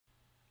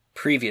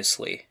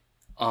Previously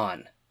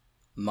on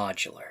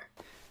Modular.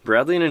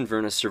 Bradley and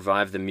Inverness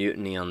survived the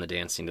mutiny on the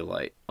Dancing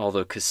Delight,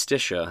 although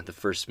Casticia, the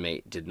first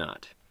mate, did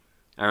not.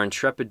 Our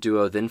intrepid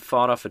duo then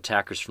fought off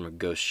attackers from a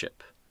ghost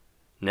ship.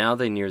 Now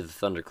they near the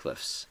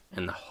Thundercliffs,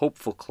 and the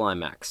hopeful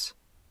climax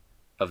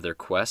of their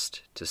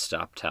quest to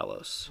stop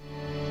Talos.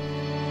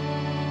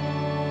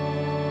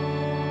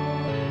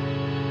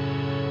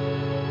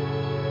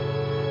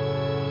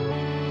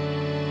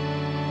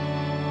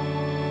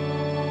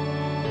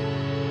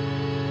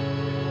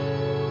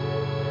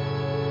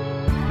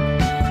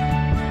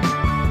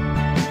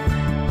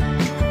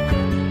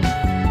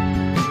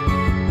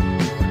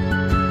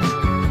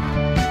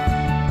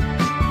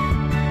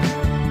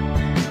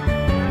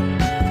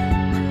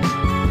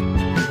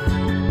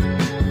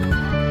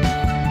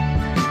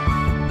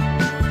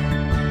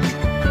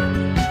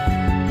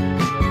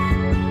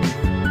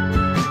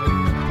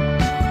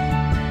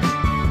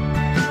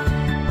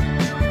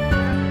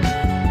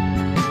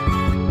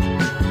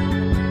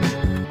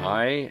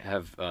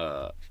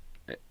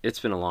 It's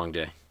been a long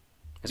day.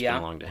 It's been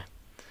a long day.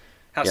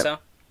 How so?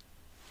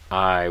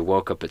 I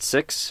woke up at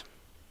 6.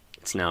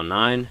 It's now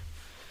 9.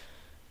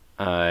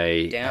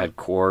 I had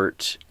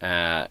court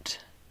at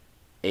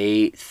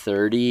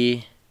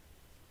 8:30,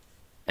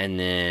 and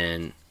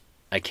then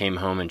I came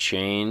home and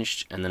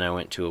changed, and then I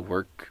went to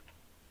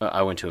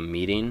a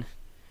meeting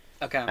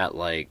at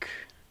like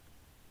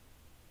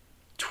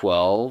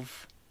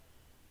 12,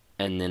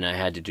 and then I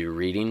had to do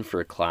reading for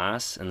a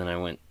class, and then I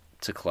went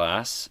to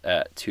class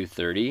at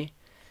 2:30.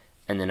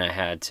 And then I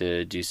had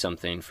to do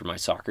something for my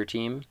soccer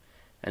team.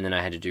 And then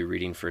I had to do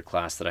reading for a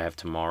class that I have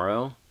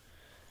tomorrow.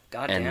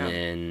 Goddamn. And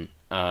then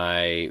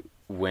I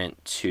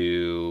went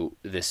to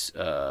this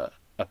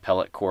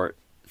appellate court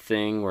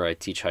thing where I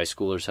teach high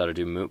schoolers how to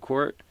do moot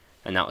court.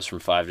 And that was from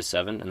 5 to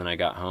 7. And then I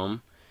got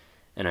home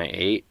and I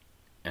ate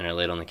and I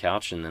laid on the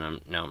couch. And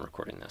then I'm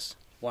recording this.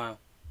 Wow.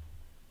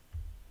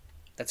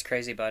 That's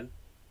crazy, bud.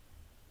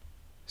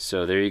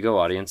 So there you go,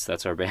 audience.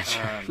 That's our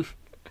banter.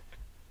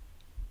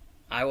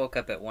 I woke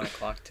up at 1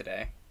 o'clock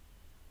today.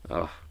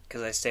 Oh.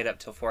 Because I stayed up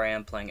till 4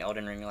 a.m. playing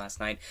Elden Ring last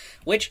night.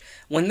 Which,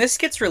 when this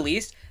gets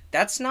released,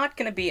 that's not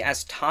going to be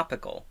as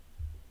topical.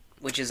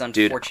 Which is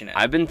unfortunate.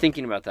 Dude, I've been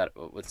thinking about that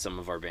with some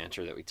of our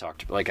banter that we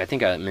talked about. Like, I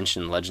think I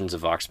mentioned Legends of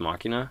Vox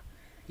Machina.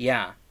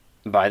 Yeah.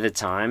 By the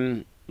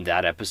time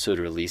that episode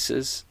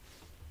releases,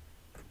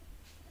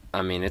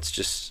 I mean, it's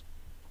just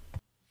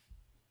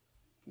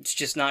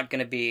not going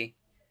to be...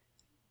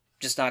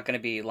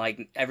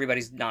 like,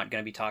 everybody's not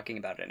going to be talking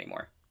about it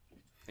anymore.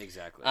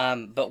 Exactly.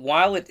 But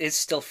while it is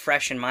still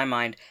fresh in my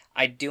mind,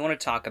 I do want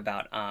to talk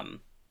about, I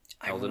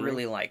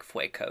really like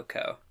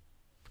Fuecoco.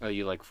 Oh,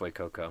 you like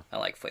Fuecoco? I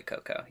like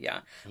Fuecoco,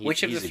 yeah.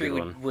 Which of the three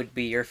would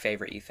be your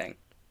favorite, you think?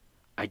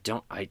 I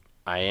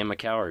am a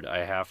coward. I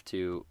have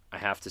to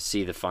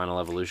see the final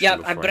evolution. Yeah,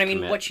 but I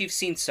mean, what you've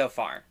seen so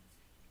far.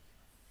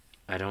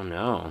 I don't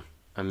know.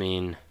 I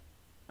mean,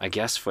 I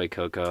guess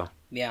Fuecoco.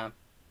 Yeah.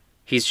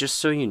 He's just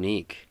so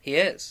unique. He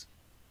is.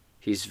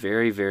 He's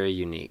very, very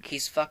unique.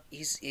 He's Fuecoco.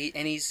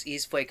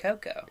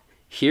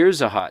 Here's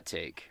a hot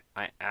take.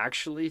 I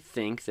actually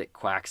think that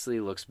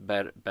Quaxley looks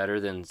better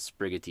than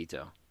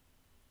Sprigatito.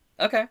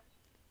 Okay.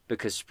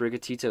 Because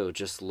Sprigatito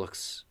just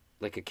looks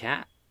like a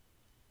cat.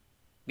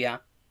 Yeah.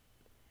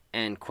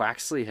 And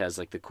Quaxley has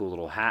like the cool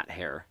little hat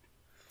hair.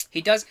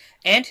 He does,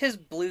 and his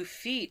blue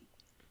feet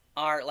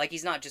are like,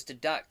 he's not just a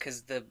duck,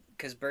 because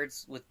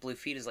birds with blue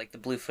feet is like the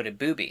blue-footed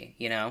booby,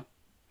 you know?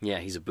 Yeah,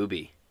 he's a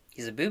booby.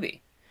 He's a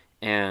booby.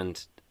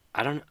 And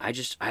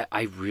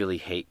I really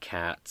hate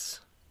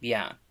cats.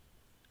 Yeah.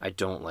 I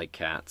don't like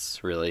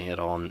cats, really, at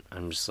all.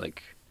 I'm just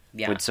like...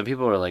 Yeah. When some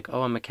people are like,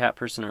 oh, I'm a cat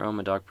person, or oh, I'm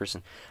a dog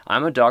person.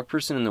 I'm a dog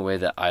person in the way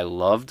that I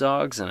love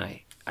dogs, and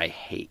I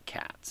hate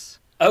cats.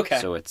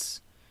 Okay. So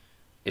it's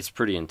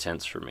pretty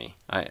intense for me.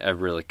 I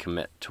really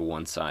commit to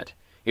one side.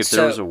 If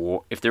there was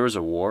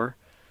a war...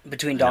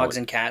 Between dogs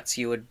and cats,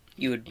 you would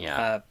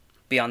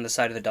be on the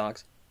side of the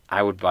dogs?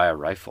 I would buy a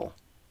rifle.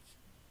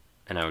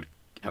 And I would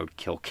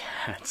kill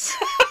cats.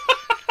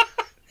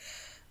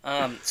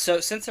 So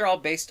since they're all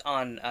based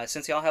on,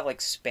 since they all have like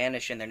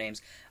Spanish in their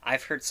names,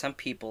 I've heard some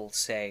people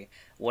say,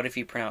 what if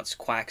you pronounce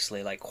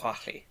Quaxley like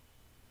Quaxley?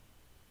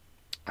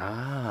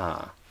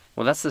 Ah.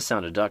 Well, that's the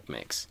sound a duck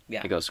makes.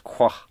 Yeah. It goes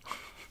quah.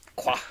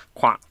 Quah.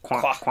 Quah, quah,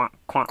 quah,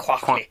 quah,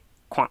 Quaxley.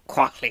 quah,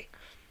 quah, Quaxley.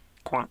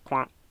 quah,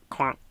 quah,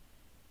 quah.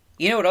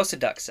 You know what else a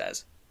duck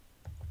says?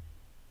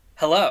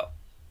 Hello.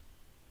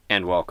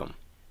 And welcome.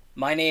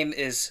 My name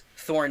is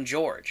Thorn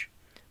George.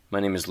 My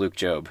name is Luke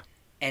Job.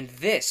 And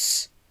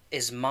this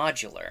is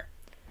Modular.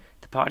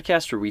 The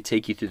podcast where we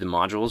take you through the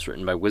modules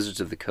written by Wizards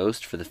of the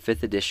Coast for the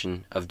 5th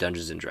edition of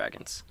Dungeons &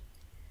 Dragons.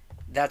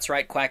 That's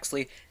right,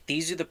 Quaxley.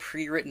 These are the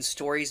pre-written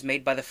stories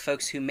made by the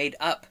folks who made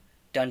up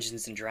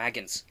Dungeons &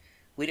 Dragons.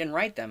 We didn't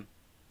write them,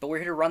 but we're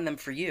here to run them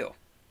for you.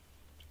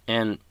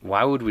 And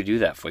why would we do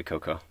that,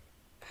 Fuecoco?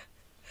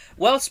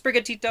 Well,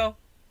 Sprigatito,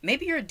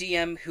 maybe you're a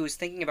DM who is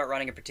thinking about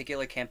running a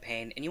particular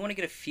campaign and you want to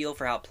get a feel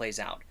for how it plays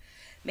out.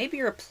 Maybe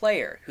you're a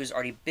player who's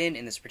already been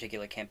in this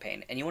particular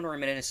campaign and you want to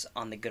reminisce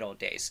on the good old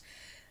days.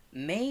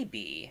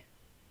 Maybe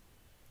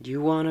you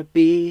want to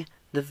be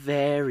the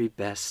very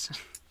best.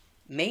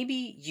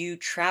 Maybe you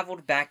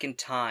traveled back in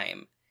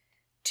time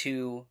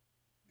to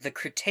the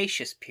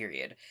Cretaceous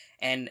period,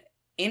 and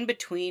in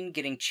between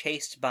getting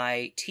chased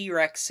by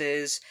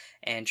T-Rexes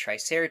and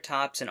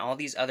Triceratops and all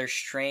these other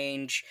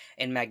strange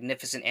and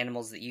magnificent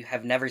animals that you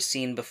have never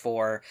seen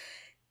before,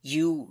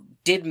 you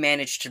did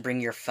manage to bring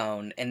your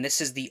phone, and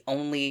this is the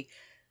only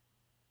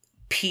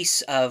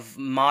piece of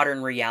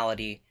modern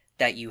reality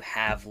that you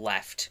have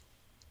left.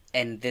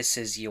 And this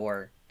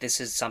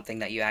is something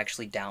that you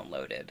actually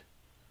downloaded.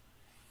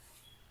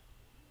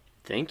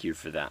 Thank you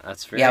for that.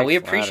 That's very we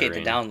appreciate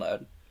the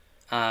download.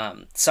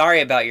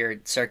 Sorry about your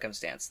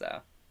circumstance,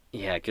 though.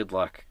 Yeah, good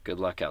luck. Good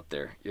luck out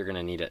there. You're going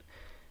to need it.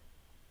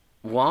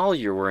 While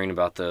you're worrying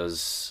about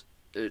those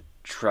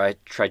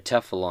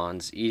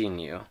tritephalons eating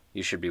you,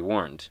 you should be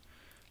warned.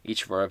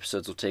 Each of our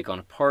episodes will take on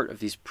a part of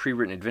these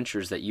pre-written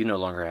adventures that you no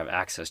longer have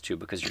access to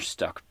because you're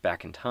stuck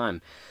back in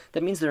time.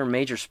 That means there are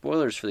major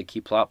spoilers for the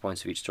key plot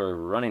points of each story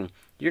we're running.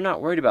 You're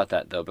not worried about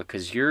that, though,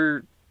 because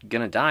you're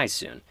going to die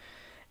soon.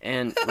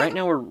 And right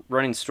now we're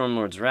running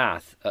Stormlord's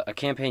Wrath, a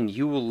campaign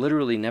you will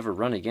literally never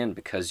run again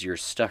because you're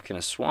stuck in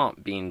a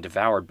swamp being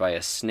devoured by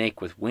a snake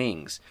with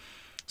wings.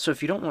 So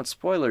if you don't want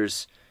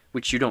spoilers,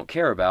 which you don't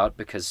care about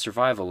because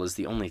survival is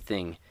the only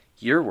thing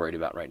you're worried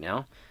about right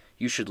now,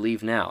 you should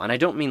leave now. And I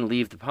don't mean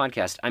leave the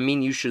podcast. I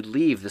mean you should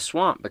leave the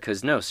swamp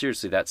because, no,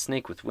 seriously, that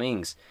snake with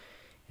wings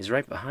is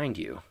right behind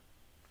you.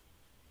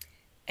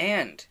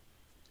 And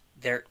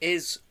there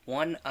is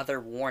one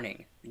other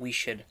warning we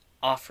should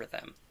offer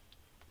them.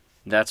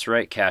 That's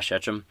right, Cash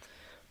Etchum.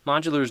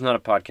 Modular is not a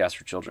podcast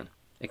for children.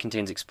 It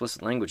contains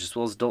explicit language as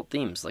well as adult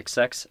themes like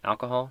sex,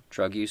 alcohol,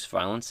 drug use,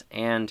 violence,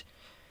 and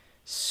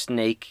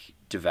snake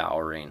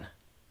devouring.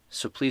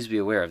 So please be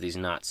aware of these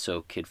not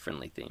so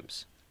kid-friendly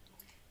themes.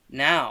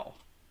 Now,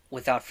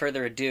 without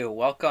further ado,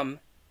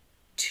 welcome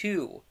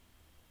to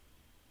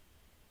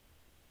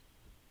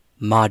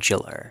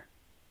Modular.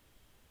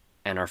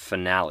 And our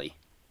finale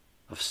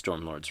of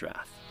Stormlord's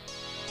Wrath.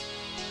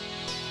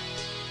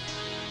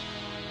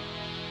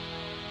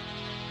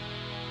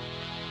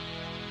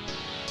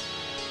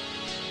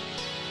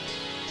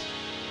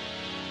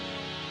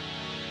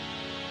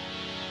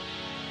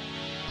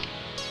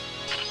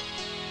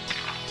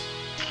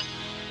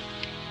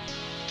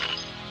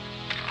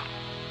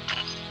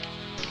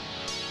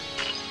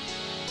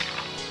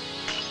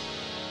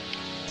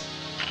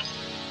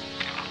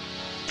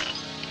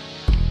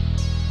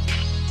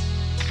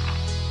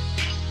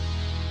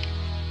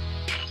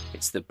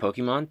 The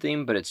Pokemon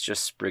theme, but it's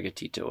just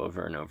Sprigatito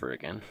over and over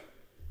again.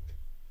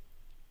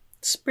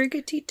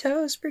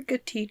 Sprigatito,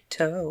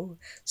 Sprigatito,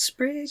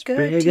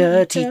 Sprigatito,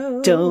 Sprigatito,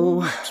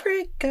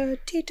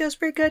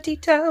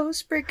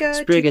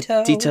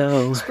 Sprigatito,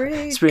 Sprigatito,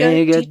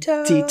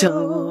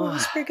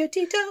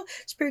 Sprigatito,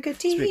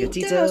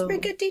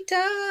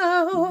 Sprigatito,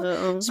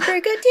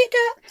 Sprigatito,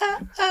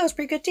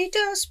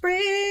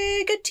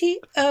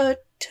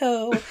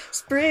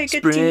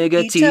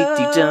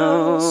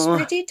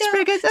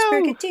 Sprigatito,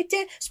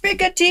 Sprigatito,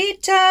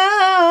 Sprigatito,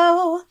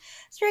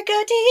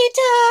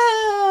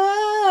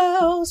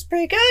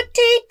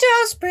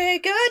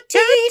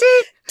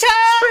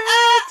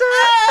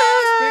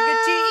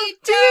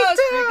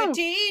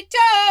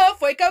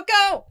 Fuego,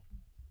 go!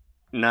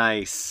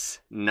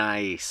 Nice.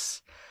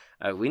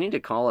 We need to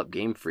call up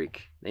Game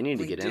Freak. They need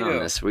to get in on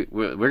this.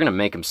 We're going to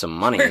make them some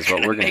money is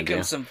what we're going to do. Make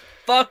them some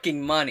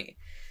fucking money.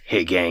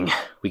 Hey gang,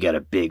 we got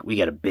a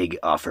big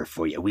offer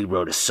for you. We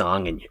wrote a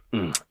song and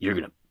you're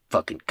going to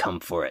fucking come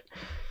for it.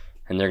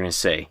 And they're going to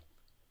say,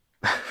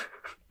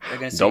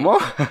 Domo?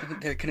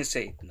 They're going to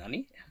say,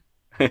 Nani?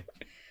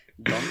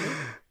 Domo?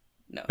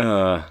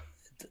 No.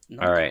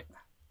 All right.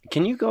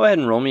 Can you go ahead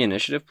and roll me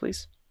initiative,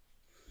 please?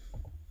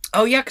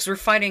 Oh, yeah, because we're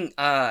fighting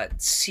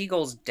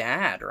Seagull's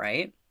dad,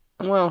 right?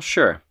 Well,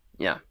 sure.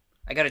 Yeah.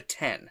 I got a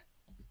 10.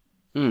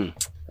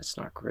 That's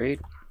not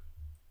great.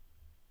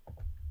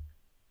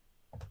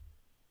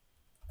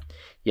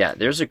 Yeah,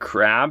 there's a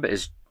crab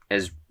as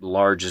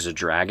large as a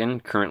dragon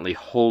currently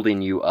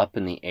holding you up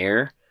in the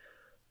air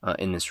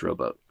in this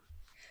rowboat.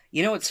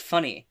 You know what's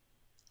funny?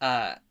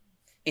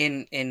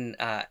 In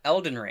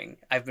Elden Ring,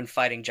 I've been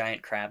fighting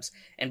giant crabs,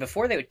 and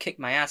before they would kick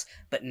my ass,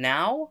 but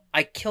now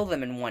I kill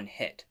them in one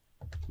hit.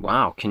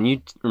 Wow, can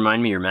you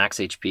remind me your max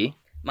HP?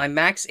 My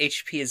max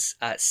HP is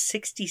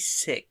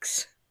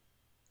 66.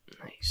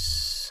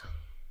 Nice.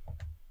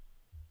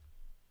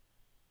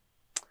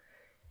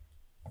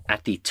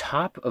 At the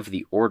top of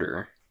the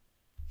order,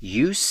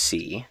 you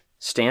see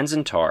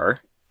Stanzentar.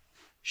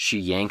 She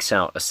yanks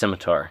out a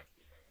scimitar,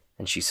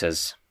 and she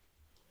says,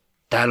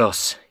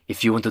 Talos,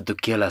 if you wanted to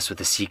kill us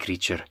with a sea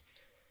creature,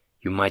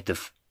 you might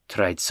have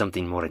tried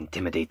something more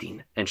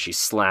intimidating. And she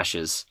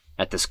slashes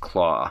at this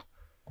claw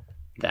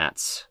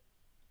that's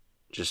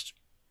just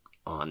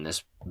on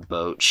this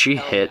boat. She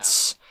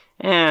hits,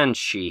 and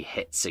she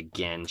hits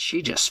again.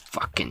 She just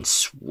fucking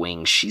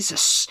swings.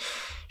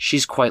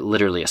 She's quite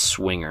literally a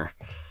swinger.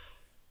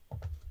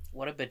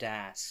 What a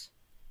badass.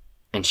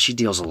 And she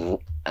deals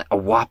a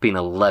whopping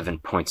 11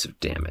 points of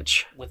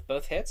damage. With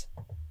both hits?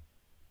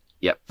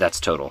 Yep,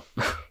 that's total.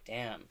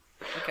 Damn.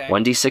 Okay.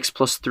 1d6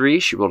 plus 3.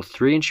 She rolled a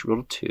 3 and she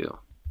rolled a 2.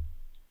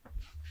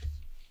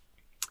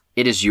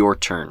 It is your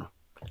turn.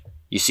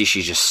 You see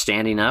she's just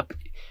standing up.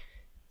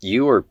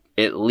 You are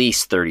at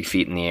least 30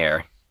 feet in the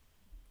air.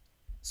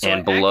 So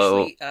and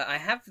below... Actually, I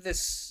have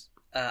this...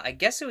 I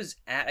guess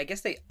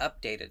they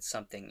updated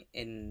something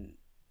in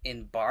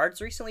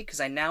Bards recently, because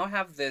I now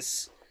have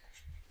this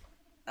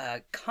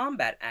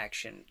combat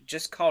action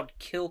just called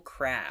Kill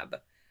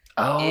Crab.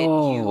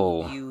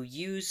 Oh. You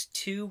use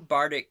 2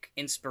 bardic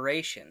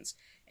inspirations,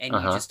 and you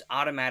just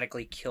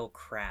automatically kill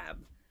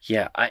crab.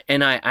 Yeah,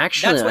 and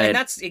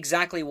that's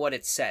exactly what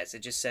it says. It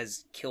just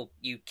says kill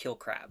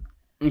crab.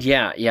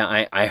 Yeah,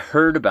 I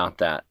heard about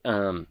that.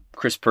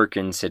 Chris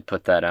Perkins had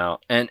put that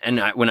out, and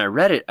when I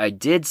read it, I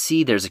did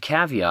see there's a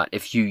caveat.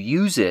 If you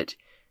use it,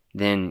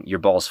 then your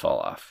balls fall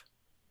off.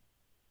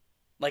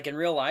 Like in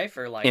real life,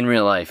 or like in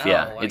real life,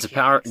 yeah. It's a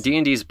power.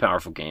 D&D is a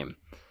powerful game.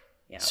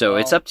 Yeah, so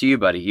it's up to you,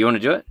 buddy. You want to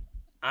do it?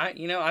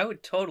 I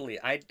would totally.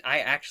 I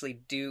actually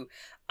do.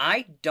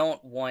 I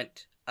don't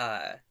want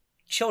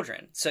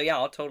children, so yeah,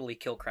 I'll totally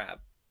kill crab,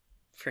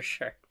 for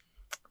sure.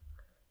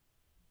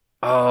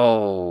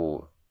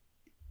 Oh,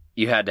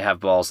 you had to have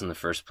balls in the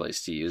first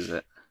place to use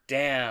it.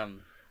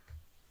 Damn,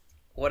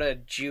 what a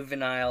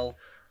juvenile.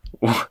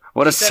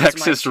 What a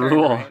sexist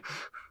rule. Right?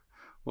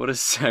 What a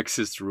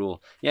sexist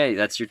rule. Yeah,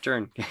 that's your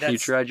turn. You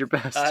tried your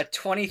best.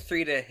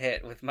 23 to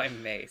hit with my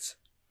mace.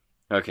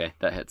 Okay,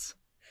 that hits.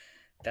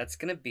 That's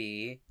going to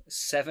be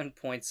 7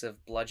 points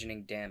of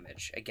bludgeoning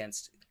damage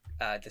against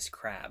this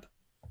crab.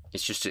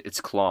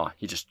 It's claw.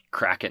 You just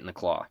crack it in the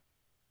claw.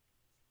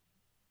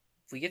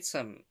 If we get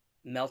some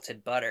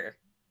melted butter,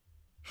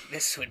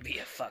 this would be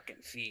a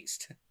fucking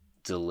feast.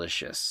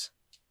 Delicious.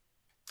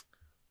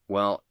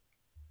 Well,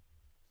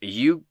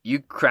 you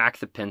crack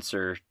the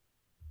pincer.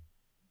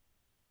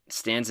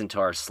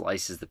 Stanzantar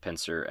slices the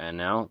pincer, and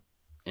now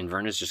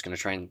Inverna's just going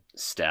to try and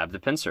stab the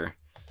pincer.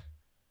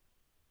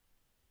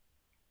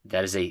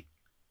 That is a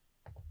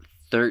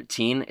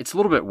 13. It's a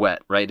little bit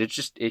wet, right?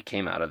 It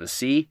came out of the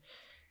sea.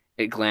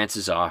 It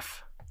glances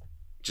off.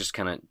 Just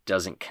kind of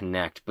doesn't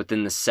connect. But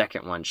then the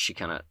second one, she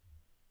kind of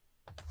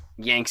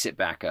yanks it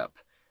back up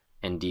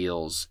and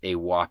deals a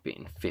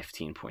whopping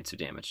 15 points of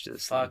damage to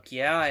this thing. Fuck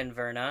yeah,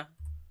 Inverna.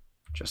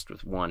 Just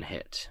with one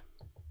hit.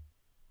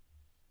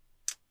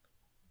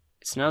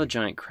 It's now the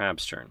giant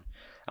crab's turn.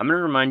 I'm going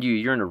to remind you,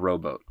 you're in a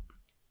rowboat.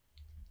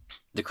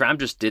 The crab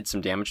just did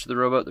some damage to the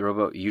rowboat. The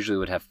rowboat usually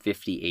would have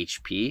 50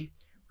 HP.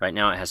 Right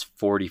now it has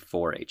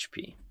 44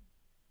 HP.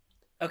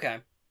 Okay.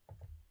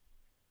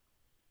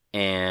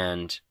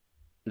 And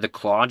the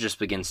claw just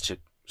begins to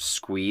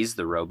squeeze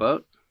the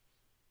rowboat.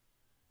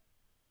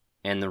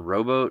 And the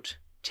rowboat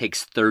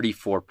takes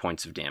 34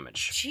 points of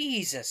damage.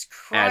 Jesus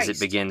Christ. As it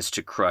begins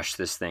to crush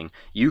this thing.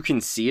 You can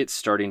see it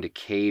starting to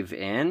cave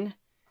in.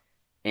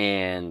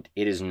 And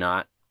it is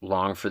not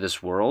long for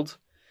this world.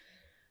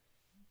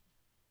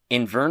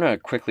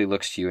 Inverna quickly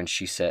looks to you and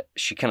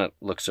she kind of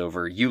looks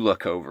over. You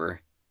look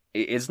over.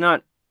 It's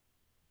not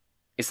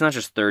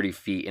just 30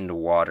 feet into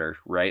water,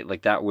 right?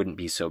 Like that wouldn't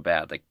be so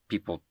bad. Like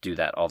people do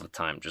that all the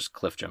time, just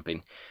cliff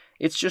jumping.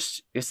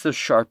 It's those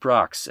sharp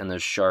rocks and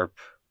those sharp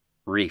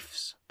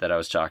reefs that I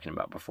was talking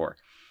about before.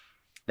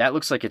 That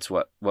looks like it's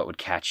what would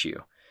catch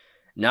you.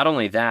 Not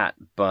only that,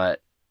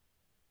 but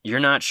you're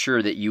not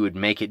sure that you would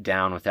make it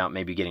down without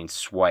maybe getting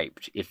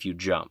swiped if you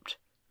jumped,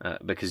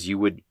 because you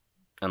would,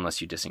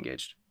 unless you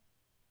disengaged.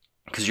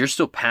 Because you're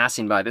still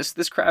passing by.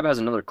 This crab has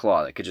another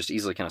claw that could just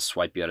easily kind of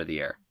swipe you out of the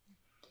air.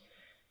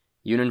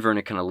 You and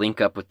Inverna kind of link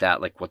up with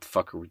that, like, what the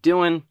fuck are we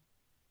doing?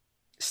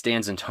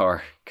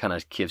 Stanzantar kind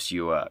of gives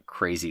you a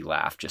crazy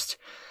laugh, just,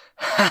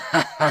 ha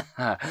ha ha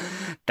ha,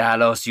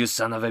 Talos, you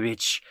son of a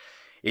bitch.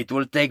 It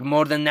will take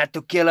more than that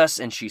to kill us.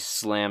 And she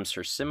slams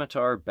her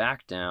scimitar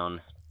back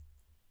down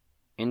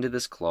into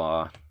this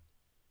claw,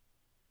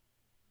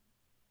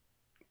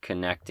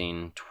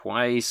 connecting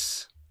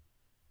twice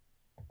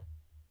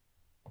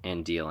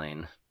and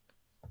dealing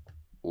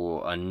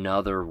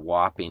another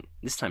whopping,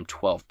 this time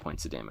 12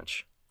 points of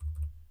damage.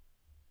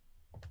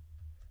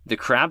 The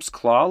crab's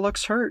claw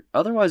looks hurt.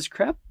 Otherwise,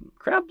 crab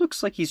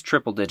looks like he's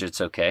triple digits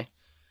okay.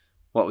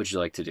 What would you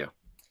like to do?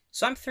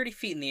 So I'm 30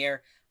 feet in the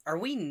air. Are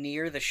we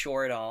near the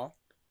shore at all?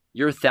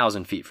 You're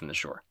 1,000 feet from the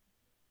shore.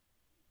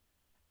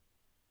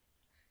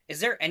 Is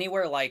there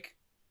anywhere, like,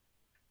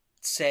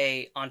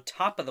 say, on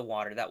top of the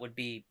water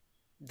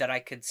that I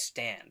could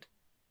stand?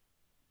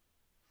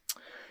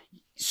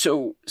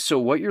 So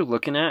what you're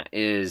looking at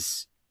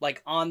is,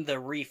 like, on the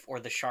reef or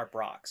the sharp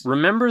rocks.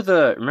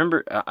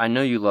 Remember, I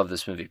know you love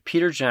this movie,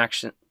 Peter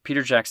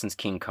Jackson's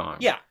King Kong.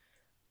 Yeah.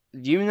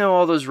 Do you know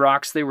all those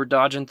rocks they were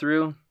dodging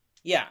through?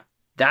 Yeah.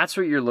 That's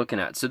what you're looking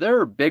at. So there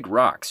are big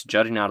rocks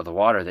jutting out of the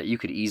water that you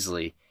could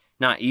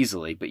not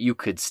easily, but you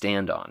could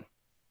stand on.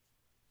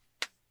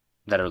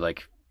 That are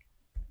like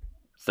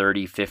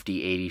 30,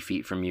 50, 80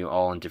 feet from you,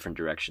 all in different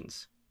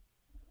directions.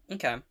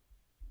 Okay.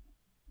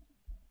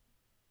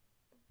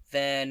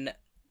 Then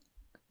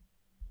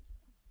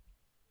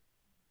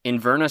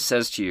Inverna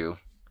says to you,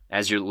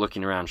 as you're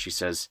looking around, she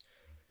says,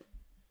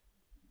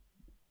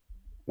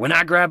 "When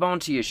I grab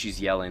onto you,"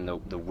 she's yelling.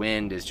 The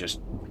wind is just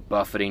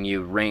buffeting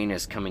you. Rain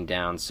is coming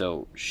down,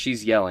 so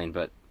she's yelling,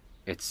 but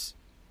it's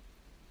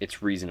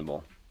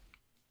reasonable.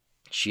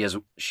 She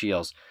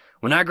yells,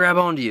 "When I grab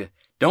onto you,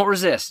 don't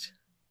resist."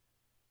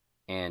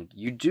 And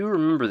you do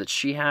remember that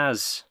she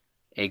has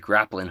a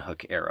grappling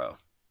hook arrow.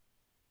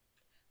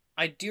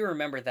 I do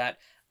remember that.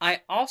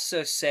 I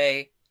also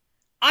say,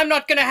 "I'm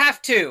not gonna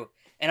have to!"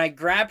 And I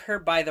grab her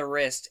by the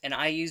wrist and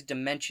I use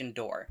Dimension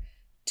Door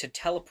to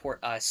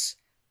teleport us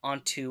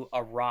onto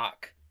a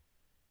rock,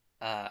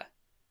 a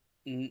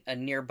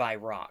nearby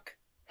rock.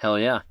 Hell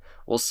yeah.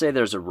 We'll say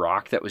there's a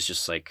rock that was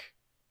just like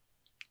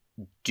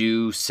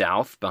due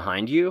south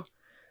behind you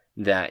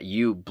that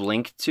you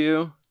blinked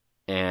to,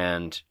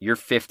 and you're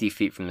 50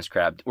 feet from this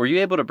crab. Were you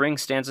able to bring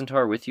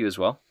Stanzentar with you as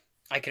well?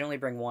 I can only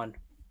bring one.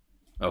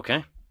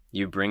 Okay.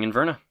 You bring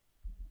Inverna.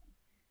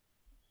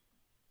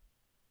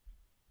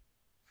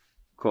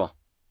 Cool.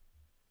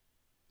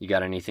 You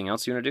got anything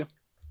else you want to do?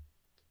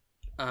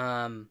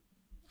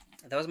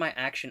 That was my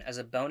action. As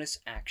a bonus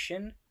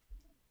action,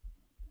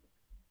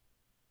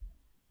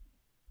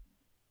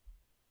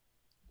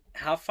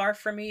 how far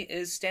from me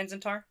is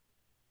Stanzentar?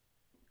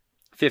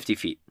 50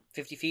 feet.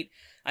 50 feet.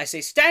 I say,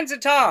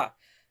 "Stanzentar,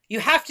 you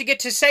have to get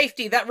to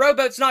safety. That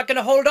rowboat's not going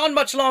to hold on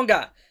much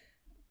longer.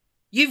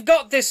 You've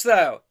got this,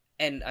 though."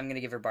 And I'm going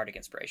to give her Bardic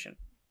Inspiration.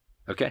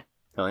 Okay.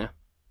 Hell yeah.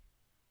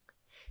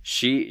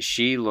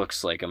 She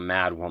looks like a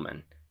mad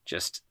woman,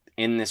 just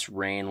in this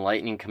rain,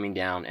 lightning coming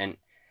down, and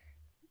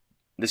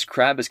this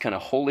crab is kind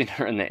of holding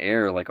her in the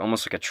air, like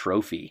almost like a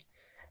trophy,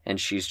 and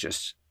she's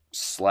just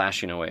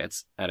slashing away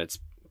at its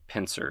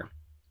pincer.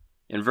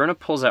 Inverna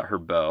pulls out her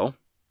bow.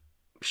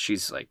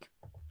 She's like,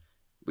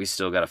 "We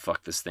still gotta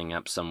fuck this thing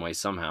up some way,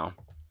 somehow."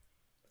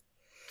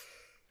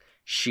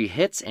 She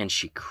hits and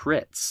she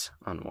crits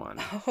on one.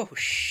 Oh,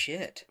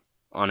 shit.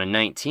 On a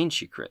 19,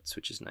 she crits,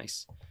 which is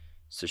nice.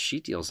 So she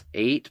deals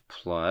 8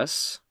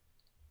 plus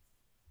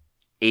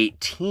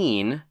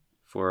 18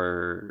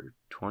 for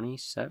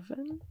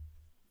 27?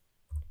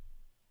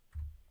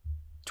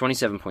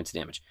 27 points of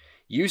damage.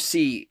 You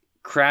see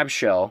crab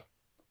shell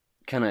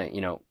kind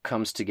of,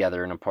 comes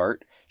together and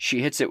apart.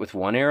 She hits it with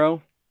one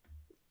arrow,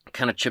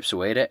 kind of chips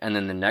away at it, and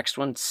then the next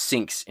one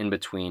sinks in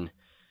between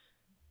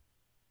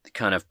the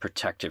kind of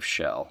protective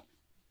shell.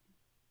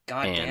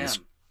 God and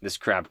damn. This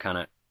crab kind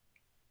of,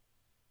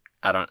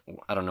 I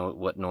don't know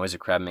what noise a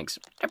crab makes.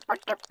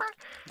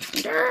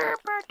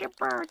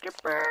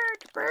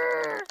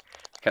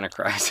 Kind of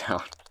cries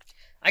out.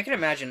 I can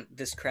imagine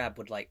this crab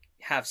would,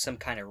 have some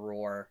kind of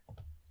roar.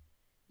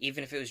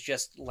 Even if it was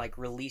just,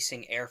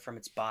 releasing air from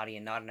its body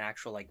and not an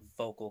actual,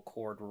 vocal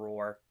cord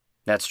roar.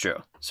 That's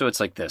true. So it's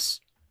like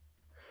this.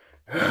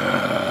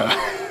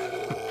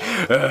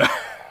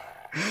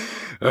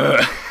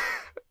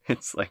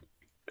 It's like...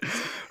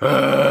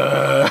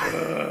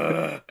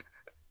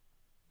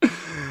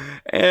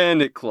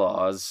 And it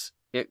claws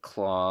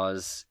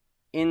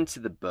into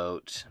the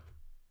boat,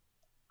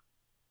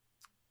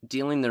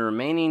 dealing the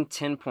remaining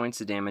 10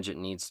 points of damage it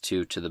needs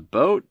to the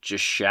boat,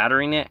 just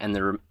shattering it, and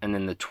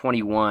then the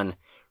 21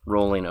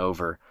 rolling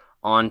over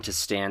onto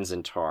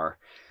Stanzentar.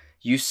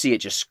 You see it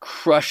just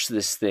crush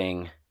this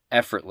thing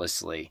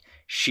effortlessly.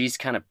 She's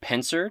kind of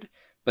pincered,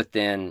 but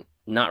then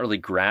not really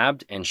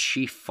grabbed, and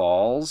she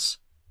falls,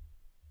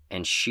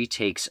 and she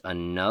takes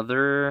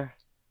another...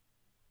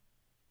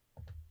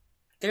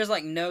 There's,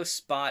 no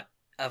spot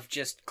of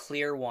just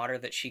clear water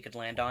that she could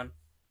land on?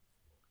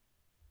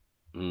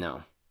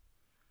 No.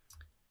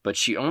 But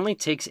she only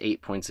takes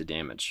 8 points of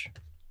damage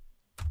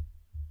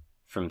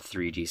from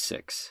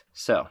 3d6.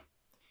 So,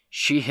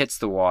 she hits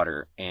the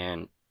water,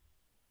 and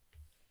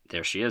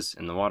there she is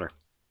in the water.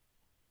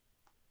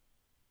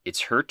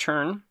 It's her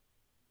turn.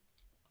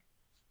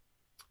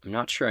 I'm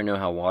not sure I know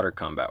how water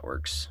combat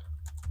works.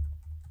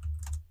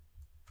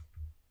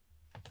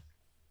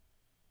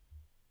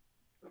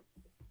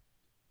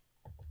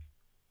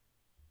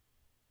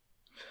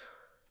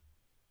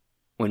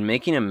 When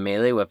making a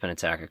melee weapon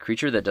attack, a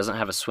creature that doesn't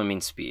have a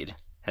swimming speed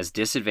has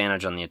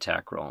disadvantage on the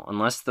attack roll,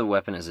 unless the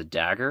weapon is a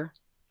dagger,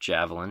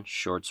 javelin,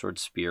 short sword,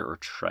 spear, or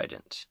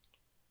trident.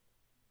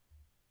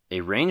 A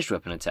ranged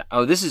weapon attack.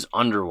 Oh, this is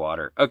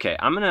underwater. Okay,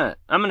 I'm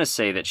gonna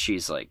say that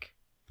she's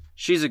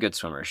a good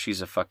swimmer.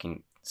 She's a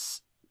fucking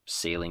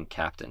sailing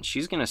captain.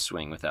 She's gonna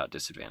swing without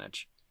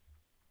disadvantage.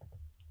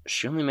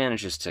 She only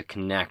manages to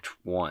connect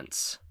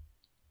once,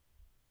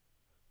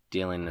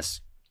 dealing this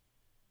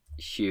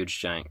huge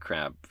giant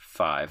crab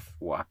 5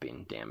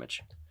 whopping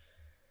damage.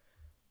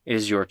 It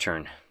is your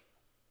turn.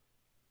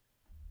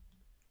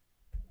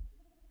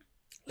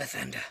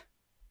 Lathander,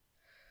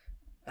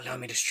 allow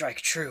me to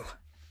strike true.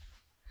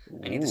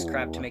 I need this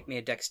crab to make me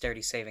a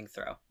dexterity saving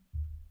throw.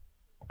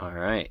 All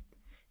right.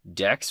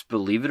 Dex,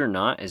 believe it or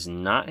not, is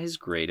not his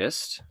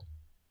greatest.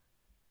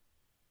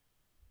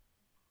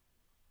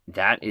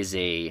 That is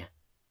a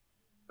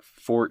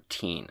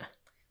 14.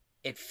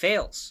 It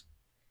fails.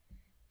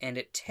 and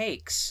it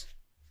takes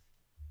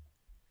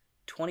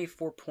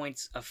 24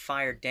 points of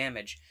fire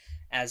damage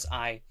as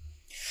I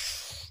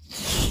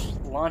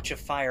launch a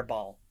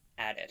fireball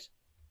at it.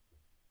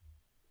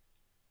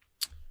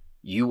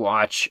 You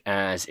watch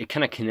as it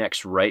kind of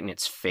connects right in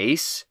its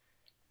face,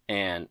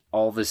 and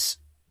all this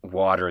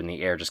water in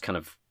the air just kind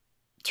of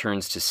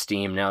turns to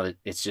steam. Now that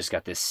it's just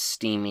got this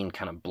steaming,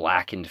 kind of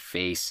blackened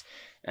face,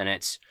 and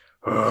it's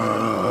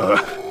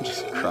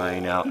just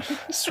crying out,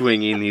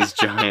 swinging these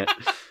giant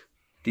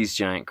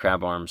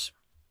crab arms.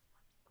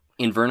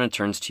 Inverna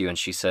turns to you and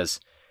she says,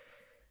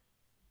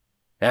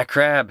 "That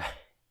crab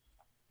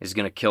is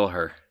going to kill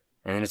her,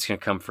 and then it's going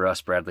to come for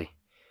us, Bradley.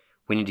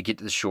 We need to get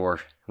to the shore.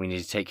 We need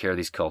to take care of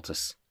these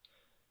cultists."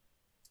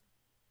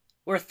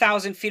 We're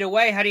 1,000 feet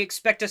away. How do you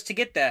expect us to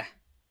get there?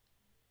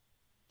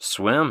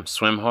 Swim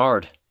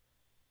hard.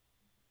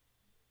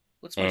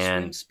 What's my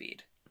swim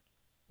speed?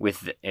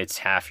 It's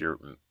half your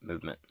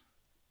movement.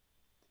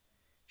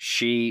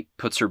 She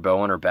puts her bow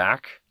on her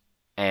back,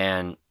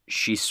 and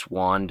she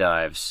swan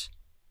dives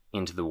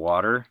into the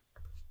water,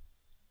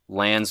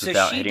 lands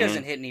without hitting. So she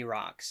doesn't hit any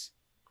rocks,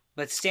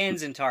 but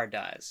Stanzentar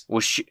does.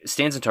 Well,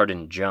 Stanzentar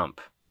didn't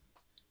jump.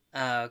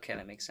 Okay,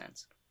 that makes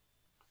sense.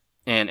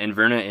 And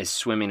Inverna is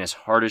swimming as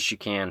hard as she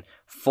can,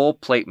 full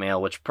plate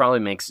mail, which probably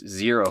makes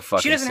zero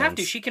fucking sense. She doesn't have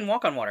to. She can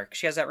walk on water because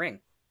she has that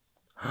ring.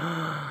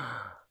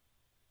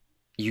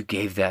 You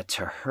gave that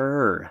to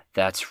her.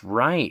 That's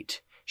right.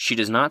 She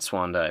does not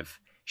swan dive.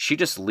 She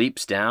just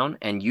leaps down,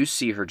 and you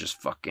see her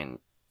just fucking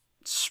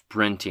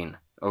sprinting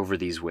over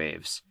these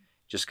waves.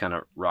 Just kind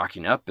of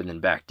rocking up and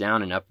then back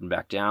down and up and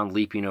back down,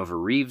 leaping over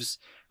reefs,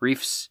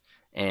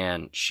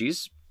 and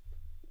she's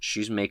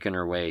making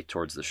her way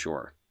towards the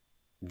shore.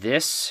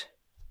 This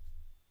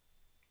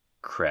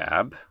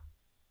crab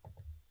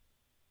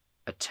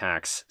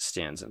attacks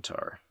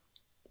Stanzentar.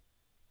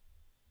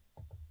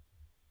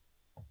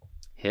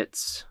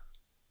 Hits.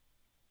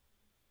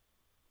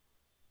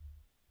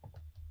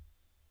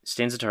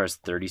 Stanzentar has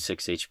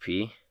 36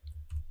 HP.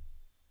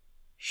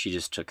 She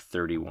just took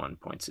 31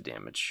 points of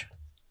damage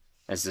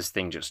as this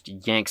thing just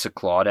yanks a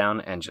claw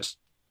down and just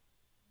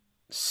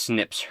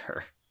snips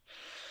her.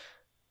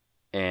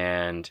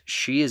 And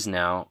she is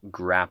now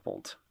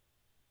grappled.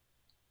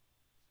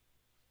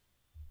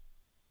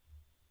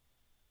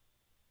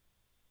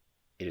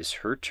 It is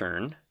her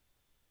turn.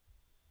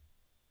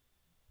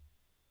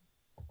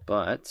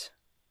 But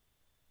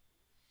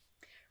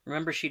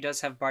remember, she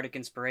does have Bardic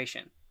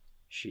Inspiration.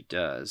 She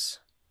does.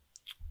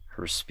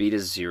 Her speed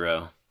is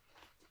 0.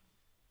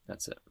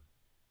 That's it.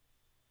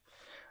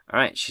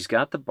 Alright, she's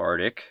got the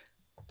Bardic.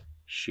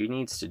 She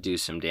needs to do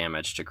some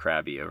damage to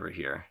Krabby over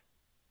here.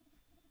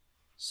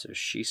 So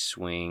she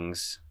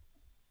swings.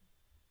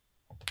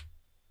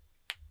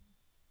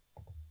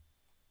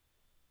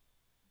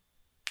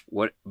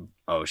 What?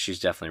 Oh, she's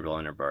definitely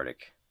rolling her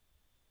Bardic.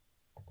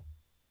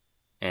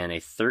 And a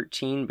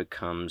 13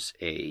 becomes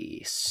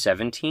a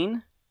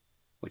 17,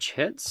 which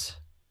hits.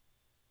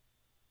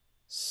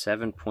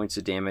 7 points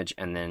of damage,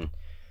 and then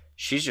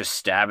she's just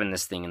stabbing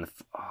this thing in the...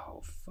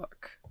 Oh,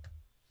 fuck.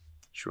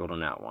 She rolled on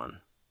that one.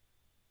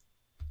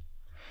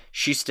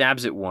 She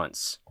stabs it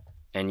once,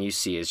 and you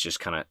see it's just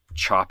kind of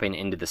chopping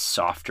into the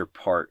softer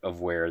part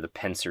of where the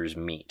pincers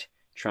meet,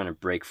 trying to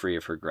break free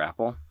of her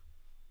grapple.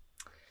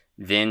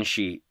 Then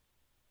she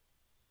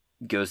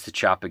goes to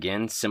chop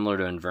again, similar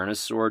to Inverna's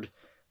sword,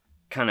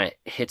 kind of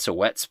hits a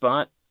wet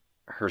spot.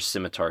 Her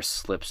scimitar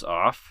slips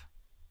off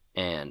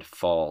and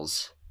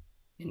falls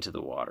into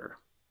the water.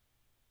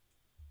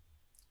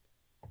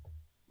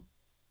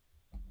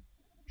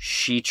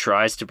 She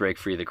tries to break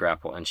free of the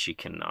grapple, and she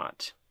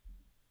cannot.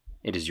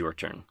 It is your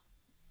turn.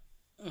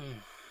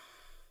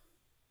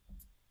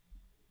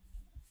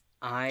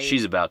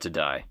 She's about to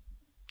die,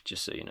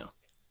 just so you know.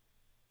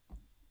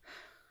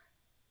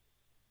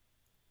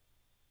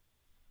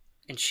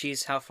 And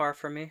she's how far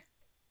from me?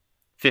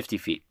 50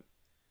 feet.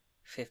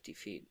 50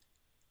 feet.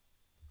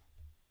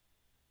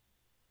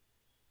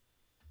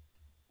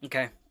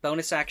 Okay,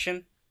 bonus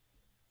action.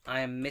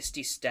 I am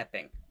Misty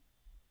Stepping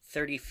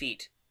 30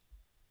 feet.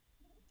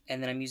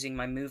 And then I'm using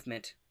my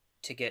movement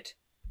to get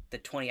the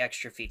 20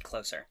 extra feet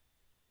closer.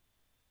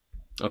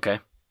 Okay.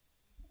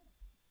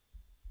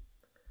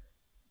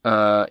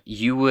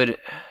 You would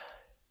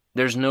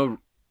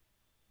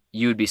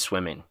be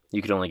swimming.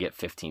 You could only get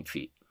 15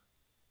 feet.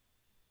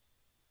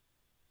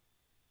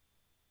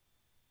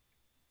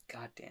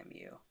 God damn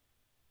you.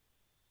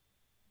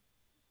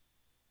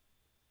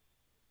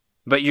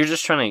 But you're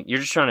just trying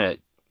to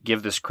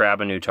give this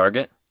crab a new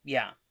target?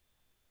 Yeah.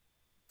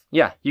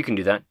 Yeah, you can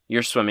do that.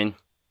 You're swimming.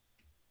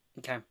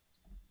 Okay.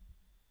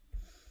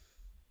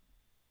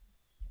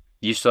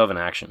 You still have an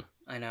action.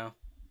 I know.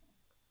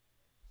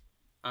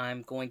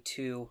 I'm going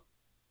to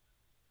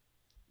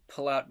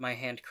pull out my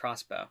hand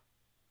crossbow.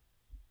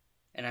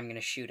 And I'm going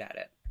to shoot at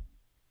it.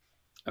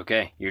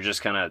 Okay, you're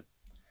just kind of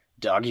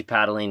doggy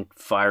paddling,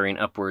 firing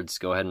upwards.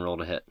 Go ahead and roll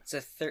to hit.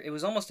 It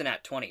was almost an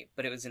at 20,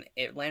 but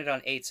it landed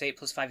on 8, so 8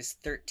 plus 5 is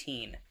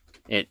 13.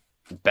 It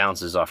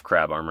bounces off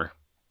crab armor.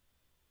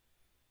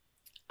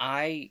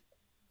 I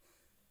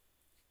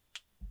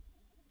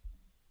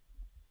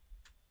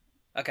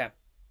Okay.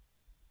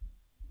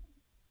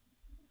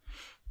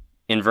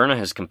 Inverna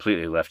has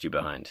completely left you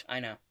behind. I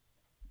know.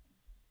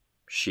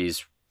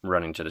 She's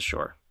running to the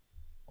shore.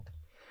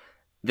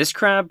 This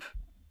crab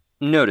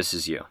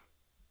notices you.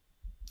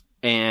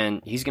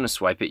 And he's going to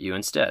swipe at you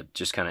instead,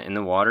 just kind of in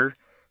the water.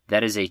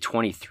 That is a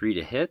 23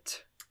 to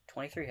hit.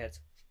 23 hits.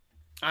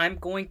 I'm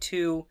going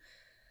to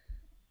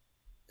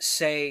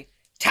say,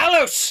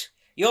 Talos,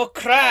 your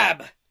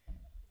crab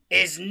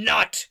is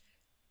not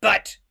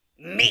but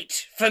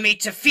meat for me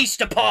to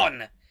feast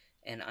upon.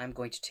 And I'm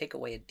going to take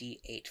away a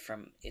d8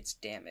 from its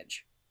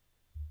damage.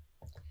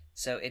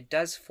 So it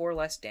does 4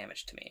 less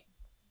damage to me.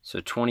 So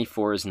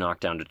 24 is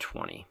knocked down to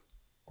 20.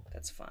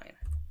 That's fine.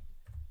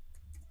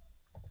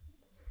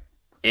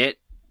 It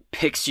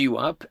picks you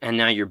up, and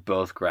now you're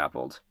both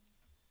grappled.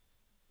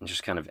 And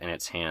just kind of in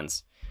its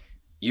hands.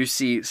 You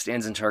see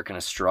Stanzentar kind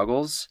of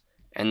struggles,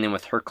 and then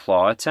with her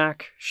claw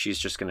attack, she's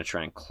just going to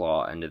try and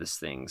claw into this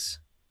thing's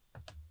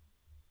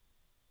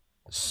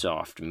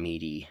soft,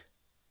 meaty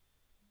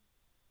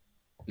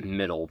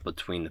middle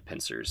between the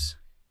pincers.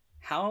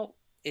 How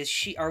is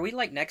she? Are we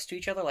like next to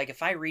each other? Like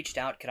if I reached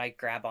out, could I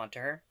grab onto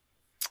her?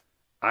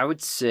 I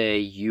would say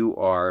you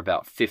are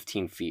about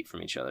 15 feet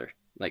from each other,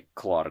 like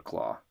claw to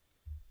claw.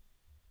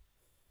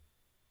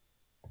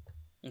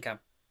 Okay.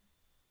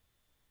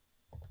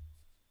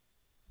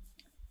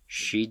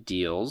 She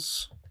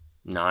deals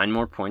 9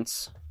 more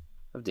points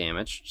of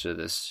damage to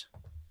this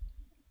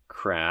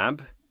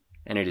crab,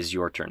 and it is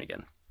your turn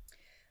again.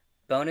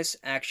 Bonus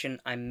action,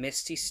 I'm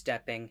Misty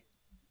Stepping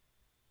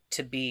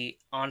to be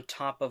on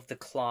top of the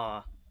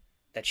claw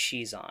that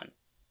she's on.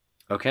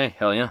 Okay,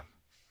 hell yeah.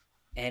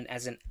 And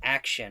as an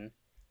action,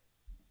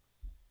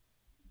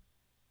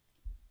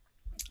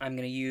 I'm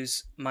going to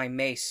use my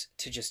mace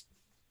to just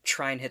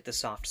try and hit the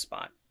soft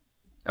spot.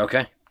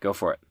 Okay, go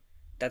for it.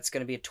 That's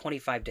going to be a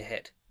 25 to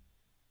hit.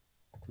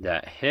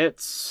 That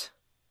hits.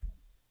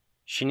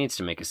 She needs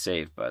to make a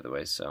save, by the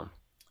way, so.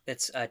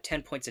 It's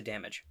 10 points of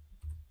damage.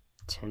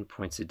 10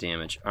 points of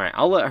damage. All right,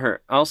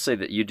 I'll say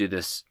that you do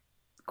this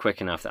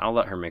quick enough that I'll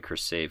let her make her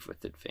save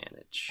with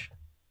advantage.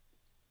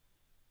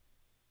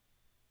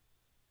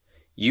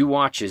 You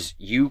watch as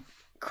you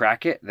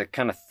crack it, the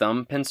kind of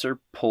thumb pincer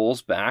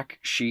pulls back.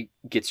 She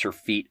gets her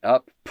feet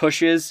up,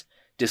 pushes,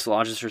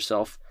 dislodges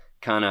herself,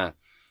 kind of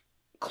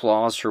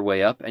claws her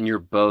way up, and you're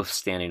both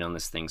standing on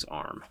this thing's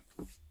arm.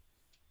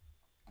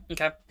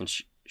 Okay. And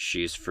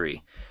she's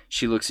free.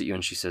 She looks at you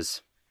and she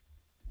says,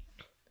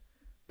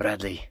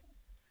 Bradley,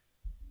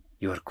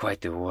 you are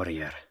quite a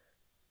warrior.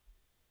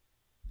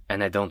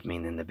 And I don't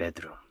mean in the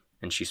bedroom.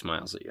 And she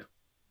smiles at you.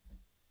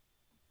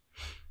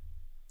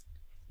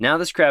 Now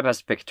this crab has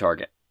to pick a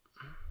target.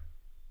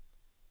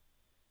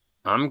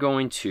 I'm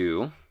going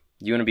to...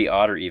 You want to be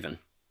odd or even?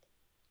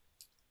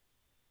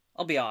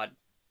 I'll be odd.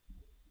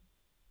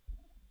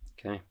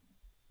 Okay.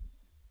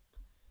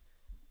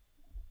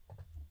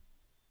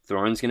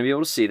 Thorin's going to be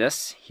able to see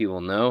this. He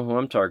will know who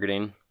I'm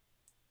targeting.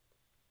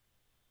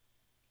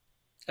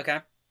 Okay.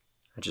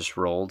 I just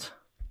rolled.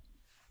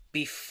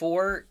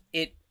 Before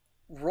it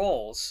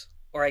rolls,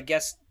 or I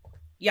guess...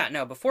 Yeah,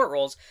 no, before it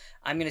rolls,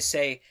 I'm going to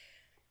say...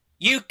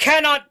 You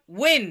cannot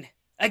win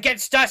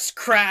against us,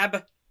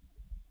 crab!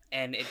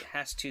 And it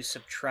has to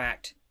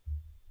subtract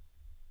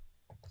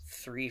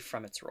 3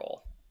 from its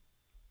roll.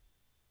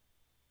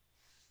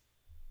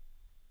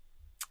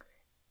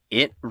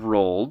 It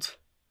rolled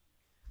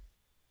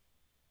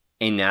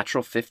a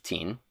natural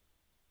 15.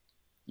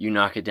 You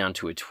knock it down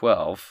to a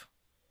 12.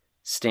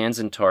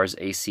 Stanzentar's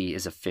AC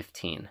is a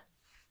 15.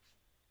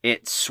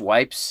 It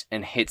swipes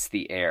and hits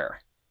the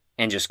air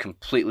and just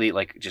completely,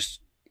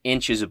 just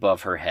inches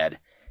above her head.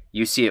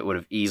 You see it would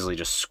have easily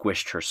just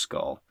squished her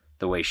skull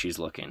the way she's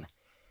looking.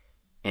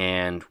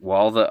 And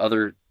while the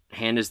other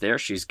hand is there,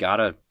 she's got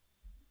to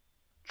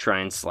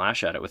try and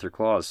slash at it with her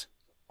claws.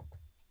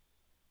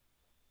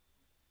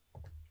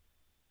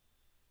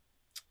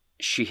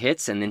 She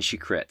hits and then she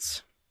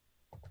crits.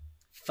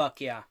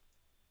 Fuck yeah.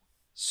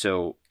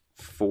 So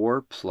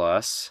 4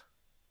 plus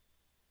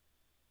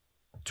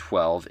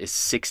 12 is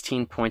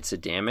 16 points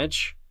of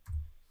damage.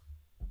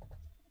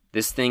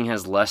 This thing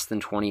has less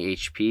than 20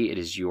 HP. It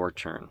is your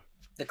turn.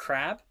 The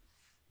crab?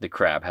 The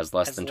crab has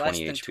less than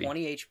 20 less HP. than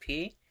 20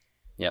 HP?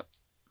 Yep.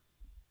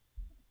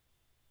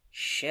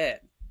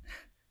 Shit.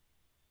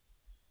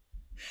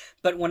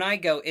 But when I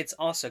go, it's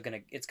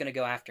gonna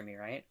go after me,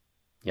 right?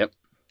 Yep.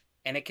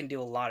 And it can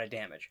do a lot of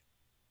damage.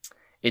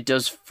 It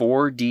does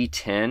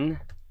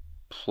 4d10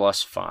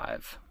 plus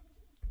 5.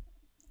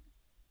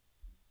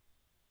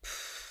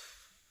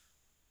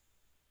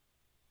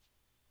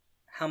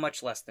 How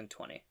much less than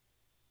 20?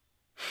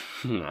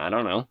 I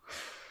don't know.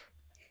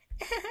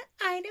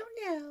 I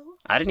don't know.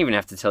 I didn't even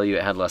have to tell you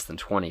it had less than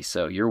 20,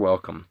 so you're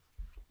welcome.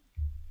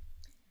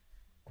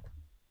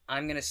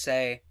 I'm gonna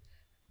say,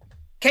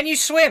 can you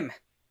swim?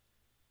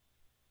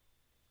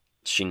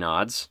 She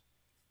nods.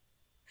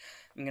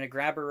 I'm gonna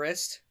grab her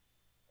wrist,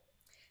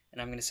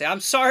 and I'm gonna say, I'm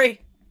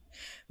sorry.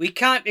 We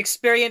can't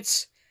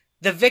experience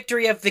the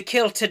victory of the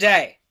kill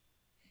today.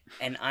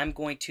 and I'm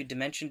going to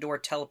Dimension Door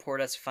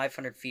teleport us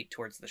 500 feet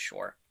towards the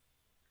shore.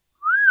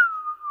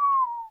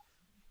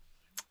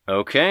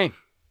 Okay.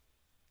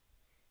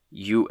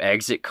 You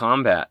exit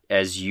combat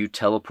as you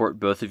teleport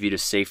both of you to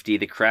safety.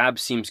 The crab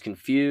seems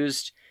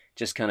confused,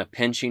 just kind of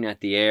pinching at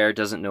the air,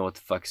 doesn't know what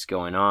the fuck's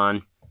going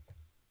on.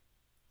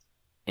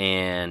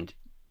 And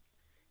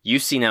you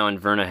see now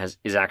Inverna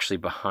is actually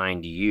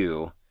behind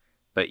you,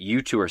 but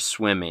you two are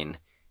swimming.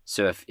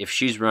 So if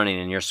she's running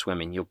and you're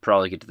swimming, you'll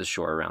probably get to the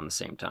shore around the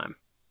same time.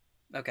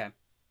 Okay.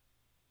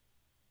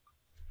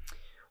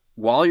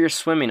 While you're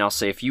swimming, I'll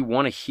say if you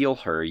want to heal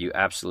her, you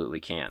absolutely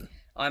can.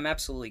 I'm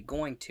absolutely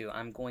going to.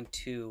 I'm going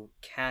to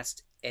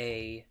cast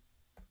a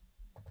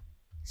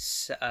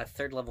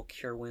 3rd level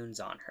Cure Wounds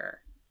on her.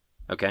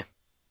 Okay.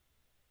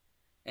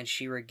 And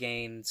she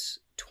regains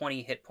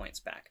 20 hit points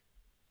back.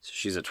 So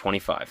she's at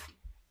 25.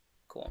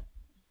 Cool.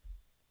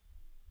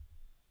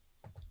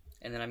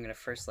 And then I'm going to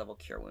 1st level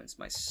Cure Wounds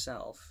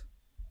myself.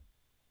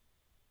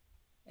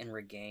 And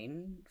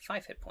regain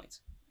 5 hit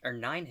points. Or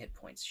 9 hit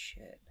points.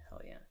 Shit.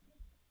 Hell yeah.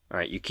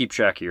 Alright, you keep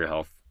track of your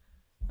health.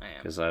 I am.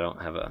 Because I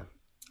don't have a...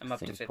 I'm up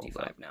to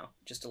 55 now.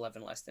 Just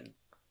 11 less than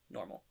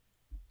normal.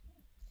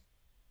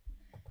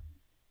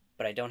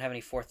 But I don't have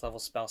any 4th level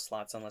spell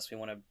slots unless we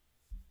want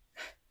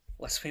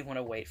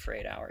to wait for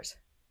 8 hours.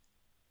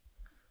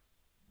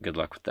 Good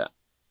luck with that.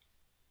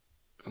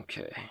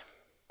 Okay.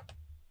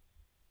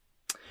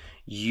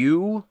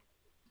 You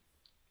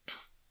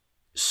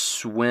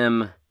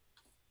swim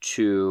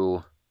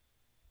to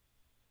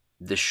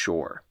the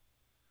shore.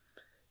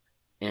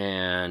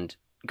 And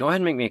go ahead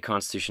and make me a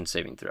Constitution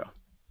saving throw.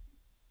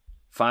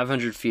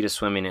 500 feet of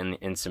swimming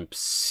in some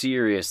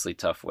seriously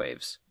tough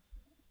waves.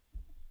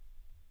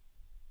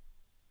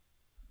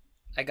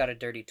 I got a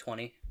dirty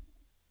 20.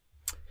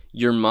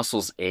 Your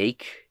muscles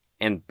ache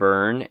and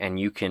burn, and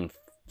you can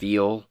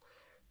feel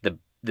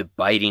the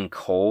biting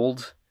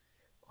cold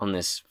on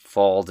this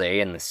fall day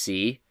in the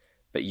sea,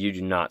 but you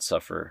do not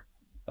suffer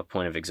a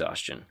point of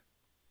exhaustion.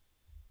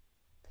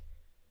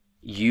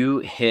 You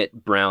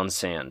hit brown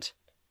sand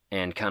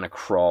and kind of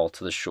crawl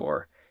to the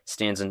shore.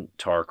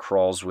 Stanzentar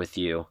crawls with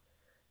you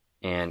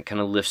and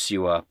kind of lifts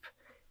you up,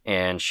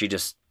 and she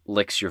just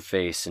licks your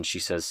face and she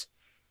says,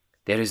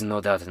 "There is no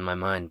doubt in my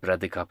mind,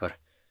 Bradley Copper.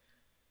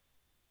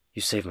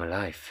 You saved my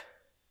life.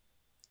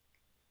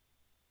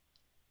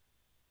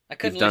 I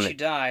couldn't let you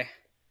die.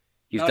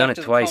 You've done it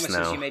twice now." Not after the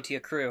promises you made to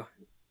your crew.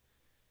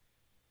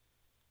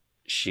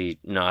 She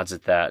nods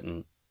at that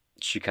and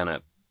she kind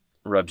of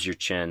rubs your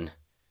chin.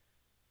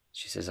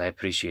 She says, "I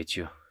appreciate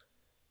you."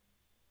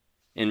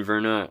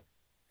 Inverna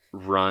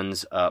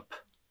runs up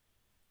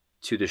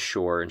to the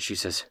shore and she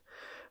says,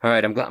 "All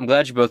right, I'm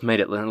glad you both made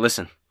it.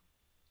 Listen,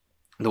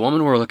 the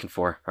woman we're looking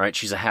for, all right,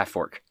 she's a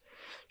half-orc.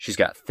 She's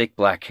got thick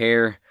black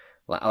hair.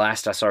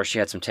 Last I saw her, she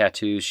had some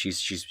tattoos.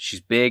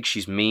 She's big.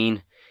 She's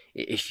mean.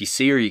 If you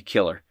see her, you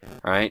kill her.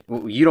 All right?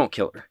 Well, you don't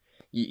kill her.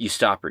 You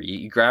stop her.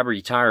 You grab her.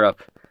 You tie her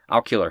up.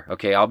 I'll kill her.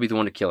 Okay? I'll be the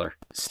one to kill her."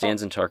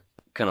 Stanzentar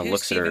kind of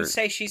looks at her. Who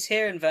say she's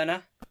here,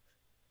 Inverna?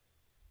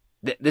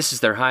 This is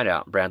their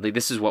hideout, Bradley.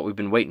 This is what we've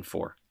been waiting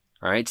for.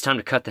 All right? It's time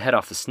to cut the head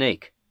off the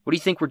snake. What do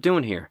you think we're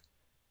doing here?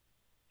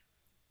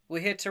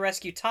 We're here to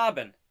rescue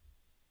Tarban.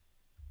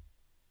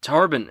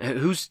 Tarban?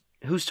 Who's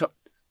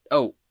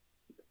Oh,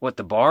 what,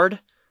 the bard?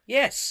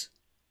 Yes.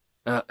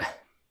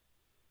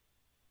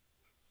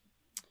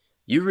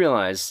 You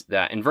realize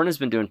that Inverna's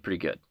been doing pretty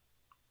good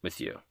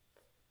with you.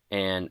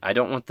 And I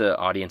don't want the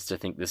audience to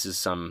think this is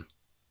some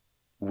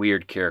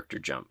weird character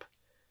jump.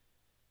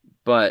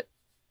 But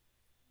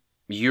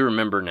you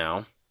remember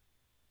now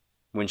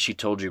when she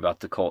told you about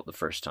the cult the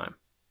first time.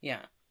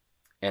 Yeah.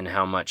 And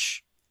how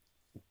much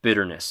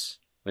bitterness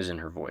was in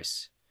her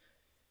voice.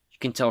 You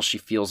can tell she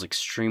feels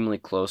extremely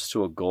close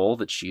to a goal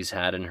that she's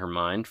had in her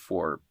mind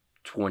for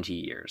 20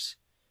 years.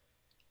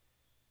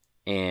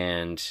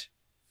 And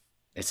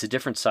it's a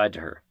different side to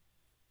her.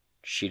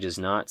 She does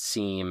not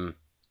seem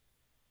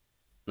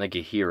like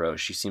a hero.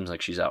 She seems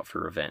like she's out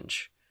for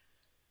revenge.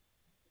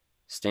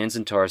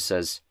 Stanzentar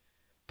says,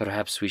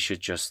 "Perhaps we should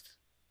just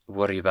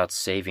worry about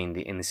saving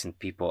the innocent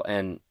people."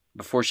 And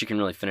before she can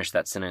really finish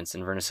that sentence,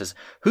 Inverna says,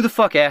 "Who the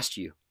fuck asked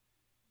you?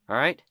 All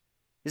right?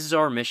 This is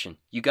our mission.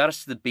 You got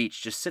us to the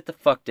beach. Just sit the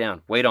fuck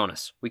down. Wait on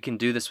us. We can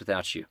do this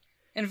without you."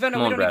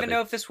 Inverna, we don't even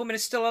know if this woman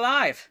is still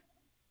alive.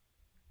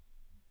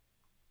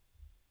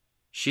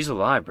 She's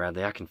alive,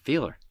 Bradley. I can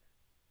feel her.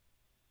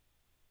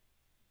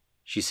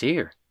 She's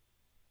here.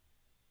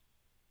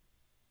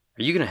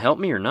 Are you going to help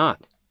me or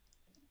not?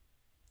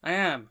 I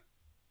am.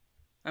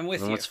 I'm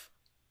with you.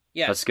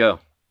 Yes. Let's go.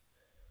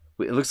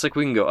 It looks like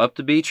we can go up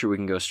the beach or we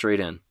can go straight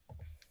in.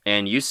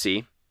 And you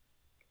see,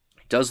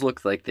 it does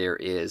look like there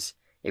is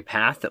a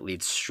path that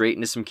leads straight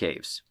into some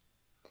caves.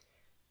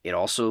 It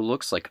also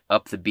looks like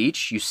up the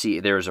beach, you see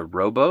there is a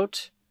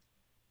rowboat.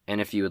 And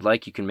if you would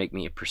like, you can make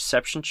me a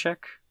perception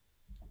check.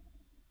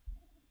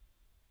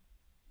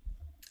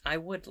 I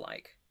would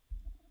like.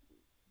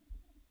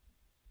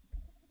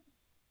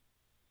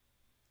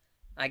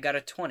 I got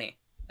a 20.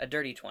 A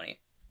dirty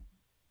 20.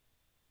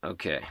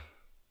 Okay.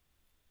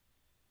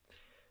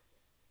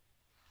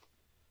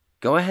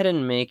 Go ahead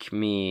and make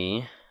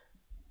me...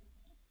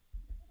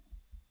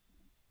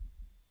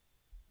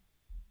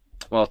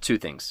 Well, two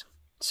things.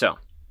 So,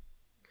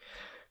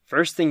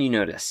 first thing you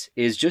notice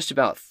is just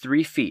about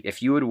 3 feet.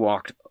 If you had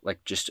walked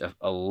like just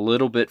a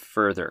little bit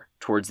further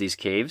towards these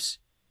caves,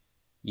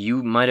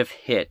 you might have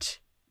hit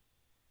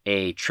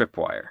a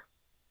tripwire.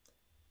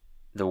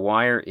 The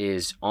wire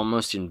is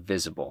almost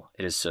invisible.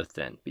 It is so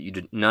thin, but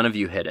none of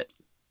you hit it.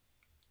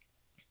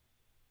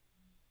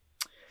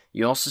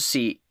 You also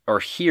see or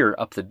hear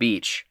up the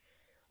beach,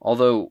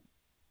 although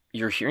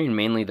you're hearing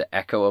mainly the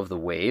echo of the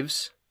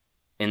waves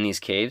in these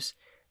caves,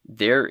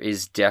 there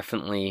is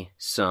definitely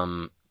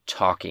some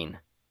talking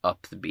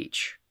up the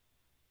beach.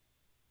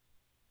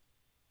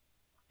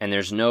 And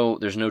there's no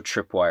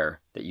tripwire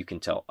that you can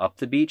tell. Up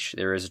the beach,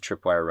 there is a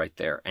tripwire right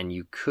there, and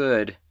you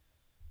could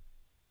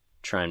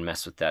try and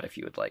mess with that if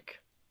you would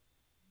like.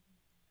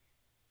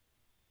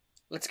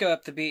 Let's go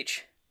up the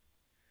beach.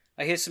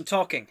 I hear some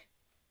talking.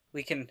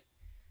 We can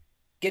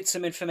get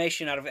some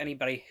information out of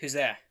anybody who's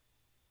there.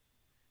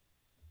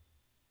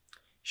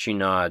 She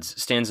nods.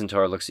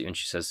 Stanzentar looks at you and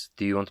she says,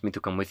 "Do you want me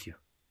to come with you?"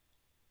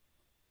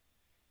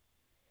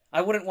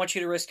 I wouldn't want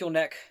you to risk your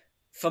neck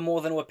for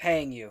more than we're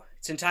paying you.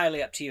 It's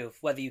entirely up to you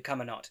whether you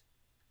come or not.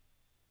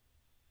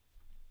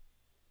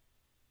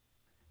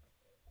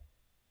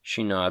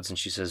 She nods and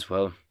she says,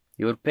 "Well,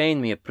 you're paying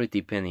me a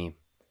pretty penny.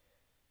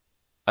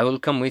 I will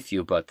come with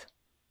you, but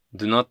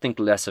do not think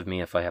less of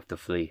me if I have to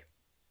flee."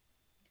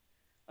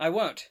 I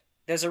won't.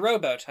 There's a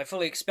rowboat. I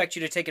fully expect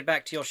you to take it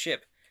back to your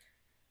ship.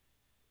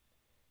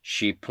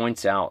 She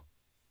points out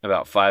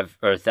about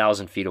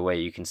 1,000 feet away.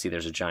 You can see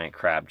there's a giant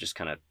crab just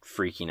kind of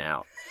freaking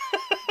out.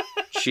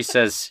 She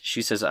says,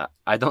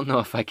 I don't know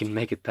if I can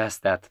make it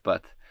past that,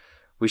 but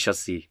we shall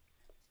see.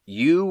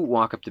 You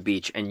walk up the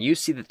beach and you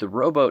see that the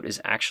rowboat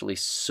is actually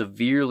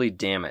severely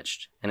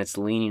damaged and it's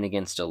leaning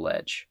against a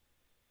ledge.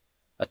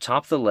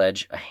 Atop the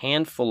ledge, a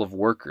handful of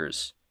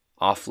workers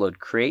offload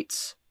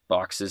crates,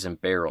 boxes, and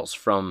barrels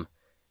from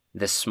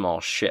this small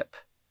ship.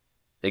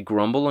 They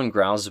grumble and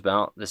grouse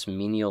about this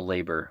menial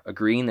labor,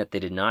 agreeing that they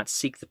did not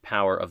seek the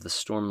power of the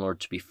Stormlord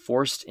to be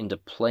forced into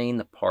playing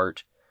the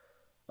part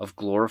of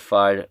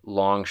glorified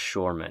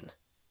longshoremen.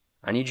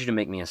 I need you to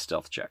make me a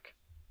stealth check.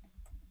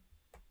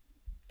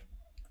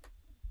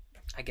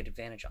 I get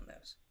advantage on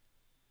those.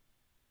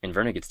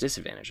 Inverna gets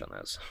disadvantage on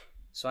those.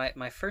 So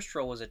my first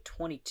roll was a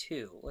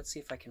 22. Let's see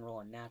if I can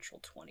roll a natural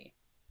 20.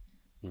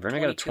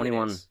 Inverna got a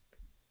 21.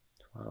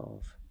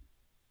 12.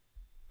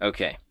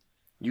 Okay.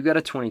 You got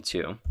a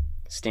 22.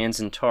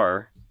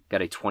 Stanzentar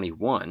got a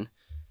 21.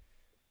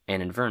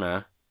 And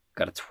Inverna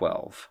got a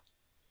 12.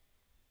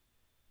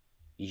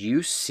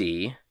 You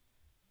see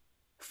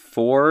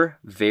 4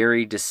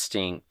 very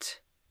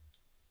distinct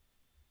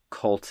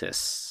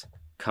cultists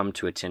come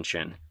to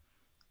attention,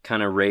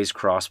 kind of raise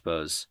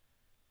crossbows.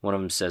 One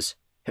of them says,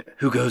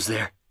 "Who goes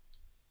there?"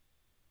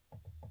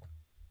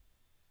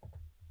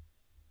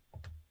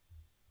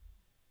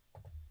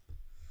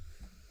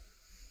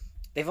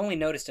 They've only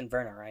noticed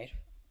Inverna, right?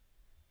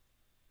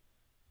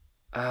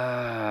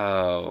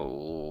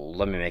 Oh,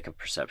 let me make a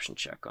perception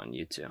check on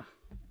you two.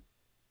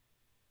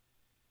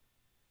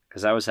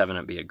 Because I was having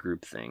it be a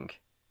group thing.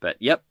 But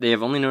yep, they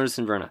have only noticed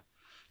Inverna.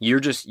 You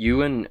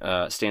and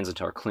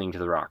Stanzentar cling to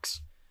the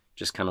rocks.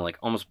 Just kind of like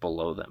almost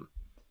below them.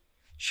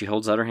 She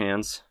holds out her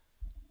hands.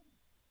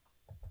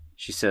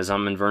 She says,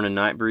 "I'm Inverna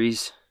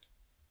Nightbreeze.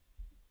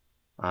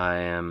 I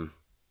am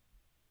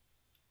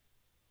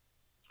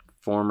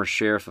former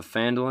sheriff of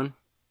Phandalin.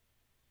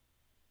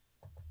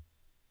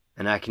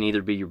 And I can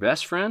either be your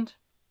best friend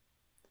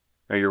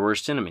or your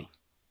worst enemy.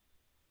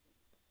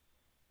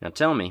 Now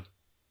tell me,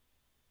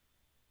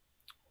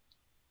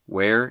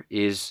 where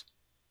is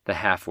the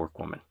half-orc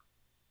woman?"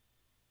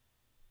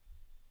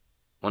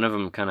 One of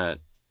them kind of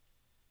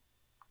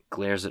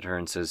glares at her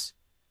and says,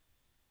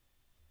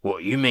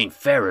 "What, you mean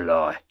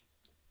Fairlie?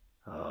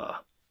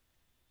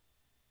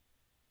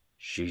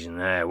 She's in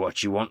there.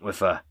 What you want with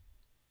her?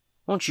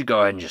 Why don't you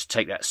go ahead and just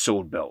take that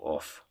sword belt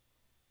off?"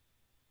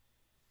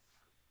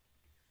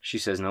 She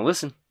says, "Now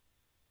listen.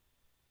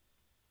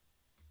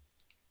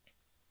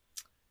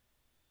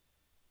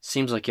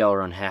 Seems like y'all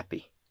are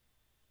unhappy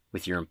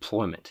with your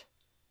employment.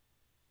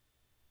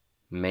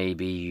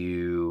 Maybe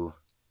you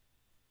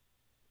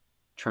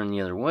turn the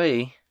other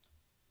way,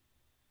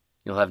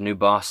 you'll have new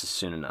bosses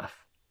soon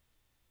enough.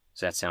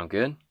 Does that sound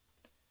good?"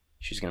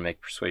 She's going to make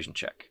a persuasion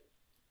check.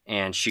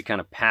 And she kind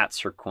of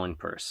pats her coin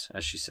purse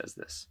as she says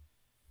this.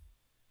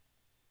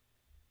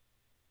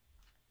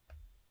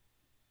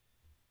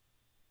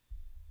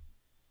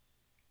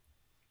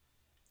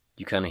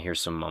 You kind of hear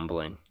some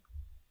mumbling.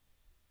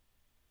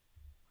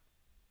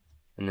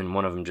 And then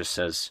one of them just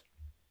says,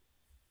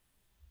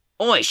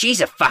 "Oi,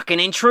 she's a fucking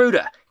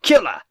intruder!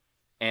 Kill her!"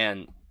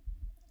 And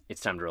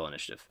it's time to roll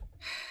initiative.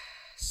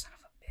 Son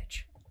of a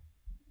bitch.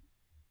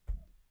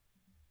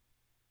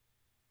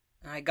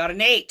 I got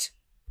an 8.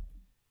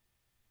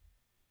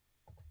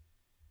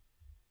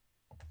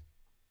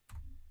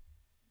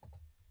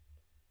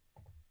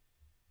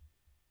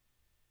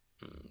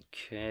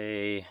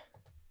 Okay.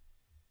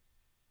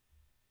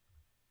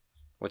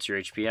 What's your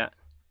HP at?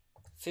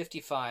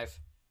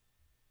 55.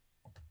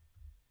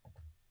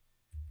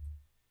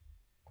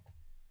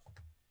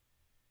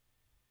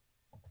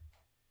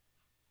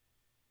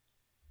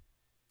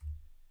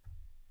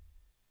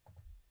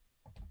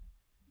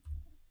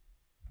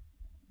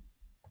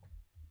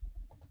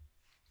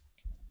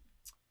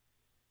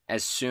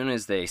 As soon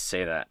as they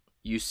say that,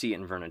 you see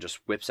Inverna just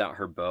whips out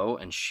her bow,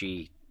 and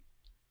she,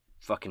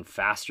 fucking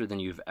faster than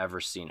you've ever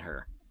seen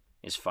her,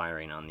 is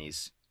firing on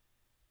these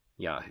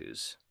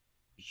yahoos.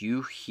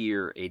 You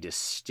hear a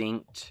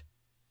distinct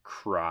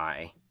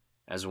cry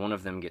as one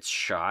of them gets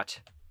shot,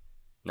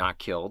 not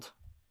killed,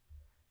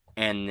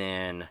 and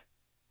then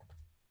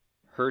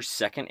her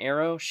second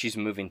arrow, she's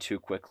moving too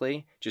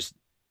quickly, just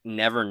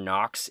never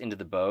knocks into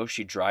the bow.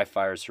 She dry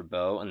fires her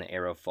bow, and the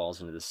arrow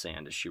falls into the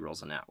sand as she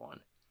rolls a nat 1.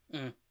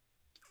 Mm.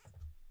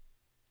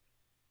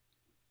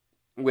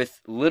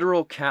 With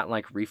literal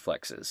cat-like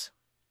reflexes,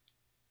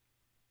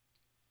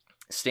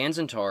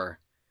 Stanzentar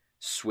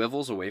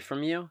swivels away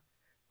from you,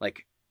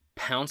 like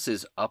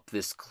pounces up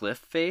this cliff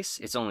face.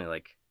 It's only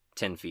like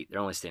 10 feet.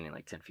 They're only standing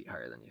like 10 feet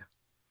higher than you.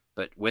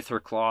 But with her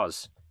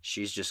claws,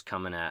 she's just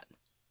coming at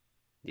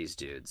these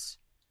dudes.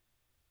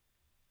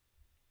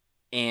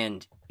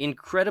 And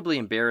incredibly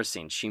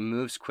embarrassing. She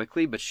moves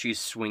quickly, but she's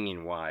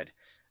swinging wide.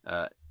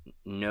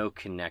 No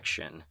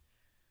connection.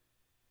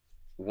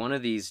 One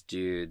of these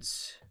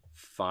dudes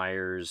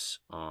fires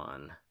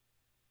on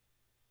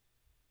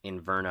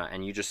Inverna,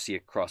 and you just see a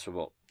crossbow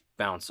bolt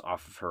bounce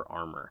off of her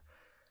armor.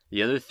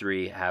 The other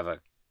three have a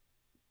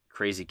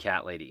crazy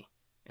cat lady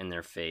in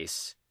their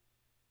face.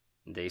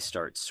 They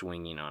start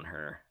swinging on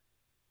her.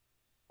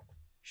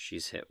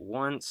 She's hit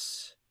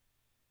once.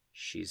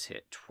 She's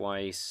hit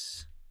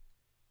twice.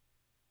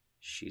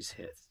 She's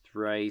hit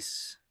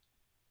thrice.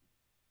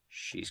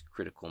 She's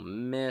critical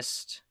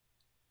missed.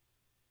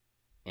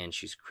 And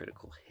she's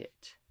critical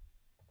hit.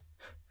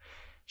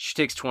 She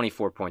takes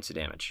 24 points of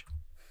damage.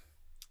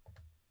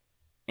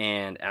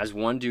 And as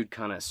one dude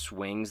kind of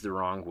swings the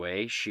wrong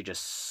way, she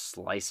just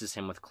slices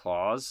him with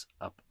claws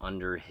up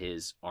under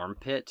his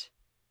armpit,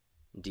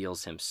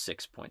 deals him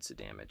 6 points of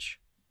damage.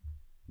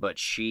 But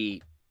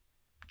she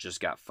just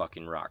got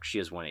fucking rocked. She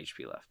has 1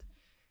 HP left.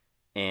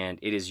 And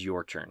it is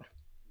your turn.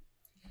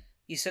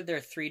 You said there are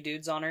 3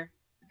 dudes on her?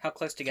 How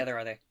close together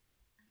are they?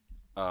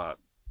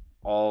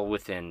 All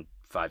within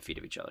 5 feet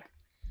of each other.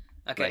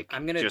 Okay, like,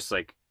 I'm gonna... Just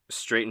like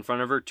straight in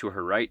front of her, to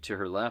her right, to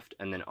her left,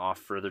 and then off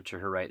further to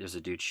her right, there's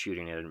a dude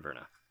shooting at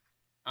Inverna.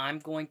 I'm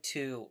going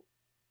to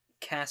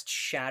cast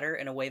Shatter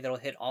in a way that'll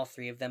hit all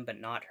 3 of them,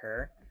 but not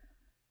her.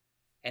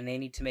 And they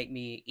need to make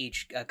me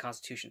each a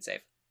Constitution save.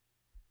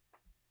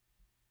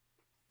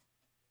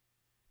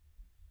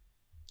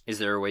 Is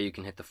there a way you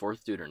can hit the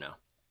 4th dude or no?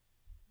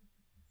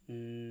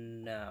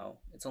 No.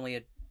 It's only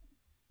a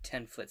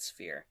 10-foot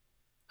sphere.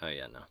 Oh,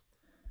 yeah, no.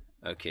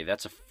 Okay,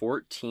 that's a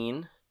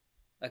 14.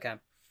 Okay.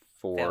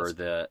 For Fails.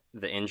 the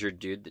injured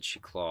dude that she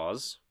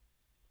claws.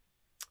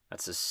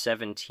 That's a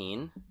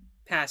 17.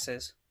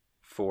 Passes.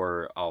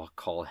 For, I'll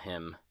call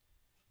him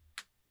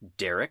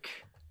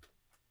Derek.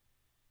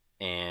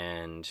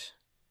 And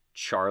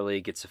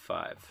Charlie gets a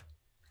 5.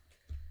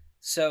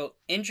 So,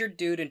 injured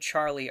dude and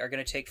Charlie are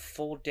going to take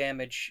full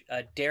damage.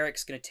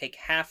 Derek's going to take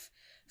half.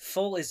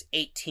 Full is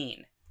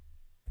 18.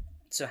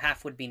 So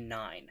half would be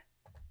 9.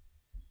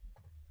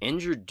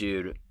 Injured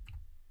dude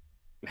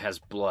has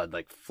blood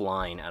like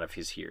flying out of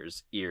his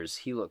ears.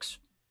 He looks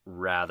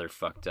rather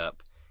fucked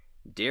up.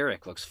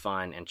 Derek looks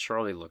fine, and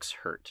Charlie looks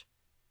hurt.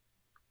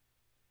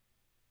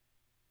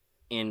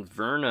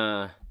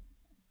 Inverna...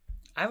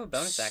 I have a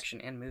bonus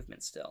action and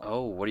movement still.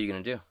 Oh, what are you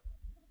going to do?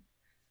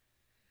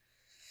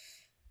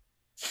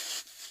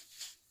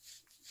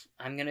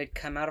 I'm going to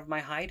come out of my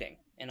hiding,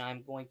 and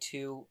I'm going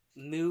to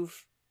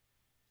move.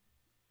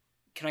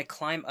 Can I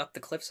climb up the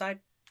cliffside?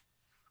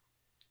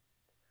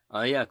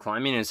 Yeah,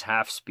 climbing is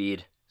half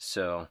speed,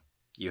 so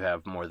you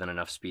have more than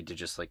enough speed to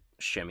just, like,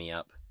 shimmy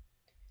up.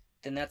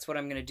 Then that's what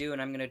I'm going to do,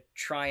 and I'm going to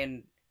try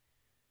and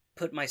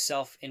put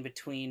myself in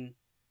between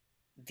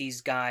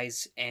these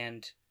guys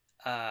and,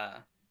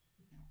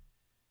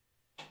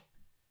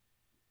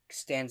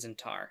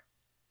 Stanzentar.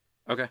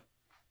 Okay,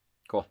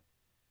 cool.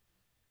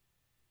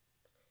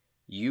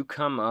 You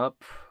come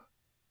up.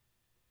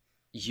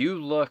 You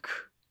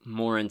look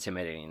more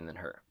intimidating than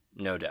her,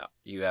 no doubt.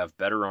 You have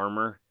better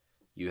armor.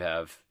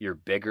 You're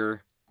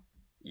bigger.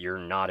 You're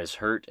not as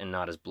hurt and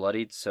not as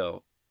bloodied,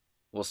 so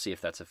we'll see if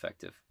that's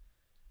effective.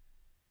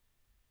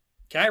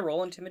 Can I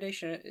roll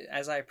intimidation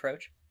as I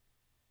approach?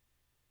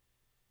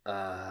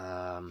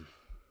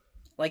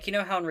 Like, you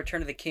know how in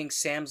Return of the King,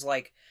 Sam's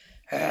like,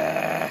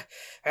 and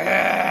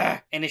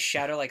his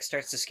shadow like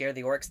starts to scare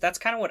the orcs? That's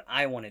kind of what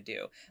I want to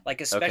do. Like,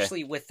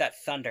 especially with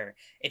that thunder.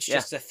 It's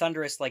just a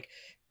thunderous, like,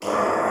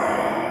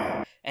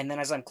 and then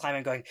as I'm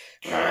climbing, going,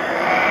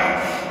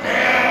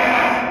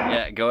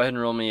 yeah, go ahead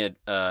and roll me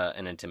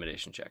an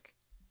intimidation check.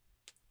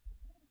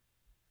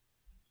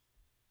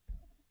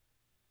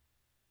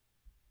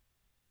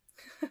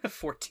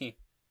 14.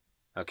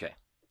 Okay.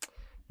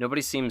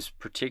 Nobody seems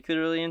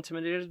particularly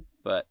intimidated,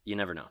 but you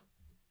never know.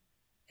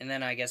 And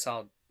then I guess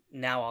I'll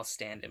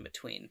stand in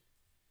between.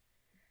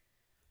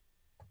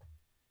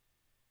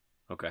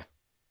 Okay.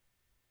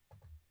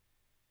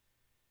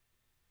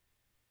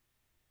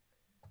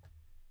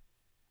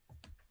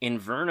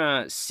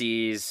 Inverna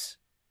sees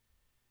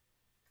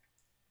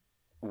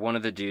one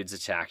of the dudes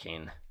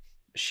attacking.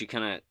 She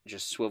kind of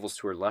just swivels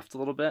to her left a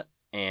little bit,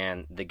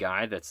 and the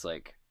guy that's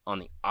like on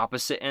the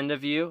opposite end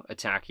of you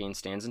attacking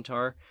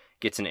Stanzentar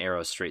gets an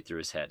arrow straight through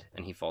his head,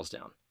 and he falls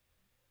down.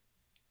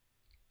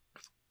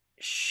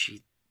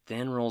 She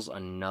then rolls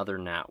another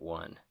nat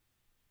 1,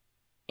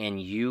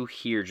 and you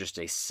hear just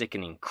a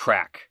sickening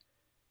crack,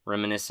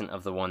 reminiscent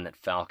of the one that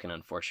Falcon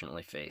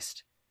unfortunately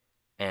faced,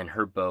 and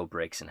her bow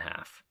breaks in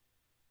half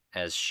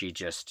as she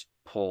just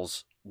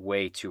pulls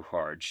way too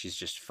hard. She's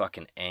just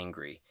fucking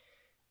angry,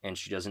 and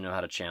she doesn't know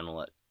how to channel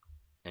it,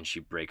 and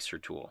she breaks her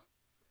tool.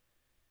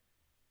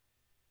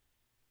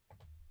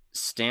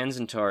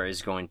 Stanzentar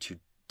is going to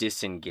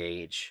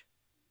disengage,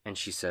 and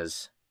she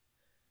says,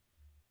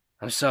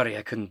 "I'm sorry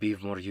I couldn't be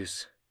of more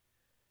use.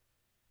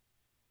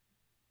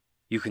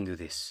 You can do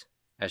this,"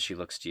 as she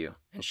looks to you,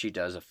 and she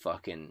does a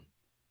fucking,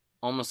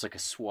 almost like a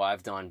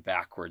swived-on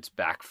backwards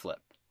backflip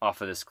off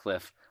of this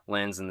cliff,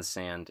 lands in the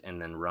sand, and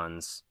then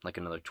runs like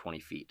another 20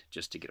 feet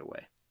just to get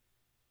away.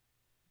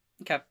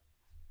 Okay.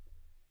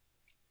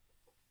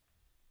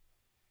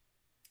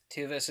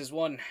 2 versus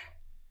 1.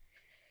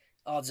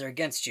 Odds are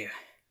against you.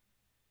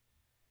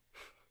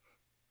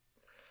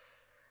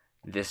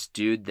 This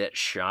dude that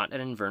shot at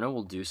Inverna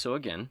will do so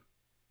again,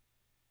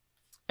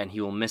 and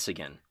he will miss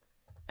again.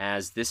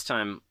 As this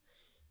time,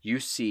 you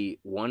see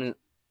one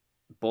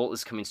bolt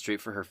is coming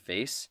straight for her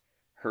face.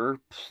 Her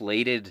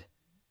plated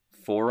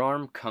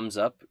forearm comes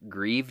up.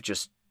 Grieve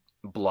just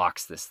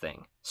blocks this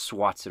thing,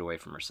 swats it away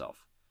from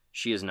herself.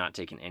 She has not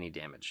taken any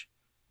damage.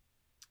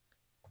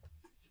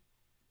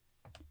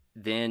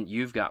 Then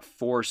you've got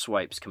 4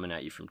 swipes coming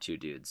at you from 2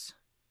 dudes.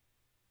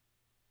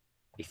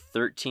 A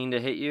 13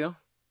 to hit you.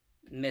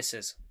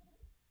 Misses.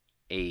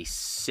 A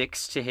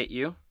 6 to hit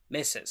you.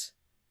 Misses.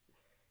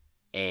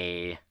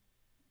 A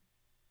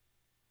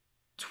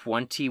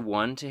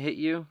 21 to hit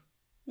you.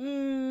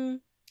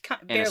 Barely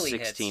and a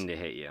 16 hits. to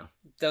hit you.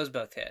 Those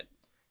both hit.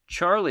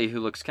 Charlie, who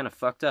looks kind of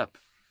fucked up,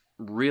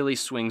 really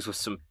swings with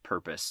some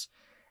purpose,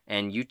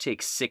 and you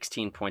take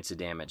 16 points of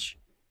damage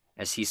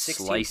as he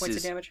 16 slices. points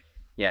of damage?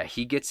 Yeah,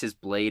 he gets his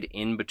blade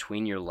in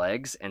between your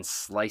legs and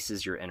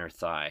slices your inner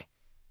thigh,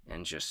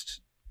 and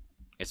just,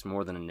 it's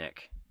more than a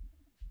nick.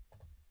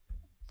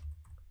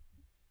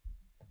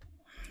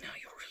 Now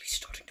you're really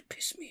starting to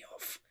piss me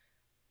off.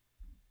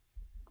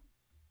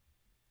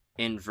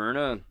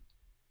 Inverna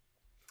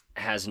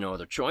has no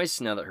other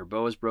choice. Now that her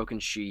bow is broken,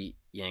 she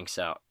yanks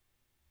out.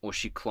 Well,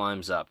 she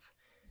climbs up.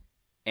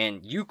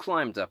 And you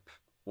climbed up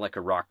like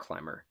a rock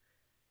climber.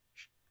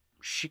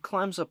 She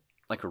climbs up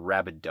like a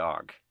rabid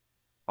dog,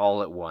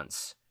 all at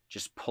once,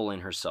 just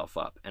pulling herself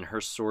up. And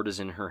her sword is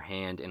in her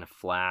hand in a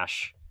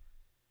flash.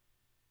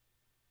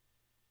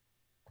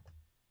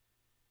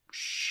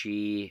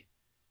 She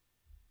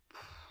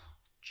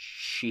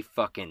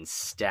fucking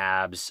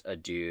stabs a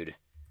dude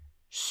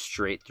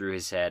straight through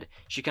his head.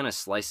 She kind of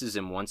slices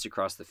him once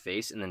across the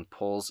face and then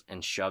pulls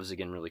and shoves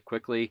again really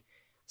quickly,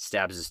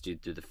 stabs this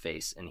dude through the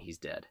face, and he's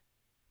dead.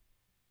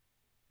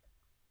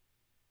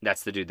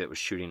 That's the dude that was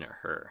shooting at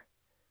her.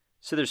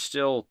 So there's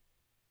still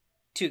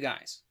 2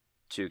 guys.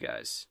 2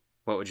 guys.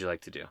 What would you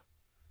like to do?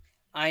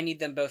 I need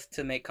them both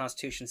to make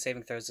Constitution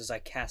saving throws as I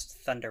cast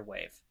Thunder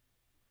Wave.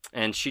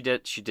 And she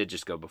did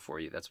just go before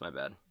you. That's my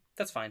bad.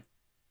 That's fine.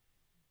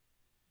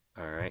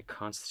 All right,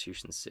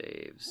 Constitution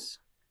saves.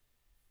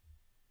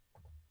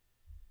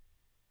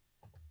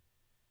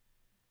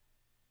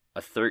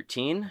 A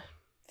 13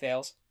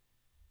 Fails.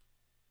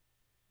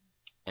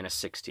 and a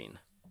 16.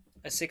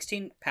 A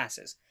 16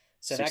 passes.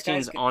 So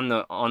 16's on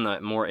the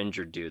more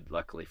injured dude,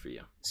 luckily for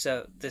you.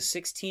 So the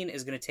 16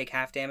 is going to take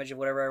half damage of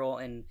whatever I roll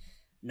and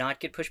not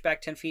get pushed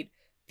back 10 feet.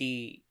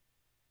 The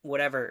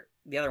other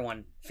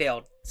one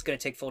failed. It's going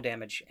to take full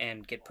damage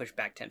and get pushed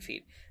back 10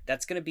 feet.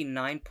 That's going to be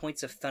 9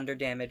 points of thunder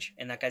damage,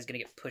 and that guy's going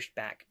to get pushed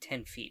back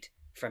 10 feet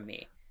from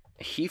me.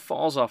 He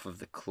falls off of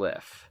the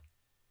cliff,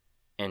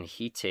 and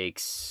he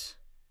takes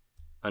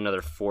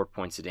another 4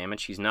 points of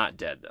damage. He's not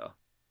dead, though.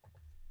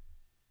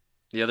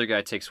 The other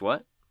guy takes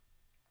what?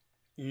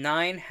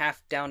 9,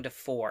 half down to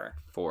 4.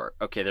 4.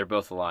 Okay, they're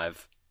both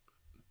alive.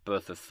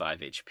 Both with 5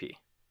 HP.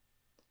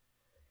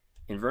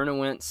 Inverna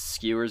went,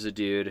 skewers a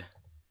dude.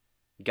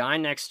 Guy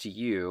next to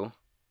you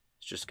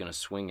is just going to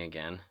swing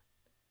again.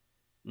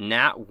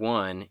 Nat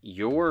 1,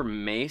 your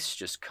mace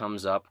just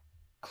comes up,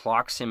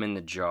 clocks him in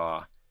the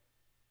jaw,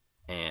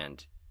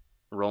 and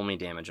roll me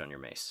damage on your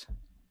mace.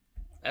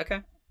 Okay.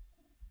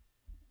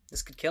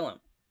 This could kill him.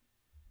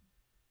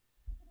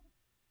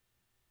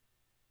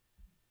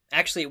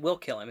 Actually, it will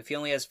kill him. If he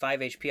only has 5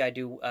 HP, I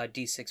do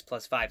D6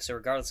 plus 5. So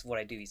regardless of what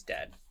I do, he's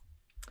dead.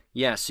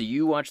 Yeah, so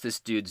you watch this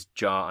dude's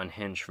jaw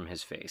unhinge from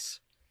his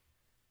face.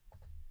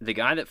 The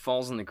guy that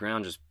falls on the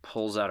ground just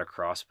pulls out a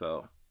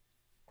crossbow.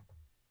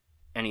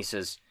 And he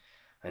says,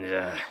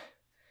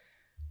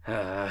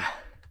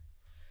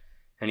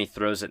 And he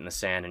throws it in the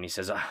sand and he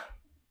says,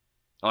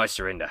 I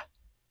surrender.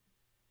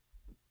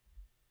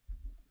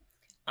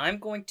 I'm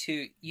going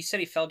to... You said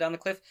he fell down the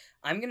cliff?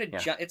 I'm going to Yeah.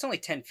 jump... It's only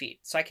 10 feet,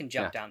 so I can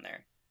jump down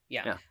there.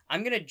 Yeah.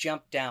 I'm going to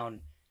jump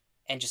down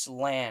and just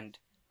land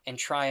and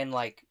try and,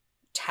 like,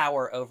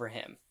 tower over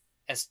him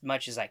as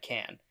much as I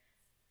can.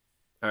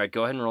 All right,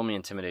 go ahead and roll me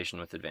intimidation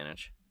with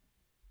advantage.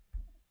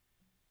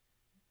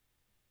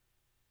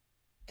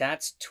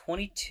 That's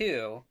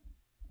 22.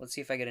 Let's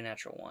see if I get a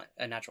natural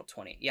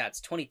 20. Yeah, it's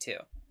 22.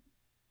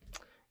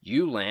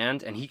 You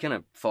land, and he kind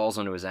of falls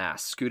onto his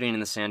ass, scooting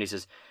in the sand. He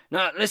says,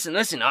 "No,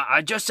 listen,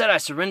 I just said I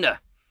surrender.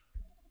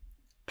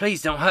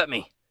 Please don't hurt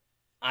me."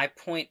 I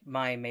point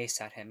my mace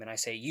at him, and I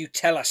say, "You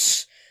tell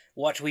us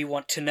what we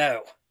want to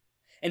know,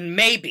 and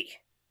maybe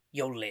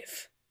you'll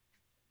live."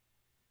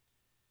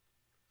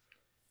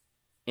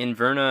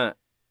 Inverna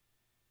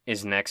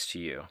is next to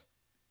you,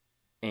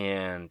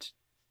 and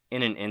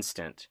in an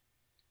instant,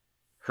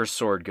 her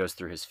sword goes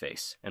through his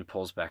face and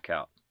pulls back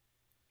out.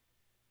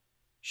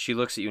 She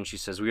looks at you and she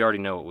says, "We already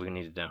know what we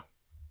need to know.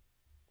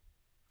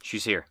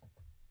 She's here.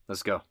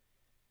 Let's go."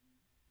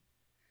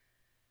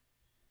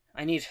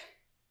 I need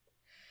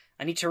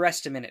to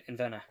rest a minute,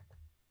 Inverna.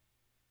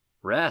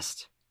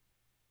 Rest?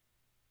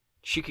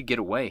 She could get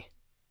away.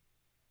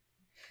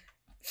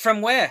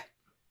 From where?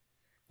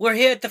 We're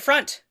here at the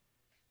front.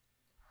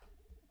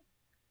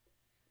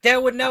 There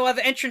were no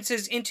other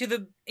entrances into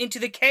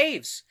the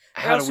caves,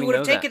 or else we would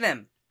have taken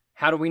them.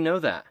 How do we know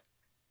that?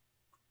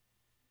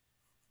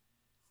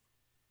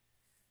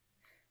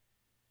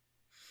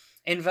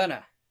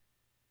 Inverna,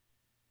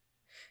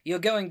 you're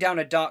going down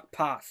a dark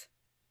path.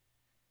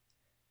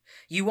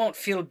 You won't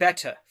feel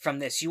better from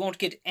this. You won't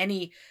get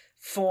any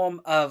form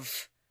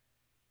of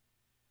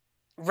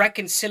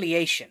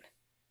reconciliation.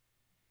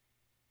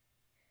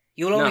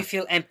 You'll only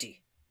feel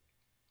empty.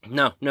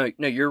 No,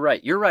 you're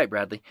right. You're right,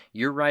 Bradley.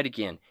 You're right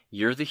again.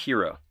 You're the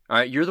hero. All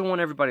right, you're the one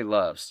everybody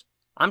loves.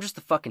 I'm just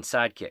the fucking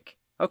sidekick.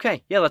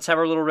 Okay, yeah, let's have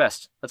our little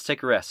rest. Let's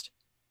take a rest.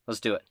 Let's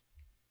do it.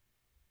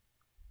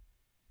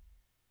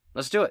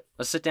 Let's do it.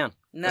 Let's sit down.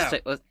 No.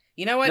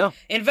 You know what? No.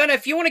 Inverna,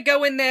 if you want to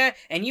go in there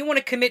and you want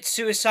to commit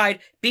suicide,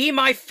 be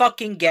my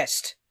fucking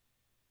guest.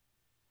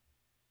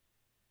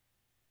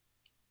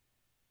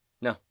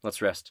 No,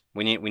 let's rest.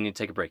 We need to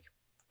take a break.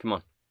 Come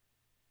on.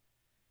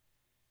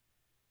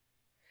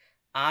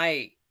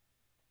 I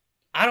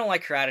don't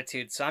like her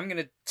attitude, so I'm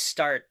going to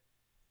start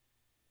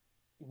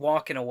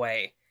walking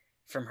away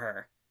from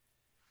her.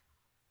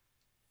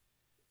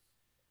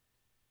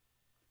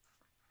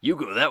 You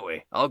go that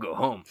way. I'll go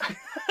home.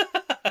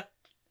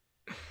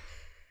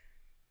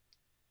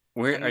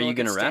 Where are you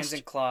going to rest?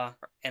 Stanzenclaw,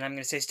 and I'm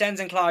going to say,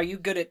 Stanzenclaw, are you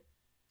good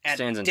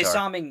at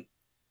disarming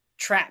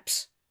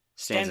traps?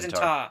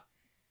 Stanzentar.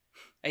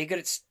 Are you good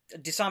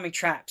at disarming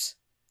traps?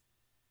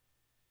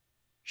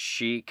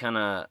 She kind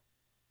of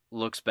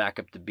looks back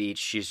up the beach.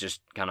 She's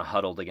just kind of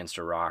huddled against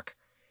a rock.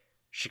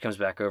 She comes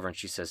back over and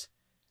she says,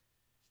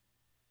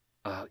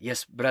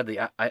 "Yes, Bradley,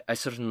 I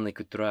certainly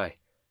could try.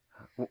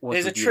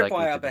 There's a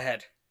tripwire up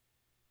ahead."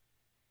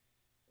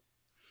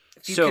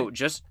 So,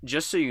 just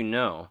so you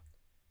know,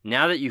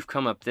 now that you've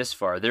come up this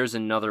far, there's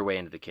another way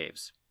into the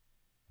caves.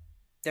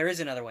 There is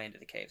another way into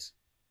the caves.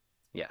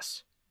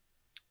 Yes.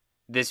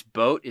 This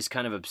boat is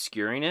kind of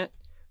obscuring it,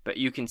 but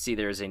you can see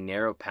there's a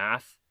narrow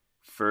path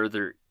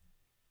further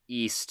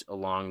east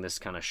along this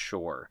kind of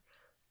shore.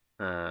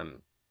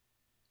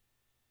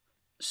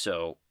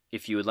 So,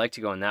 if you would like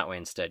to go in that way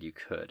instead, you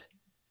could.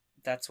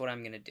 That's what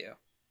I'm going to do.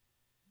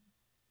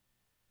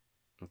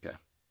 Okay.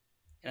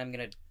 And I'm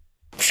going to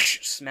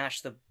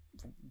smash the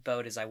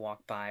boat as I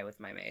walk by with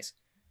my mace.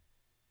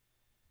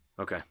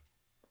 Okay.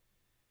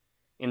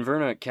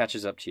 Inverna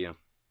catches up to you.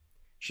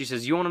 She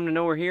says, "You want him to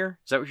know we're here?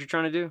 Is that what you're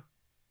trying to do?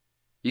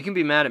 You can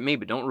be mad at me,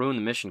 but don't ruin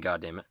the mission,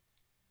 goddammit."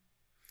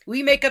 Will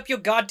you make up your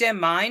goddamn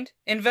mind,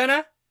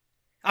 Inverna?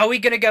 Are we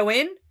gonna go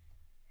in?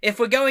 If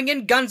we're going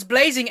in guns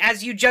blazing,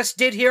 as you just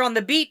did here on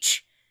the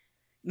beach,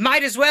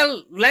 might as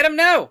well let him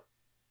know.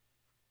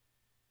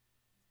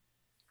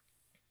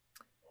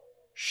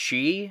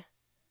 She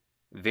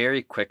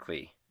very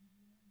quickly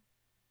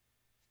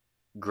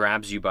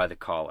grabs you by the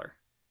collar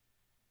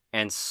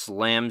and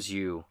slams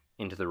you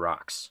into the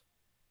rocks.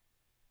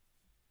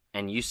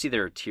 And you see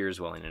there are tears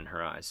welling in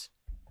her eyes.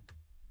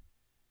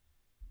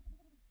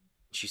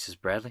 She says,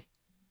 "Bradley,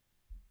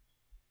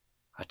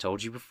 I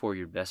told you before,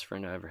 you're the best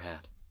friend I ever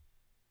had.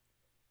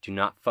 Do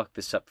not fuck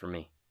this up for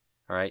me,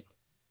 all right?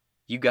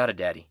 You got a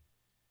daddy.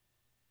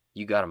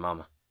 You got a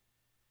mama.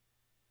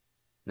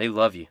 They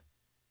love you.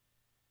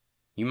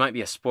 You might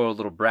be a spoiled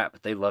little brat,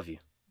 but they love you.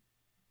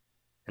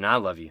 And I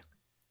love you.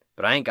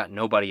 But I ain't got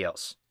nobody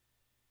else.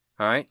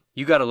 All right?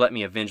 You got to let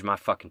me avenge my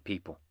fucking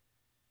people.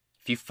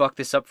 If you fuck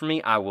this up for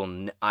me,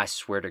 I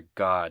swear to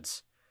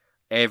gods,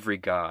 every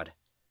god.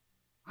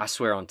 I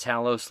swear on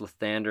Talos,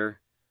 Lathander,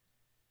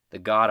 the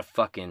god of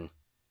fucking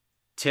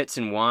tits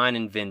and wine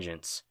and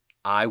vengeance,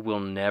 I will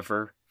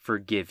never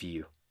forgive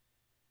you."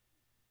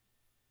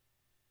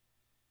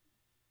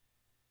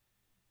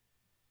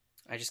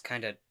 I just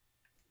kind of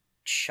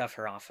shove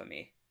her off of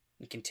me.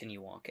 and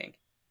continue walking.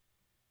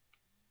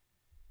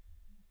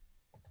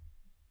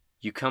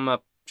 You come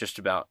up just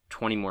about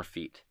 20 more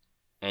feet,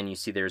 and you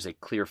see there's a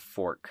clear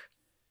fork.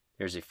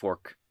 There's a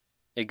fork.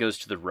 It goes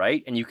to the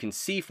right, and you can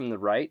see from the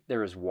right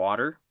there is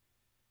water.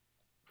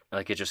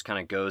 Like it just kind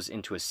of goes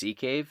into a sea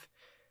cave.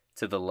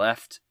 To the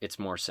left, it's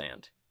more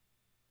sand.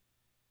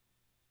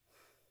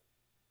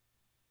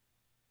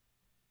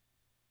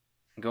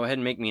 Go ahead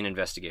and make me an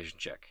investigation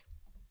check.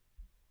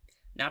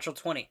 Natural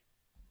 20.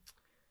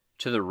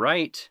 To the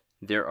right,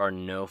 there are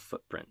no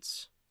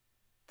footprints.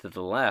 To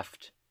the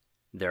left,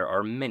 there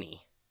are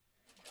many.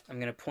 I'm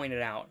going to point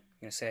it out.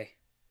 I'm going to say,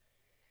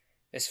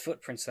 there's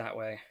footprints that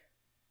way.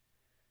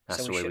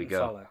 That's so the way we go.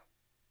 Follow.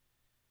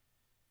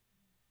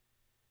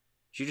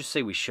 Did you just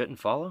say we shouldn't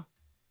follow?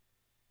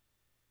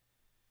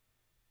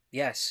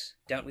 Yes.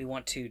 Don't we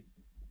want to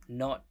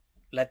not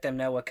let them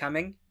know we're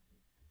coming?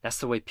 That's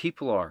the way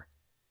people are.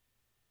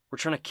 We're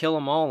trying to kill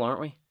them all,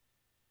 aren't we?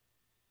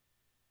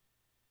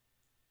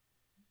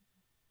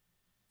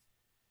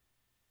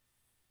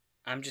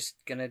 I'm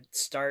just going to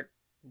start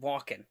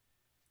walking.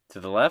 To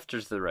the left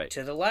or to the right?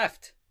 To the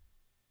left.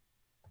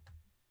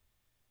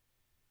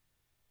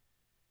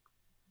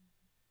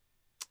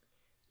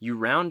 You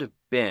round a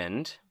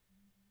bend,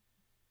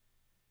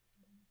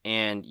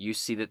 and you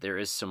see that there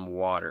is some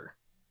water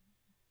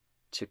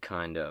to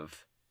kind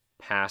of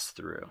pass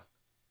through.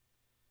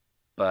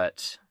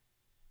 But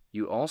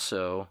you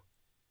also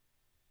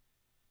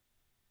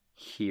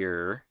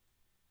hear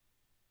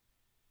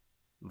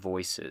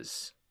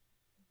voices.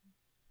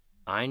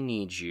 I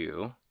need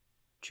you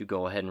to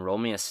go ahead and roll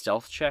me a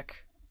stealth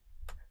check,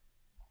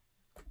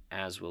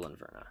 as will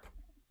Inverna.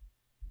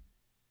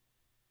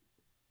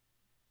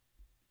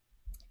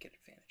 Get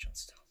advantage on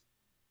stealth.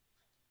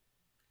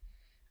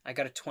 I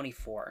got a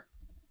 24.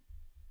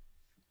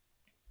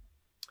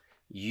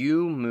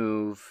 You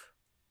move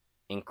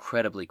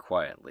incredibly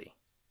quietly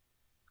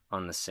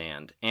on the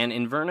sand, and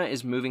Inverna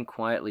is moving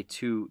quietly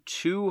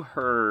to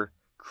her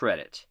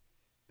credit.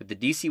 But the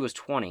DC was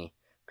 20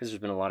 because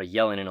there's been a lot of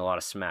yelling and a lot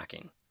of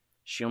smacking.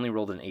 She only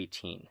rolled an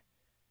 18, and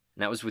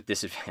that was with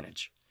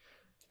disadvantage.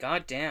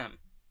 God damn.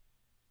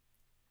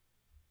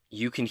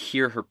 You can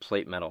hear her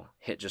plate metal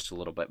hit just a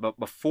little bit, but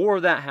before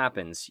that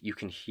happens, you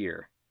can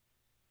hear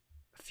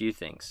a few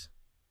things.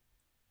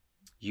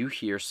 You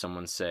hear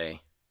someone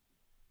say,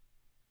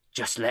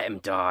 "Just let him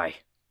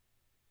die.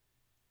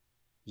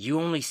 You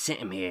only sent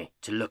him here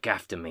to look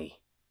after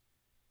me.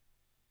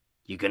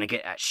 You gonna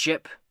get that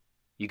ship?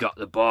 You got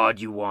the bard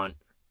you want.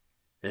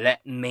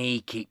 Let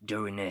me keep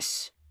doing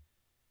this.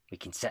 We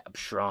can set up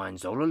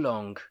shrines all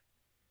along,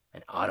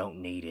 and I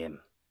don't need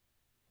him."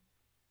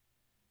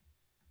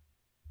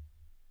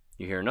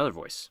 You hear another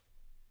voice.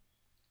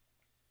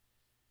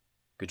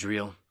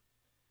 "Gadriel,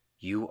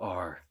 you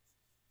are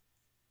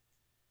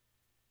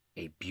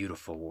a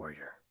beautiful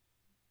warrior,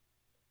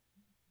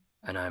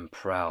 and I'm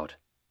proud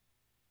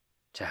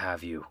to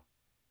have you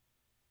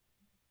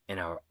in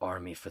our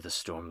army for the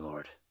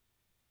Stormlord.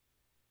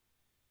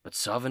 But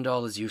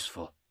Savendal is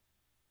useful.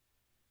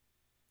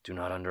 Do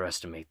not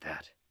underestimate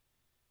that.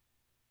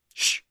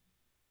 Shh!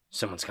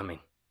 Someone's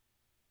coming."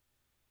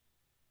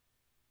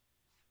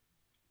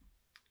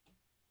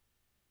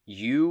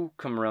 You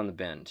come around the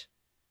bend.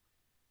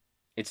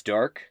 It's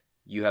dark.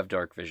 You have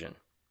dark vision.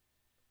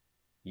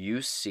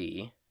 You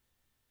see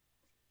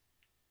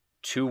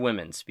two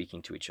women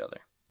speaking to each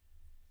other.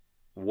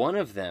 One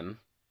of them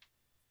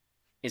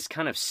is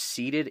kind of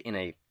seated in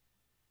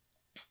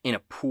a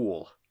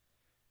pool.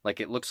 Like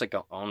it looks like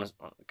kind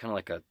of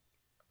like a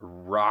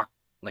rock,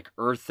 like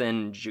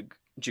earthen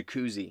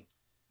jacuzzi.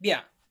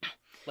 Yeah.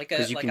 Like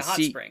a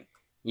hot spring.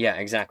 Yeah,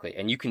 exactly.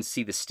 And you can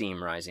see the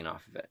steam rising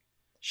off of it.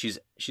 She's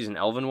an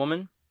elven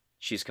woman.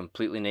 She's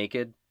completely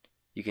naked.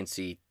 You can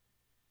see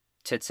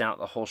tits out,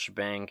 the whole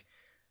shebang.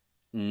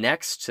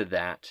 Next to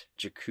that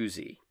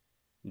jacuzzi,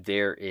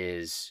 there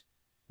is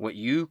what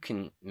you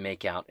can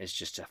make out is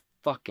just a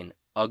fucking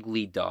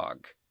ugly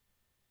dog.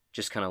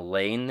 Just kind of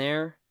laying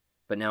there,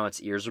 but now its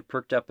ears are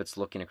perked up. It's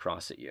looking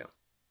across at you.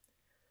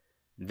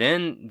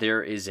 Then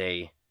there is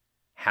a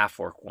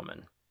half-orc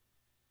woman,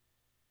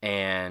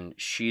 and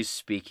she's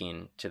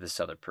speaking to this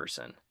other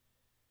person.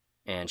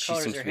 And she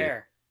seems to be...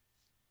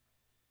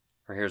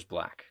 Her hair's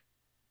black.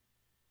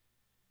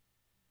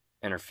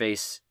 And her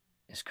face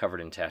is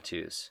covered in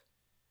tattoos.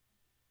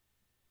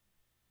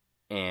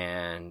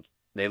 And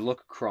they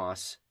look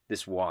across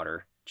this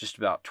water, just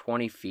about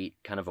 20 feet,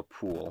 kind of a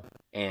pool,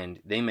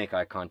 and they make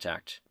eye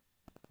contact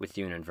with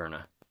you and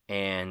Inverna.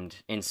 And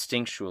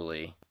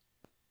instinctually,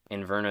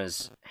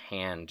 Inverna's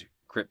hand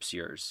grips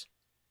yours,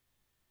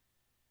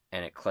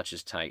 and it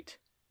clutches tight.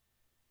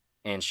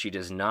 And she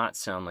does not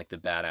sound like the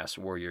badass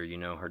warrior you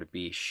know her to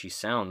be. She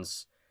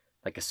sounds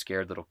like a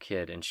scared little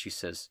kid, and she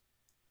says,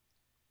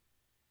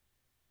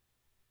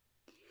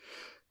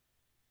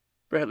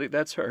 "Bradley,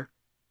 that's her.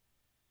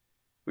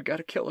 We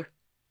gotta kill her."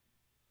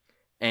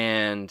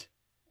 And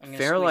I'm going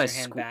to squeeze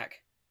her hand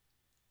back,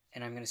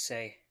 and I'm going to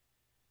say,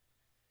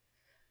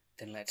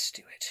 "Then let's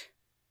do it."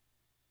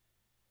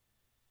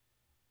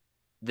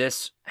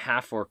 This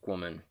half-orc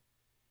woman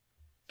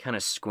kind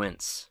of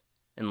squints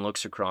and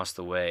looks across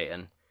the way,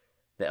 and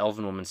the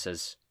elven woman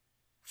says,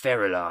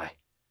 "Fairalai,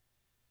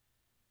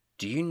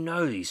 do you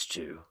know these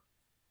two?"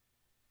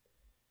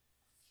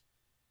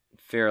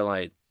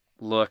 Fairalai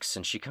looks,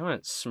 and she kind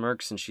of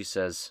smirks, and she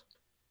says,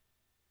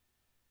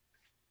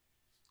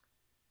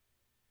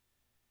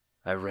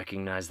 "I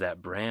recognize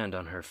that brand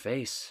on her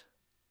face.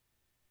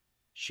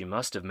 She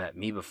must have met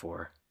me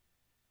before."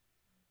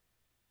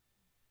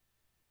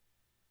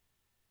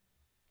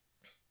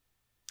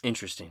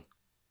 "Interesting.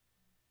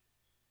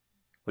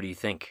 What do you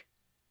think?"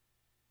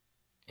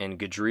 And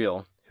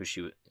Gadriel, who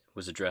she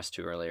was addressed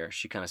to earlier,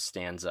 she kind of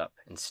stands up,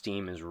 and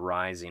steam is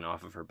rising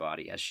off of her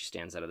body as she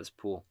stands out of this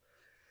pool.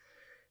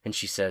 And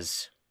she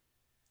says,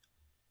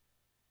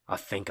 "I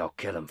think I'll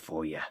kill him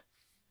for you."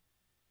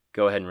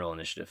 Go ahead and roll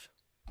initiative.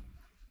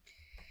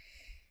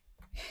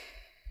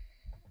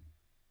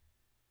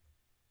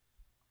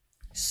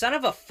 Son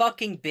of a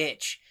fucking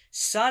bitch.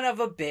 Son of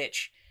a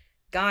bitch.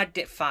 God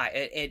damn. 5.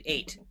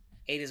 8.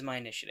 8 is my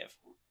initiative.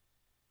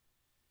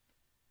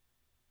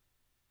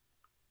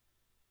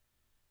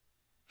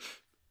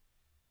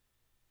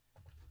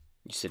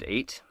 You said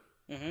 8?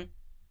 Mm-hmm.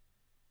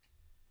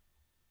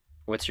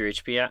 What's your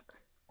HP at?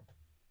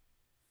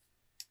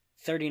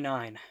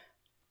 39.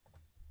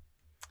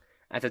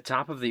 At the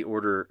top of the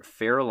order,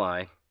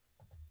 Fairalai,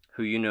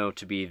 who you know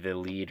to be the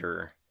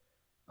leader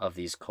of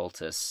these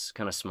cultists,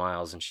 kind of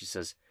smiles, and she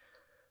says,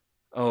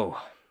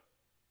 "Oh,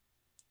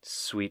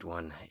 sweet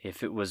one,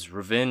 if it was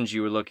revenge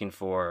you were looking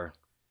for,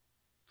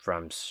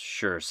 from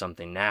sure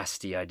something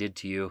nasty I did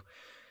to you,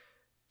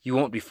 you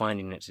won't be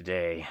finding it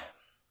today.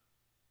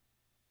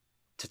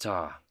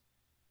 Ta-ta."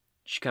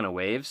 She kind of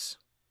waves,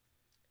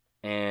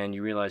 and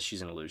you realize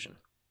she's an illusion.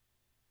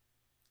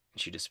 And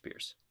she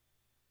disappears.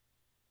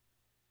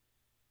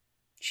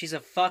 She's a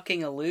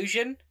fucking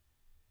illusion?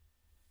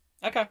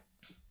 Okay.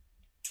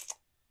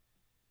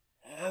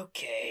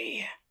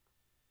 Okay.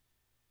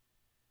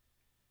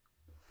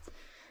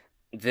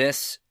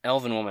 This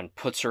elven woman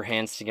puts her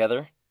hands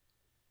together,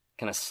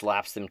 kind of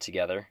slaps them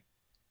together,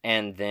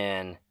 and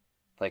then,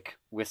 like,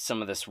 with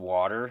some of this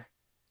water,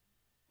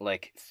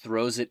 like,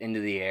 throws it into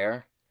the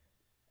air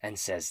and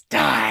says,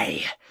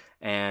 "Die!"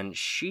 And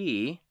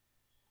she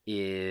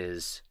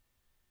is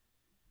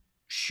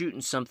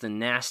shooting something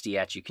nasty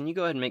at you. Can you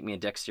go ahead and make me a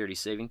dexterity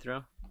saving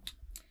throw?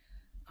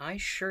 I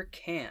sure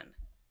can.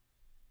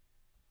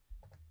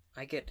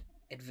 I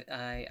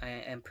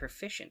am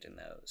proficient in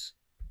those.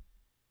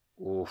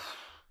 Oof.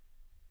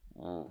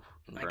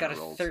 I got a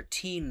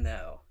 13,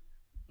 though.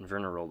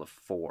 Inverna rolled a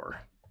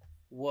 4.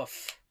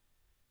 Woof.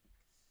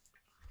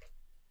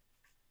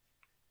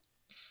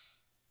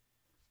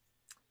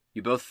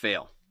 You both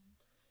fail.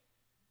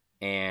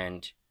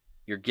 And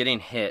you're getting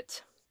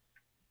hit.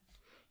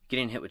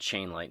 Getting hit with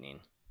chain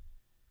lightning.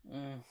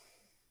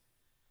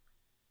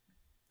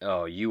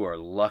 Oh, you are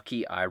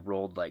lucky I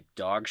rolled like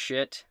dog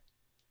shit.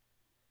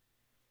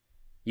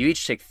 You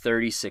each take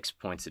 36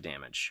 points of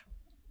damage.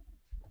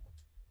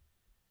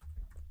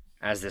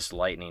 As this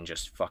lightning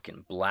just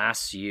fucking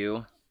blasts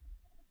you,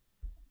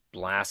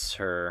 blasts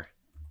her.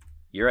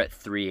 You're at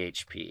 3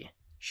 HP.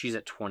 She's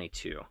at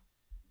 22.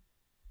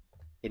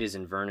 It is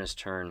Inverna's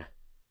turn.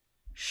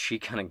 She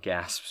kind of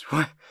gasps.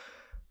 What?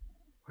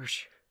 Where'd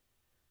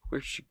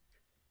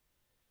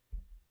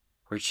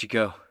she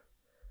go?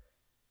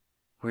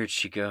 Where'd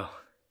she go?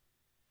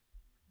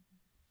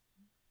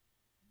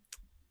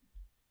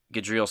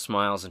 Gadriel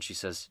smiles and she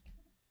says,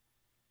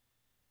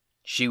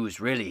 "She was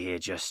really here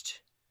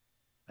just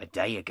a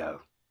day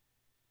ago.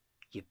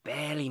 You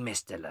barely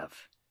missed her,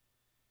 love."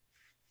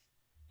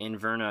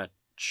 Inverna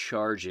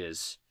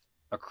charges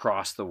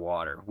across the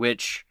water,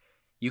 which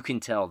you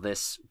can tell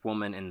this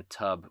woman in the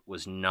tub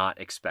was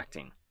not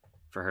expecting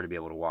for her to be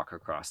able to walk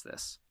across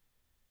this.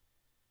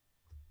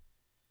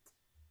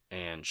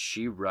 And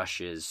she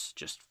rushes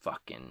just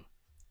fucking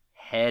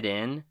head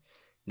in.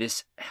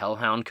 This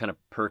hellhound kind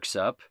of perks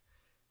up.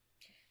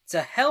 It's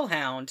a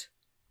hellhound?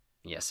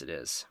 Yes, it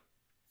is.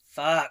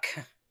 Fuck.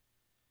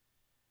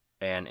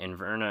 And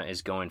Inverna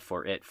is going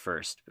for it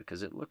first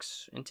because it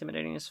looks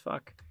intimidating as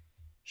fuck.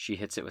 She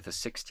hits it with a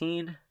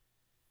 16.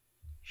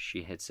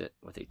 She hits it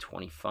with a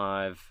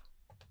 25.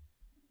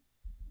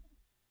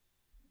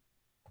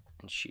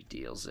 And she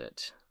deals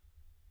it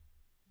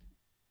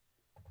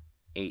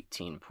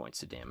 18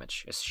 points of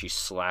damage as she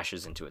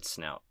slashes into its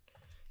snout.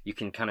 You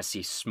can kind of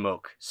see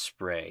smoke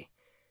spray.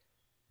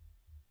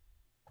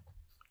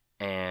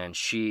 And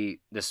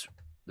this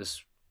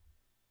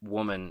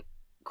woman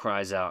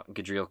cries out,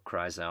 Gadriel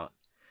cries out,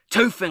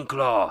 "Tooth and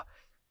Claw,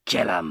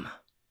 kill him!"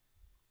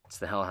 It's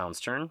the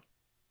Hellhound's turn.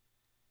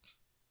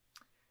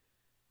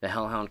 The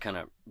Hellhound kind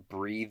of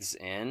breathes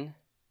in,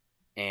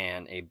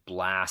 and a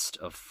blast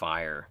of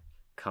fire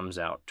comes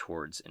out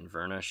towards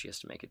Inverna. She has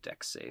to make a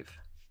dex save,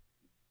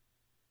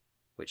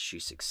 which she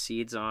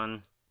succeeds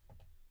on,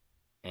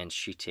 and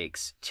she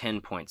takes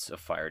 10 points of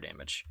fire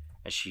damage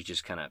as she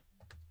just kind of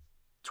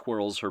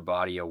twirls her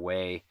body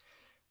away,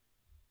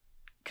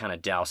 kind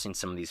of dousing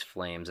some of these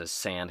flames as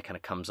sand kind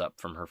of comes up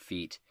from her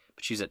feet,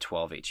 but she's at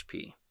 12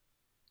 HP.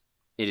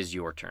 It is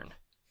your turn.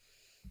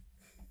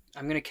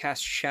 I'm going to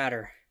cast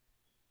Shatter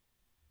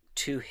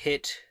to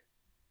hit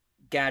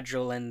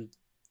Gadriel and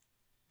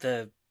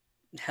the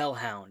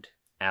Hellhound.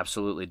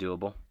 Absolutely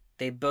doable.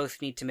 They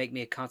both need to make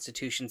me a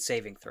Constitution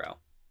saving throw.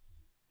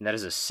 That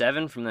is a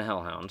 7 from the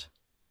Hellhound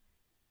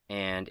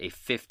and a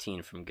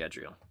 15 from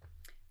Gadriel.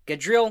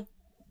 Gadriel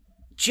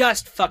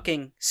just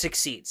fucking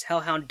succeeds.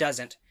 Hellhound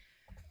doesn't.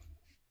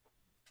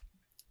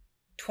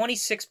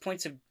 26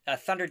 points of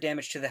thunder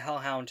damage to the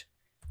Hellhound,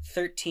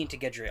 13 to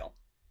Gadriel.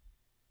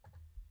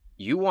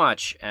 You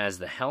watch as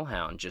the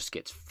Hellhound just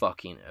gets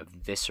fucking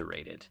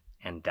eviscerated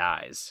and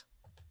dies.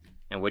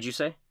 And what'd you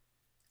say?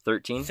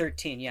 13?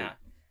 13, yeah.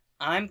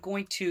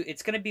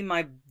 It's going to be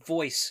my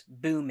voice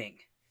booming.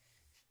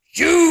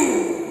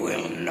 You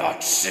will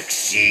not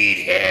succeed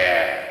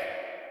here.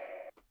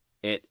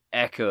 It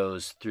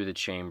echoes through the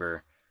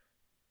chamber.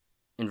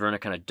 Inverna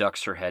kind of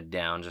ducks her head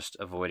down, just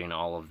avoiding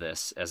all of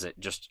this, as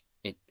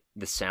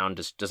the sound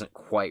just doesn't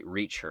quite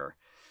reach her.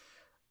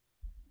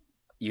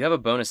 You have a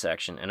bonus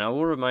action, and I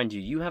will remind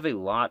you, you have a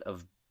lot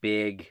of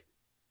big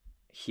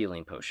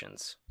healing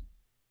potions.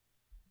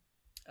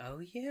 Oh,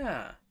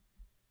 yeah.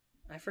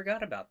 I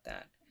forgot about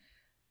that.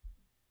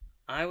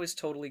 I was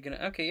totally gonna...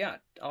 Okay, yeah.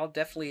 I'll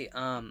definitely...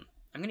 I'm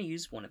gonna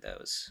use one of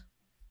those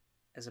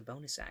as a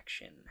bonus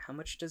action. How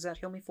much does that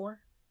heal me for?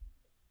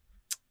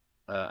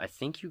 I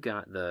think you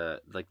got the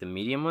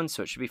medium one,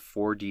 so it should be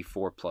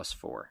 4d4 plus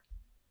 4.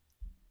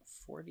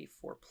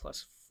 4d4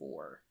 plus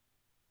 4.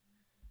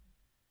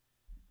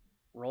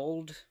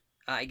 Rolled.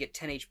 I get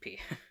 10 HP.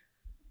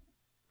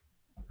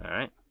 All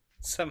right.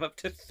 So I'm up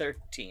to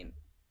 13.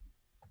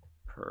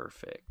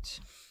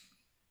 Perfect.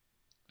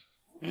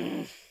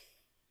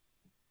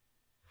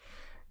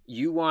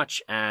 You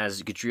watch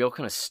as Gadriel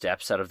kind of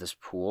steps out of this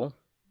pool.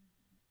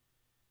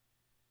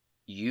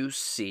 You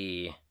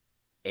see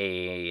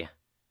she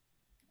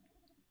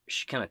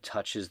kind of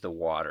touches the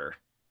water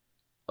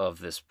of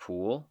this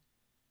pool,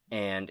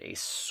 and a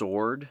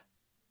sword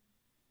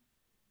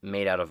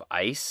made out of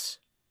ice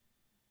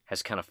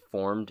has kind of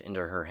formed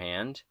into her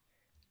hand,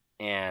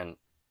 and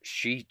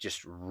she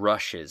just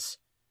rushes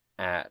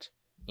at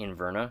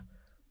Inverna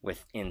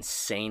with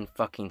insane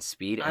fucking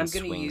speed and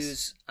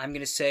swings. I'm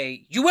gonna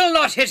say, you will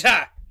not hit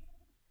her!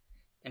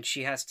 And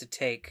she has to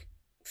take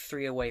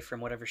 3 away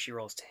from whatever she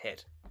rolls to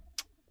hit.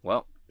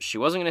 Well, she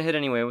wasn't gonna hit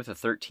anyway with a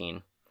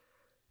 13,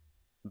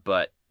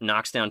 but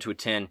knocks down to a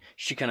 10.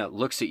 She kind of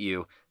looks at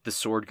you, the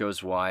sword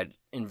goes wide,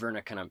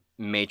 Inverna kind of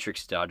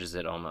matrix dodges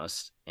it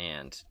almost,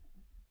 and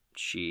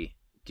she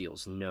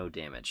deals no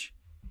damage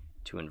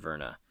to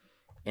Inverna.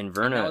 And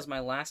that was my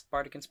last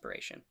bardic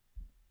inspiration.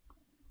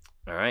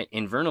 All right,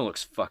 Inverna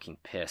looks fucking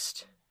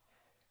pissed.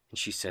 And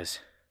she says,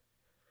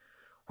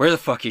 "Where the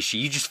fuck is she?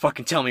 You just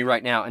fucking tell me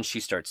right now." And she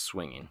starts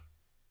swinging.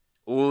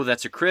 Oh,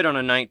 that's a crit on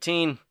a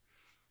 19.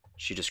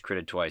 She just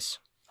critted twice.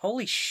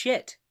 Holy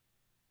shit.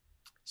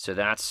 So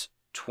that's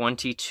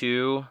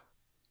 22.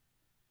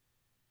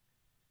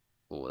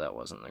 Oh, that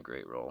wasn't a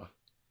great roll.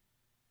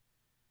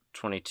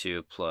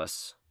 22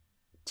 plus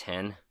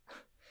 10.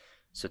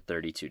 So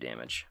 32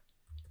 damage.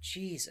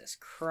 Jesus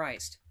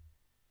Christ.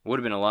 Would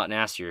have been a lot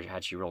nastier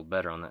had she rolled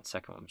better on that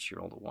second one, but she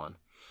rolled a 1.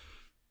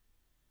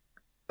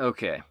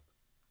 Okay.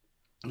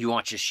 You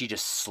watch as she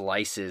just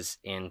slices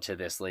into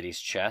this lady's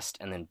chest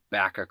and then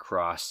back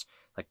across,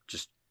 like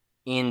just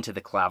into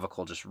the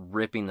clavicle, just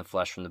ripping the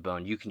flesh from the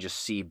bone. You can just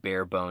see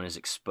bare bone is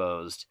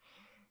exposed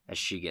as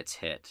she gets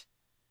hit.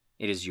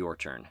 It is your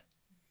turn.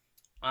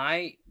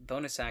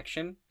 Bonus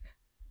action,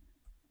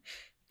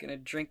 gonna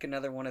drink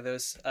another one of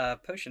those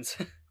potions.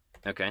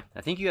 Okay.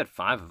 I think you had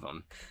 5 of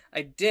them.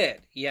 I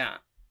did, yeah.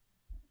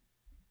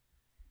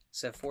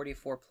 So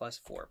 44 plus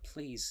 4.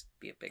 Please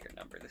be a bigger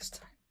number this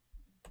time.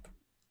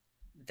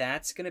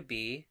 That's going to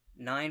be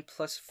 9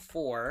 plus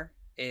 4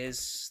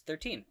 is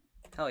 13.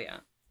 Hell yeah.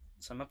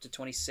 So I'm up to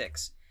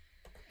 26.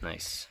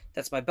 Nice.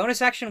 That's my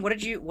bonus action.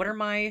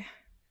 I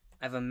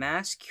have a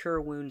Mass Cure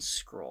Wounds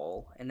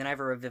scroll, and then I have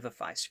a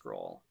Revivify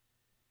scroll.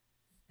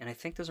 And I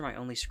think those are my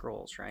only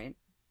scrolls, right?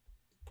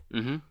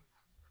 Mm-hmm.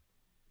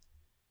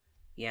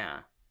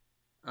 Yeah.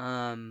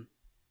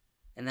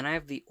 And then I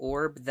have the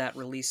orb that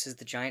releases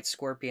the giant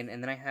scorpion,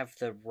 and then I have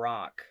the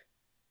rock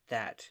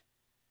that...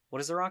 What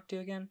does the rock do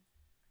again?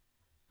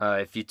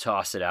 If you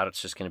toss it out,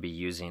 it's just going to be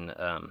using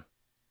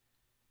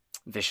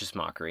Vicious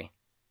Mockery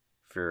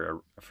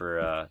for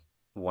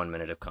 1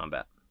 minute of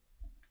combat.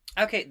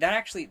 Okay,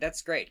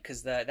 that's great,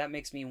 because that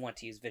makes me want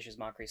to use Vicious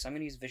Mockery. So I'm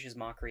going to use Vicious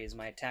Mockery as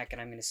my attack, and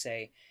I'm going to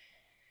say,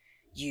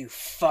 "You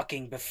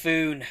fucking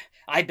buffoon.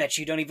 I bet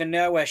you don't even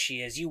know where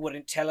she is. You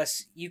couldn't tell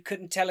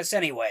us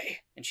anyway."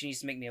 And she needs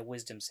to make me a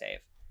wisdom save.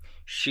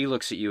 She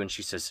looks at you and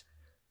she says,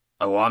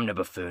 "Oh, I'm the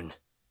buffoon.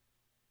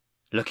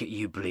 Look at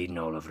you bleeding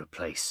all over the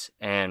place."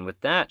 And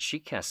with that, she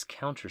casts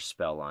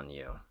Counterspell on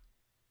you.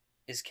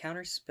 Is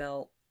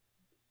Counterspell...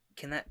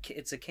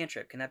 It's a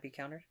cantrip. Can that be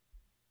countered?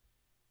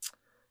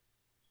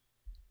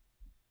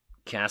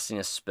 Casting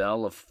a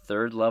spell of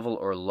 3rd level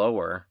or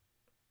lower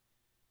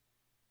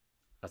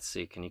Let's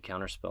see. Can you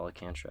counterspell a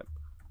cantrip?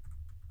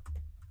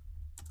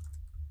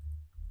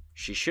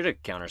 She should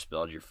have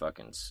counterspelled your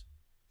fucking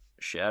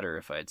shatter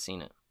if I had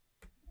seen it.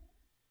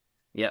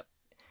 Yep.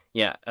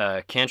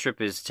 Yeah,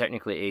 cantrip is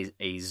technically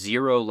a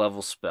 0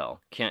 level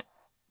spell.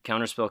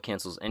 Counterspell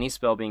cancels any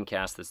spell being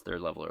cast that's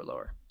 3rd level or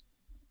lower.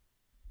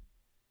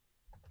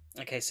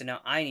 Okay, so now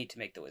I need to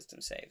make the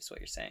wisdom save, is what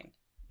you're saying.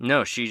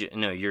 No,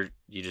 you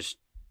just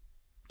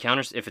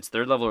counters if it's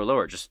 3rd level or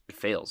lower, it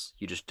fails.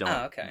 You just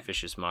don't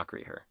vicious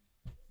mockery her.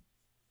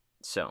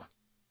 So,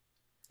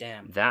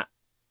 damn. That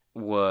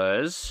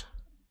was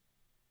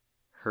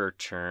her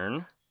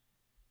turn.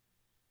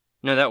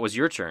 No, that was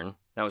your turn.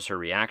 That was her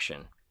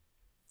reaction.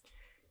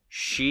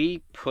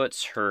 She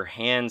puts her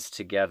hands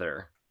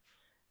together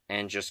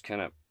and just kind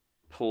of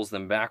pulls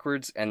them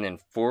backwards and then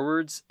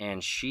forwards,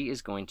 and she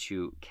is going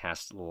to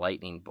cast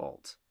Lightning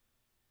Bolt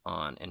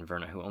on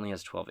Inverna, who only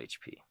has 12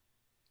 HP.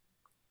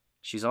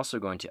 She's also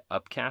going to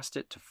upcast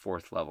it to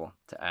 4th level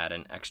to add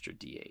an extra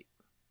D8.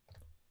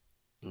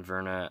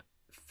 Inverna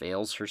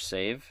fails her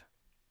save.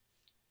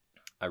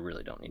 I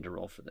really don't need to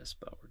roll for this,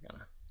 but we're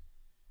gonna...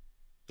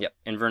 Yep,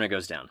 Inverna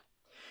goes down.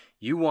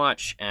 You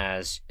watch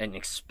as an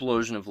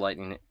explosion of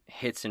lightning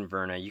hits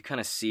Inverna. You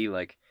kind of see,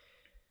 like,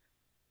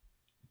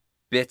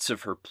 bits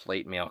of her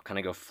plate mail kind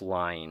of go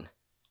flying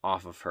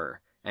off of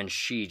her, and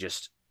she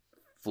just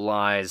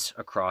flies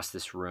across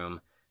this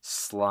room,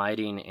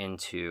 sliding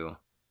into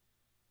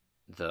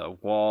the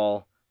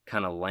wall,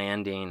 kind of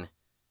landing,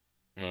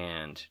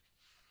 and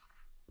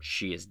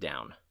she is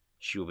down.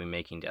 She will be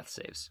making death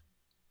saves.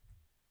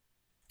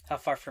 How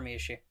far from me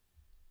is she?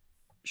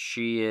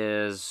 She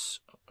is...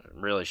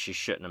 Really, she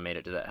shouldn't have made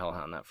it to that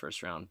Hellhound that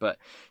first round, but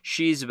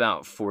she's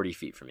about 40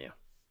 feet from you.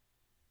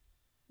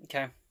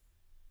 Okay.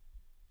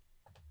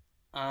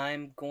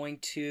 I'm going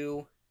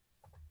to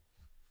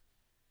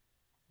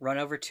run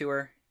over to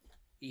her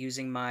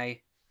using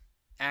my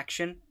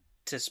action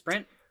to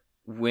sprint.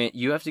 When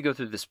you have to go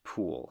through this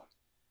pool,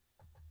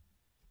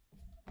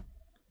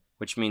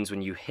 which means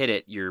when you hit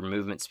it, your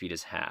movement speed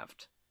is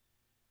halved.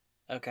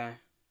 Okay.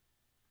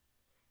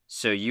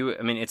 So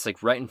it's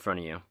like right in front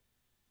of you.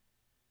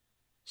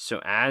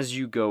 So as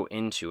you go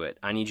into it,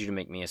 I need you to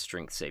make me a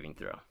strength saving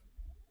throw.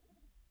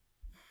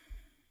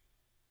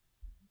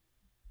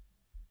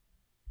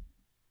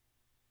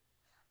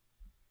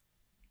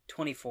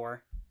 $24.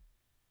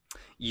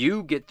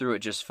 You get through it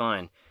just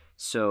fine.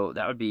 So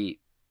that would be,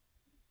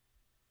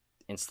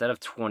 instead of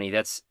 20,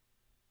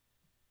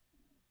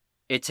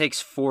 it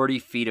takes 40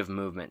 feet of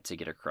movement to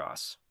get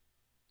across.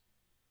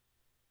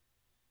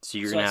 So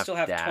you're going to have to dash.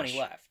 So I still have 20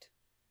 left.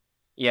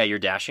 Yeah, you're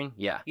dashing?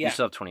 Yeah. You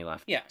still have 20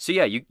 left. Yeah. So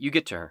yeah, you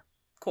get to her.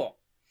 Cool.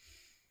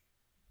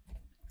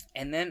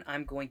 And then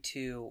I'm going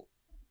to...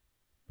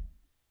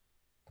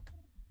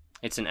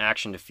 It's an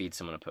action to feed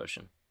someone a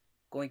potion.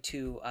 Going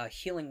to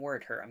healing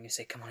word her. I'm going to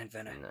say, come on,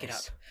 Inverna, nice. Get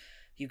up.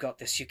 You got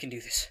this. You can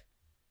do this.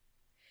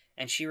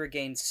 And she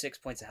regains 6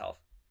 points of health.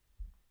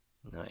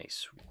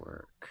 Nice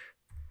work.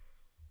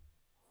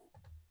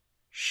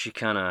 She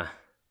kind of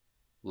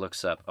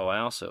looks up.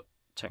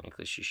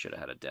 Technically, she should have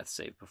had a death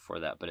save before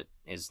that, but it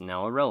is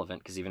now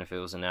irrelevant, because even if it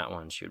was a nat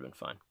 1, she would have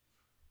been fine.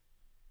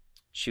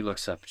 She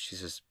looks up and she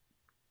says,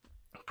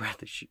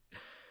 Bradley,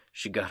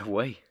 she got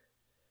away.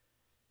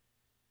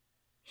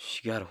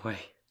 She got away.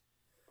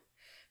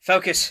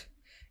 Focus,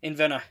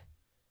 Inverna.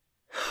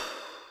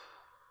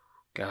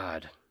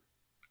 God,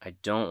 I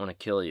don't want to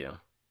kill you,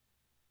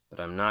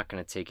 but I'm not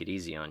going to take it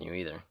easy on you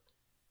either.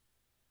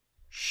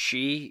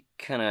 She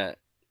kind of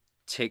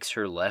takes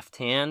her left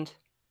hand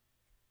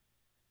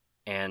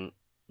and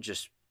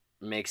just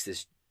makes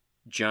this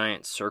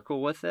giant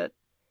circle with it,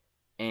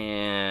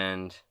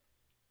 and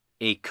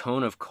a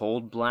cone of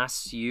cold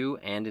blasts you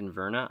and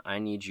Inverna. I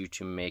need you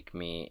to make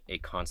me a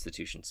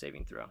Constitution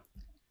saving throw.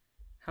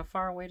 How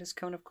far away does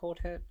cone of cold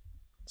hit?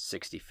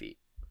 60 feet.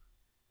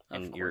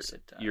 And of course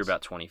it does. You're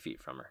about 20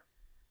 feet from her.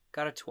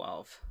 Got a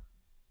 12.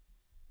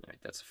 All right,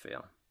 that's a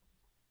fail.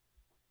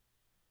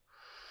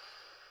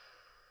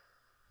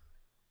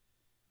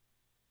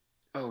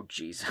 Oh,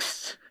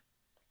 Jesus.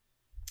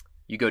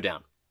 You go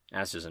down,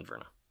 as does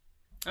Inverna.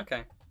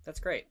 Okay, that's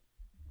great.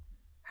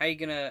 How you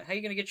gonna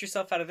get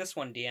yourself out of this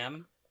one,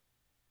 DM?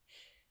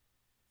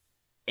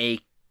 A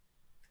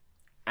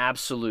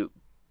absolute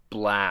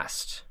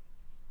blast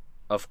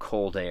of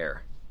cold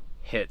air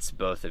hits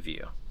both of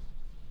you.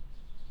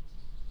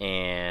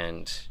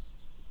 And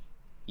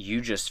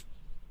you just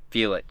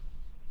feel it.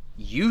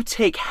 You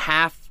take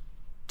half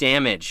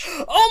damage.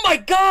 Oh my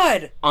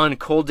god! On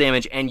cold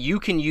damage, and you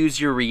can use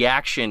your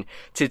reaction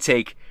to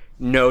take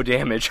no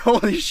damage.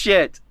 Holy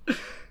shit.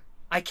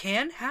 I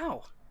can?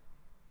 How?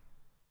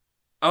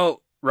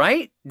 Oh,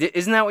 right?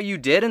 Isn't that what you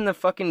did in the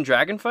fucking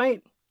dragon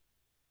fight?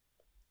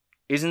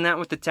 Isn't that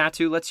what the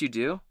tattoo lets you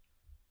do?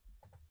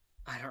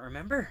 I don't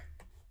remember.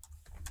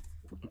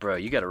 Bro,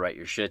 you gotta write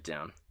your shit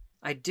down.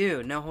 I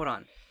do. No, hold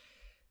on.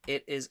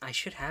 It is... I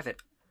should have it.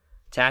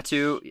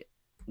 Tattoo...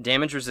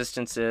 Damage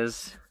resistance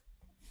is...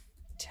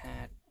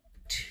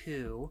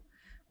 Tattoo...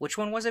 Which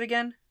one was it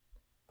again?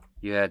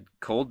 You had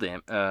cold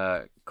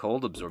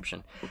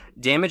absorption.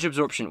 Damage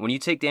absorption. When you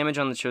take damage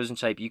on the chosen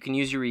type, you can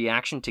use your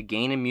reaction to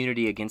gain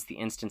immunity against the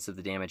instance of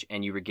the damage,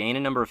 and you regain a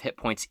number of hit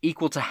points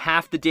equal to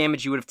half the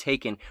damage you would have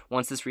taken.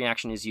 Once this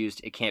reaction is used,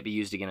 it can't be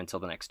used again until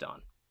the next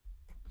dawn.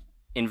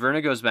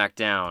 Inverna goes back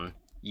down.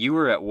 You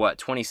were at what,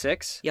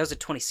 26? Yeah, I was at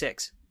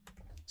 26.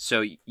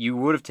 So you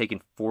would have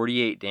taken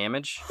 48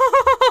 damage.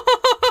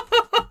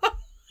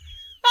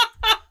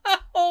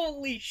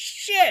 Holy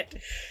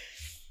shit!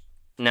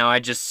 Now, I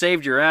just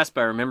saved your ass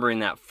by remembering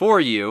that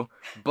for you,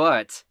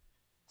 but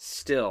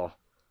still,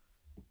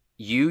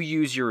 you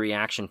use your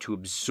reaction to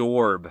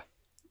absorb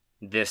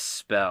this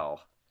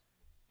spell,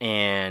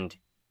 and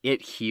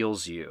it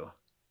heals you.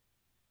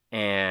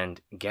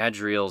 And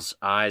Gadriel's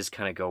eyes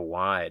kind of go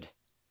wide,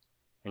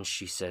 and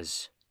she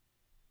says,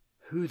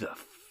 "Who the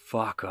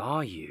fuck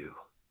are you?"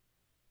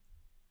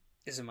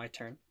 Is it my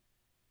turn?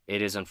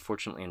 It is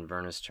unfortunately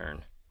Inverna's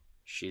turn.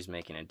 She's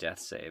making a death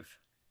save.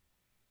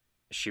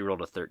 She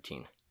rolled a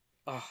 13.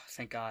 Oh,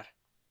 thank God.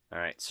 All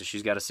right, so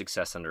she's got a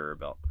success under her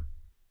belt.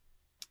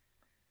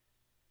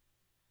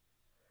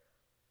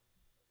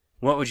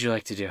 What would you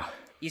like to do?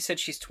 You said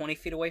she's 20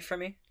 feet away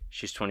from me?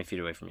 She's 20 feet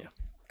away from you.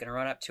 I'm gonna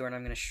run up to her and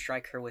I'm gonna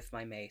strike her with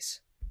my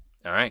mace.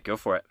 All right, go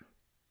for it.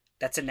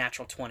 That's a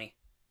natural 20.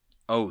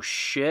 Oh,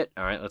 shit.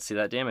 All right, let's see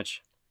that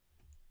damage.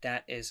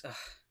 That is...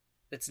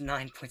 that's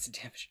 9 points of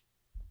damage.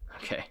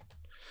 Okay.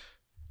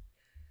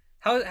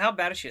 How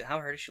bad is she? How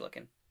hurt is she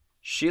looking?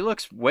 She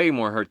looks way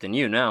more hurt than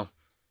you now.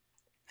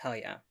 Hell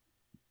yeah.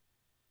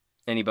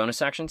 Any bonus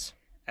actions?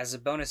 As a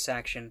bonus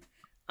action,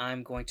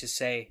 I'm going to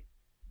say,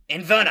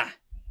 Inverna,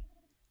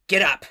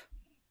 get up!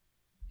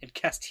 And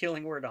cast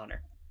Healing Word on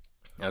her.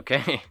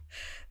 Okay.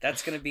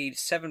 That's going to be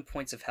 7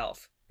 points of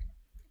health.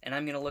 And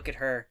I'm going to look at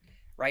her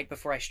right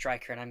before I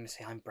strike her, and I'm going to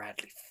say, I'm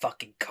Bradley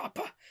fucking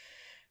Copper.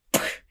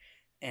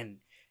 And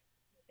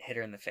hit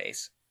her in the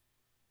face.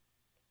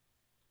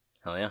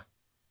 Hell yeah.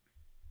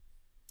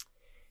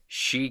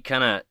 She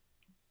kind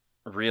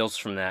of reels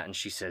from that, and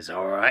she says,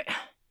 "All right,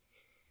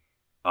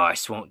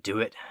 ice won't do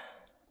it.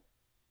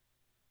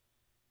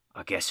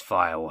 I guess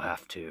fire will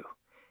have to."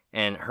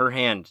 And her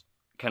hand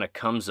kind of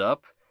comes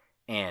up,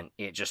 and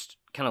it just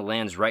kind of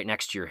lands right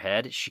next to your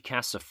head. She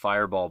casts a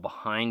fireball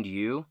behind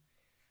you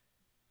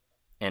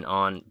and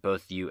on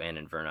both you and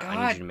Inverna.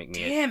 I need you to make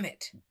me a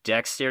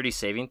dexterity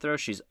saving throw.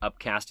 She's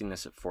upcasting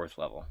this at 4th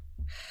level.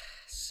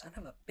 Son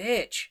of a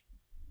bitch.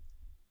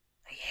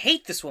 I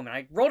hate this woman.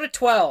 I rolled a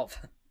 12.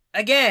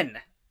 Again.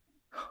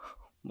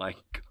 My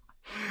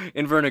God.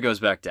 Inverna goes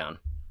back down.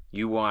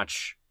 You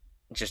watch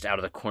just out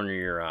of the corner of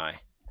your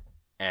eye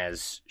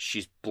as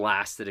she's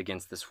blasted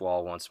against this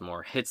wall once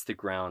more, hits the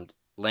ground,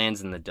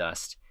 lands in the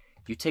dust.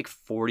 You take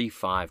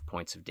 45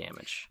 points of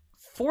damage.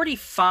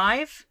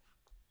 45?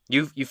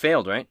 You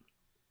failed, right?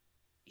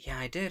 Yeah,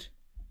 I did.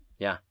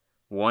 Yeah.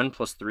 1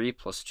 plus 3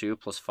 plus 2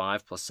 plus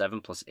 5 plus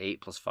 7 plus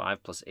 8 plus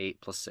 5 plus 8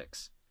 plus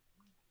 6.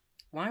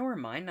 Why were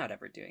mine not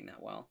ever doing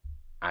that well?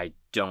 I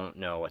don't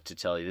know what to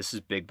tell you. This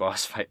is big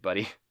boss fight,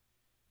 buddy.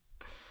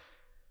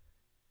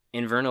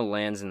 Inverna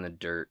lands in the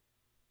dirt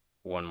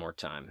one more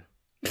time.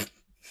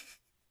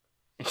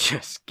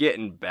 Just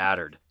getting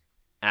battered.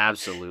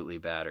 Absolutely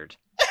battered.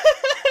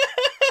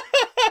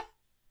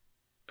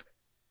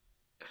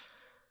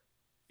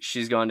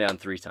 She's gone down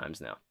 3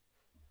 times now.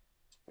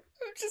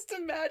 I'm just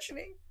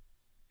imagining.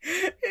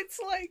 It's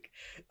like,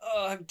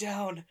 oh, I'm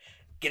down.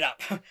 Get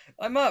up.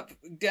 I'm up.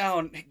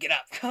 Down. Get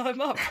up. I'm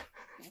up.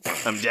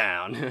 I'm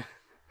down.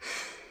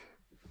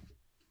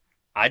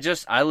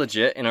 I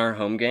legit, in our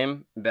home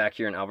game back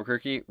here in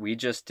Albuquerque, we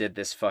just did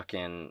this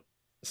fucking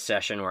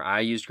session where I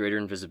used Greater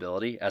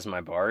Invisibility as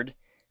my bard,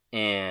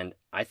 and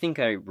I think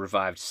I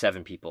revived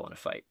 7 people in a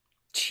fight.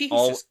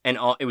 Jesus.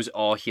 It was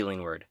all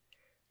Healing Word.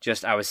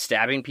 Just, I was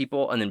stabbing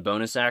people and then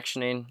bonus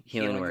actioning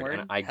Healing Word.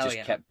 And I just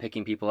kept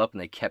picking people up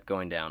and they kept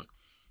going down.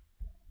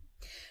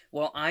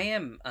 Well,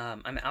 I'm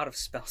out of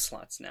spell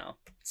slots now,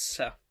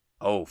 so.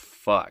 Oh,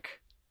 fuck.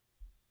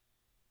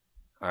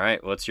 All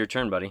right, well, it's your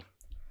turn, buddy.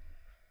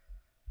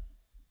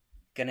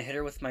 Gonna hit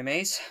her with my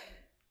mace.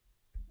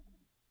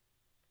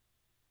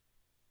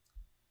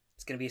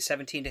 It's gonna be a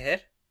 17 to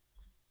hit.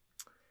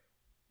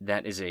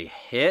 That is a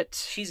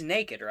hit. She's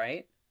naked,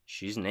 right?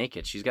 She's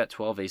naked. She's got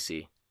 12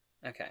 AC.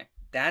 Okay.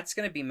 That's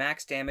gonna be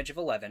max damage of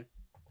 11.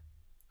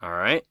 All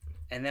right.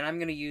 And then I'm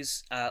gonna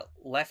use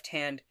left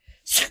hand,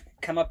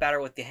 come up at her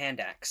with the hand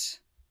axe.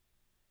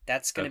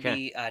 That's gonna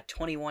be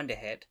 21 to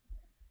hit.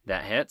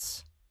 That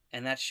hits.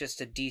 And that's just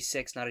a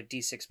D6, not a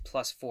D6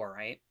 plus 4,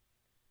 right?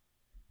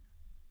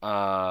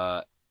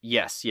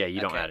 Yes. Yeah, you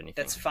don't add anything.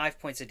 That's 5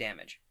 points of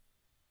damage.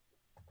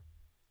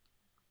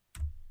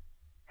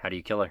 How do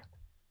you kill her?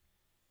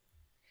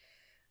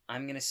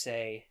 I'm gonna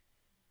say,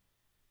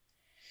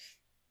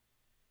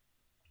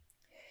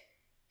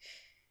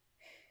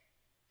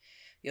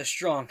 you're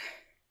strong,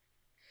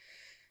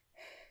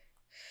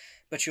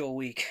 but you're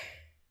weak.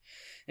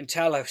 And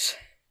Talos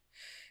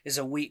is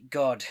a weak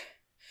god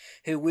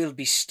who will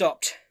be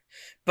stopped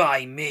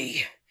by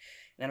me.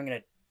 And then I'm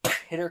going to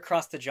hit her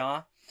across the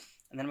jaw,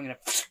 and then I'm going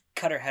to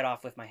cut her head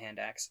off with my hand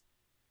axe.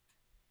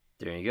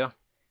 There you go.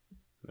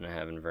 I'm going to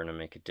have Inverna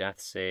make a death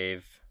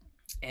save.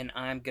 And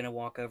I'm going to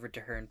walk over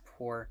to her and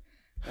pour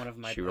one of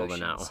my She rolled a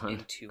nat potions one.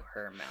 into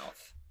her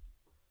mouth.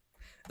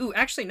 Ooh,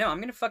 actually, no. I'm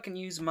going to fucking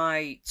use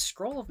my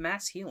Scroll of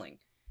Mass Healing.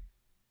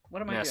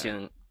 What am I Mass doing?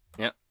 healing.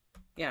 Yep.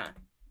 Yeah.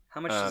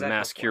 How much does that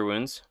Mass go for? cure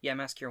wounds. Yeah,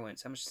 Mass Cure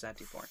Wounds. How much does that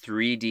do for?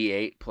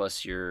 3d8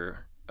 plus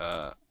your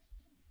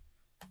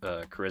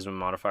charisma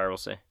modifier, we'll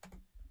say.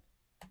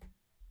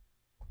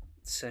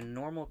 So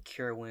normal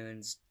Cure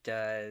Wounds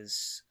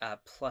does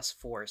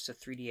 +4, so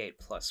 3d8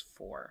 plus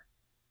 4.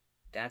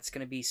 That's going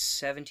to be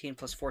 17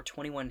 plus 4,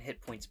 21 hit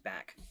points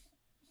back.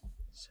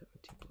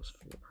 17 plus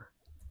 4.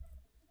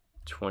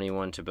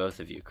 21 to both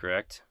of you,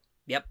 correct?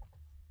 Yep.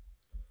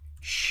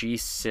 She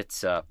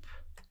sits up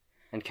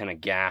and kind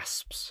of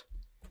gasps.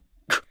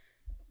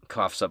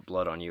 Coughs up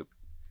blood on you.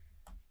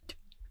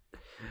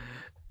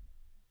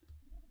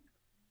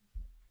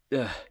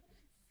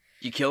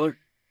 You kill her?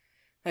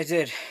 I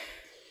did.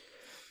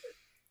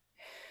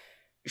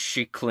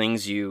 She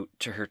clings you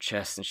to her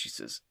chest and she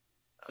says,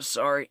 I'm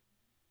sorry.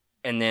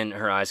 And then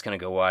her eyes kind of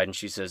go wide and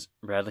she says,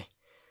 Bradley,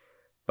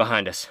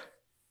 behind us.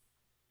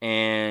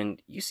 And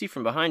you see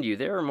from behind you,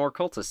 there are more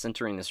cultists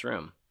entering this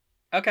room.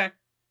 Okay.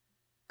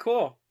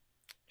 Cool.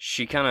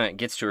 She kind of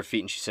gets to her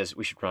feet and she says,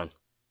 we should run.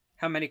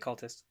 How many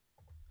cultists?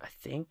 I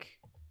think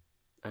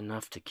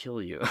enough to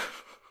kill you.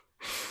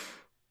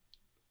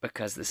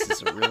 Because this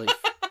is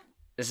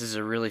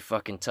a really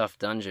fucking tough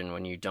dungeon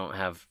when you don't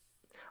have...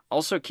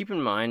 Also, keep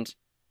in mind,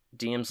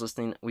 DMs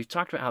listening, we've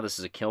talked about how this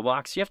is a kill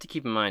box. You have to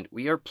keep in mind,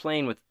 we are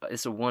playing with...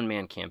 It's a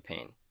one-man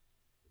campaign.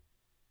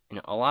 You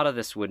know, a lot of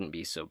this wouldn't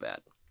be so bad.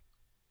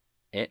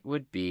 It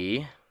would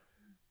be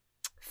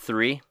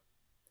 3.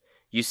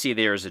 You see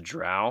there is a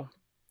drow,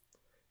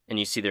 and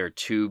you see there are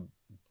 2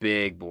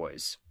 big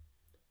boys.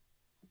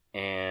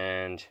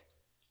 And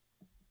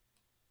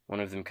one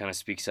of them kind of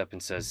speaks up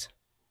and says,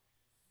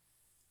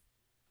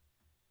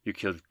 you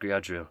killed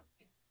Galadriel.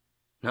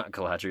 Not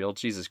Galadriel,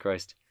 Jesus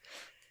Christ.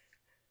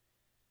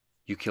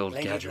 You killed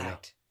Galadriel.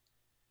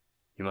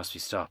 You must be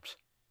stopped.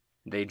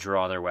 They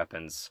draw their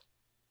weapons,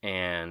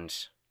 and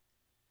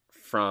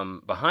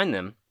from behind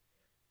them,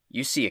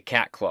 you see a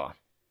cat claw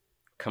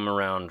come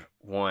around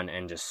one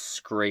and just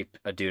scrape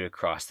a dude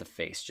across the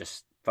face.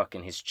 Just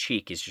fucking, his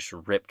cheek is just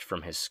ripped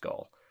from his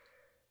skull.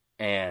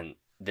 And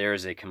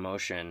there's a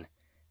commotion,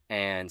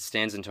 and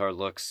Stanzentar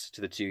looks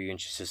to the two of you and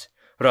she says,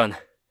 Run!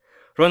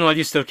 Run while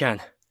you still can!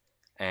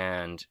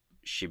 And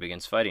she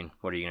begins fighting.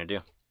 What are you going to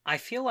do? I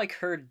feel like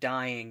her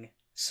dying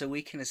so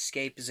we can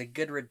escape is a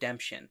good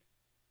redemption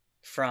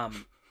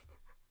from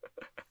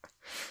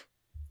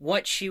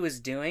what she was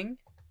doing.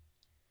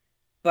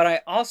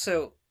 But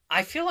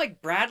I feel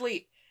like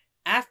Bradley,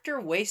 after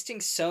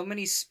wasting so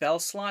many spell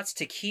slots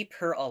to keep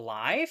her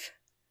alive,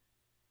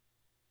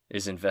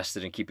 Is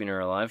invested in keeping her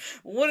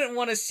alive? wouldn't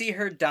want to see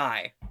her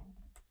die.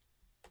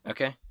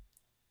 Okay.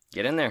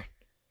 Get in there.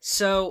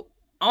 So,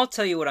 I'll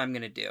tell you what I'm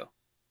going to do.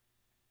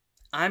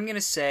 I'm going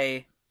to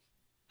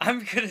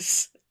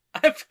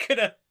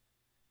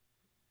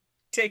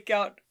take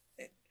out,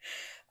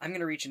 I'm going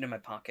to reach into my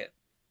pocket,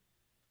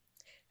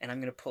 and I'm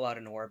going to pull out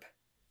an orb,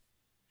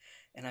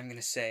 and I'm going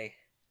to say,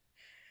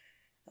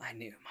 I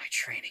knew my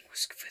training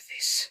was for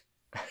this,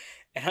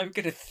 and I'm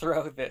going to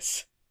throw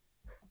this,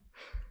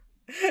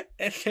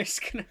 and there's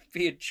going to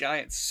be a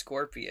giant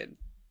scorpion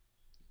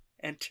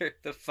enter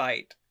the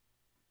fight.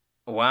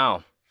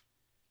 Wow.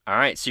 All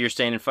right, so you're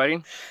staying and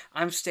fighting?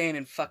 I'm staying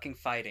and fucking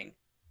fighting.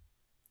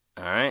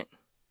 All right.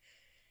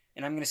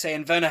 And I'm going to say,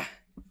 Inverna,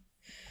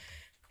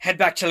 head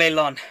back to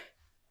Leylon.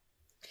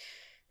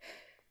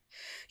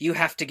 You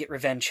have to get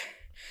revenge.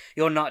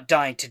 You're not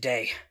dying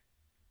today.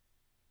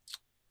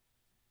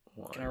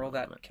 Can I roll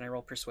that? Can I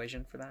roll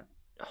persuasion for that?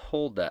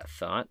 Hold that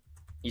thought.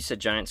 You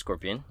said giant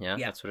scorpion. Yeah,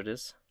 Yeah. That's what it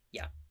is?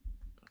 Yeah.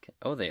 Okay.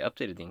 Oh, they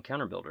updated the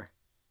encounter builder.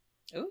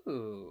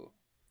 Ooh.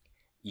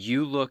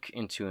 You look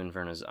into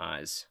Inverna's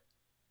eyes.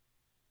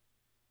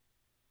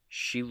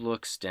 She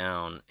looks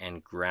down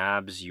and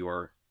grabs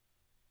your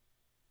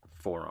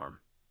forearm.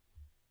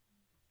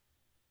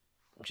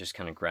 Just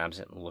kind of grabs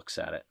it and looks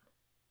at it.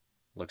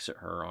 Looks at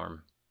her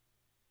arm.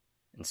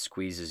 And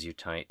squeezes you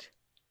tight.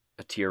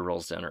 A tear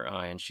rolls down her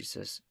eye and she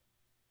says,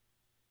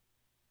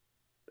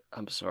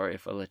 I'm sorry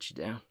if I let you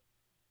down.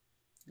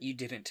 You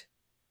didn't.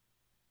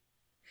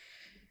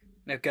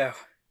 Now go.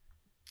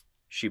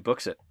 She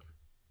books it.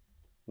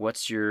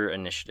 What's your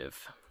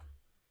initiative?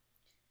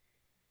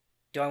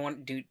 Do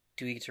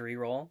we get to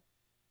re-roll?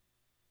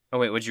 Oh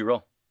wait, what'd you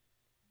roll?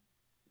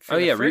 For Oh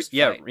the yeah, first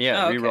yeah, fight?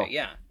 yeah, Oh, okay, re-roll.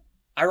 yeah.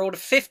 I rolled a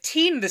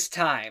 15 this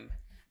time.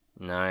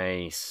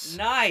 Nice.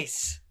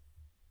 Nice.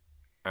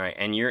 All right,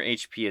 and your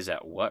HP is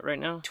at what right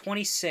now?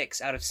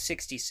 26 out of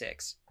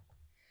 66.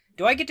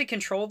 Do I get to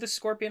control this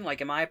scorpion?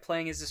 Like, am I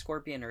playing as the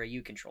scorpion, or are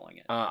you controlling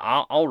it?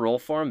 I'll roll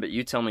for him, but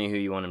you tell me who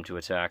you want him to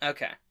attack.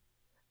 Okay.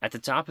 At the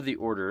top of the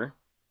order,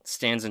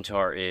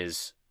 Stanzentar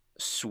is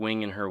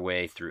swinging her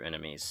way through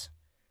enemies.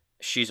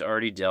 She's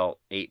already dealt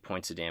 8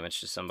 points of damage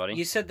to somebody.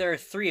 You said there are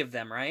 3 of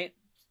them, right?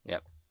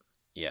 Yep.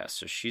 Yeah,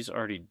 so she's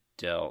already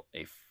dealt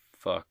a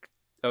fuck.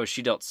 Oh,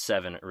 she dealt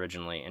 7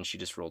 originally, and she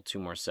just rolled 2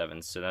 more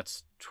 7s, so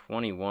that's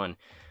 21.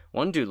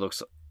 One dude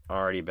looks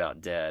already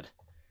about dead.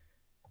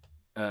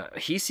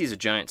 He sees a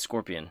giant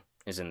scorpion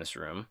is in this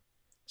room,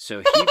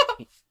 so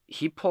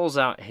he pulls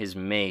out his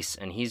mace,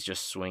 and he's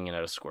just swinging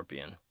at a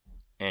scorpion.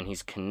 And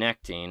he's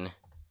connecting,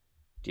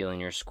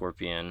 dealing your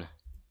scorpion.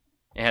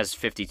 It has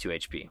 52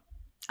 HP.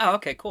 Oh,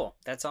 okay, cool.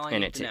 That's all I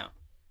need to know.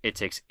 It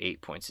takes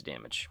 8 points of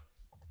damage.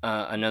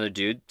 Another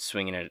dude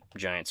swinging at a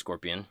giant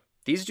scorpion.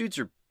 These dudes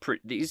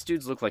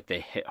look like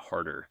they hit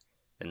harder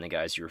than the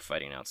guys you were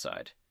fighting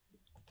outside.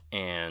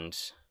 And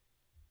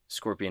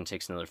scorpion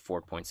takes another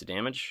 4 points of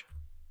damage.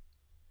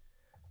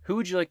 Who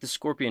would you like the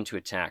scorpion to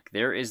attack?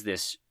 There is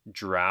this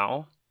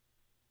drow,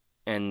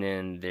 and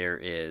then there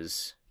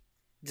is...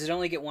 Does it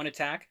only get 1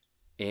 attack?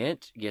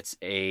 It gets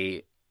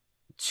a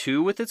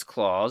 2 with its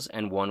claws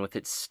and 1 with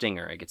its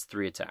stinger. It gets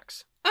 3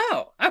 attacks.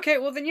 Oh, okay.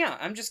 Well, then, yeah.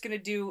 I'm just going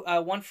to do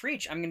 1 for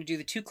each. I'm going to do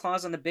the 2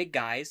 claws on the big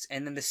guys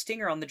and then the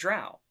stinger on the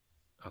drow.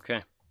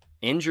 Okay.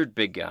 Injured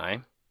big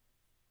guy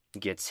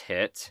gets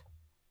hit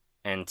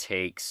and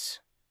takes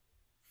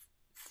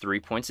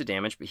 3 points of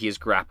damage, but he is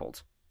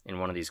grappled in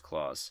one of these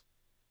claws.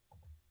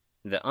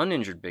 The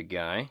uninjured big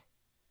guy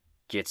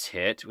gets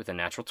hit with a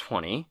natural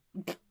 20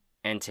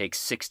 and takes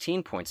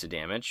 16 points of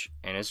damage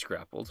and is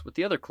grappled with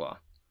the other claw.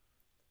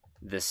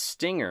 The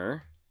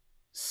stinger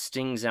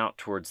stings out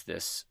towards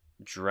this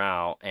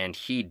drow, and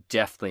he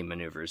deftly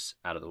maneuvers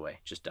out of the way,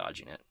 just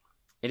dodging it.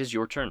 It is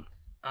your turn.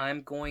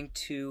 I'm going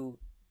to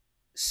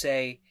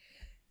say,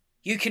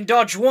 you can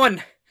dodge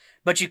 1,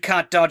 but you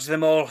can't dodge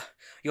them all.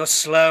 You're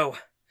slow.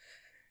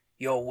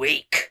 You're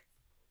weak.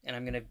 And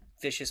I'm going to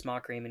vicious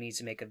mockery him, and he needs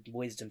to make a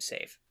wisdom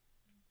save.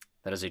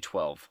 That is a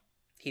 12.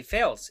 He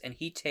fails, and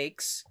he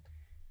takes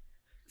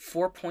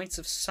 4 points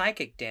of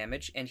psychic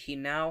damage, and he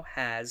now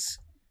has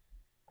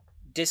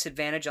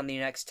disadvantage on the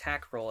next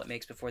attack roll it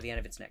makes before the end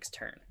of its next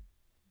turn.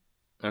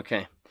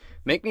 Okay.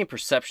 Make me a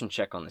perception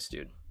check on this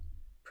dude.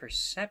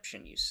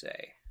 Perception, you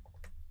say?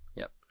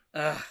 Yep.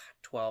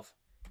 12.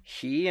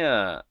 He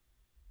kind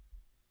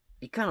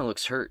of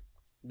looks hurt.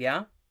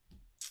 Yeah?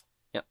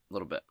 Yep, a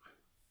little bit.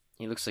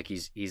 He looks like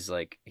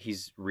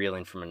he's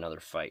reeling from another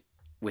fight.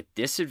 With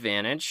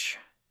disadvantage,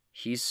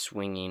 he's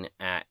swinging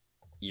at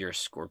your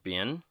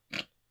scorpion.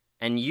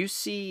 And you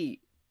see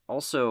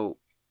also...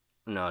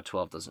 No,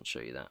 12 doesn't show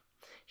you that.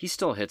 He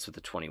still hits with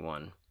a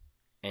 21.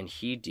 And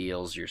he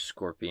deals your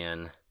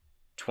scorpion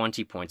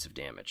 20 points of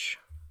damage.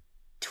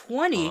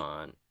 20?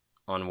 On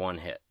 1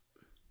 hit.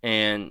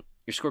 And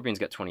your scorpion's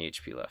got 20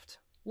 HP left.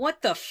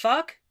 What the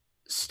fuck?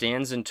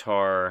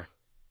 Stanzentar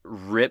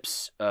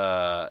rips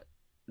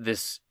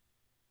this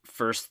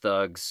first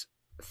thug's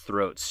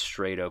throat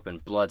straight open,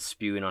 blood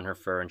spewing on her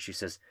fur, and she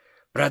says,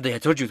 "Bradley, I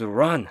told you to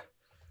run."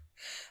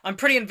 I'm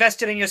pretty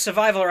invested in your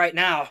survival right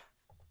now.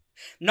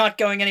 Not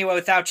going anywhere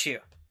without you.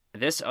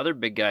 This other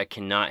big guy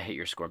cannot hit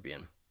your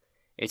scorpion.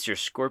 It's your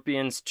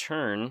scorpion's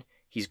turn.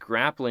 He's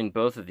grappling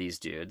both of these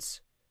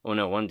dudes. Oh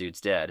no, one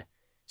dude's dead.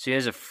 So he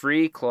has a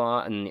free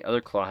claw, and the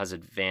other claw has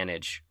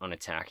advantage on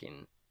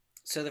attacking.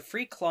 So the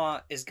free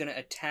claw is going to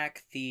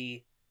attack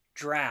the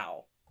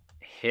drow.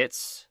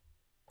 Hits.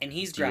 And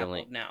he's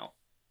grappled now.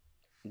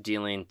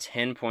 Dealing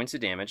 10 points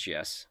of damage,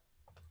 yes.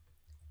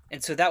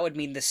 And so that would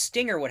mean the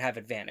stinger would have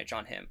advantage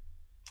on him.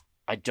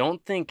 I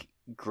don't think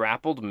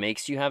grappled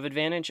makes you have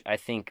advantage. I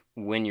think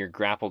when you're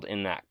grappled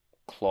in that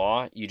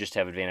claw, you just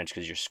have advantage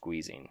because you're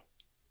squeezing.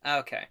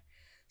 Okay.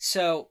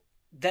 So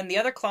then the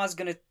other claw is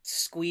going to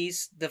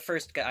squeeze the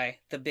first guy,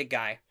 the big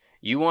guy.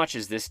 You watch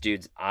as this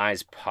dude's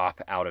eyes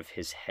pop out of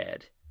his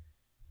head,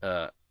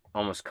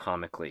 almost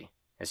comically,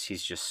 as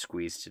he's just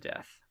squeezed to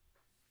death.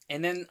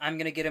 And then I'm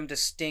going to get him to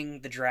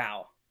sting the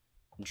drow.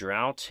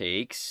 Drow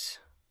takes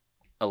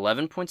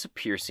 11 points of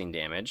piercing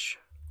damage.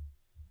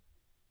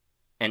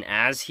 And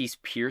as he's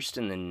pierced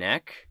in the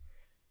neck,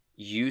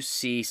 you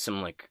see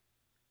some,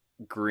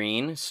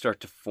 green start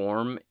to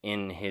form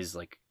in his,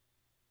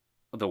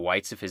 the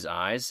whites of his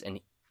eyes, and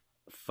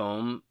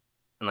foam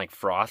and,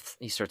 froth.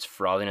 He starts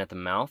frothing at the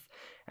mouth,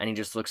 and he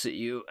just looks at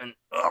you, and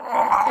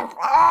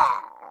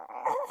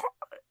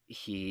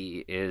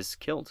he is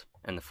killed,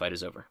 and the fight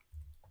is over.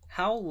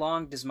 How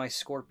long does my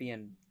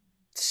scorpion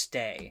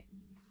stay?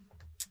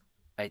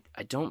 I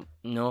don't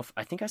know if...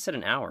 I think I said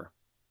an hour.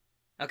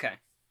 Okay.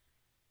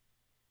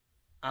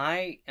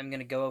 I am going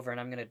to go over and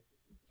I'm going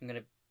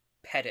to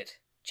pet it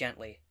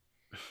gently.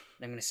 And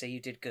I'm going to say, you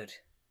did good.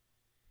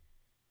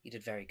 You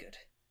did very good.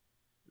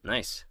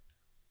 Nice.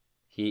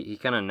 He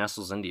kind of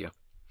nestles into you.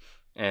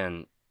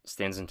 And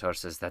Stanzentor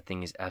says, that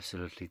thing is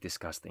absolutely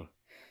disgusting.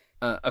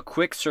 A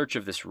quick search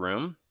of this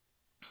room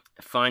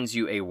finds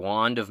you a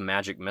wand of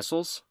magic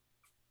missiles.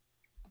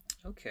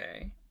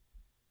 Okay.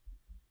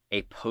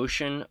 A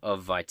potion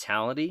of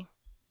vitality.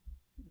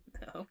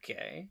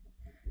 Okay.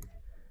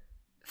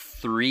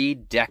 3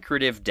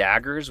 decorative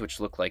daggers,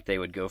 which look like they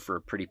would go for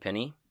a pretty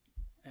penny.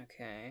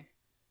 Okay.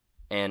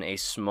 And a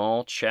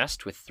small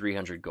chest with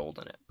 300 gold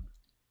in it.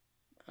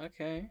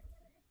 Okay.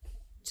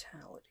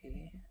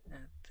 Vitality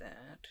at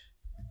that.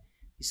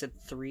 You said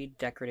 3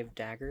 decorative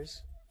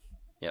daggers?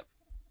 Yep.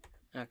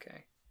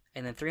 Okay.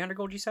 And then 300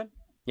 gold, you said?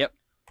 Yep.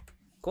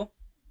 Cool.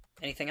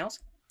 Anything else?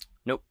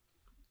 Nope.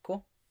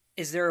 Cool.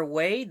 Is there a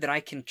way that I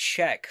can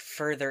check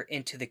further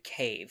into the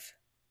cave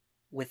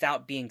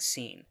without being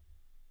seen?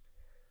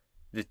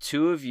 The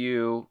two of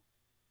you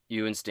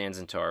and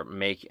Stanzentar,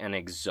 make an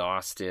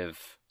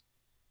exhaustive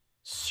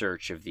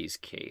search of these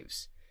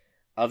caves.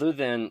 Other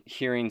than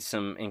hearing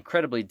some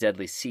incredibly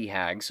deadly sea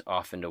hags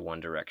off into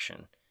one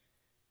direction,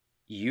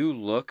 you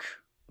look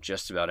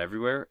just about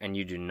everywhere, and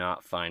you do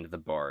not find the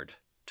bard,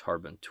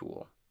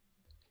 Tarbantul.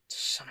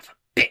 Son of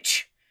a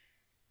bitch!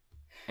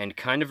 And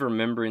kind of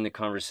remembering the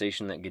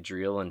conversation that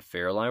Gadriel and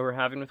Fairlie were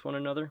having with one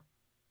another,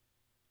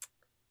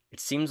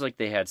 it seems like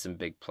they had some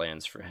big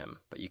plans for him,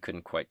 but you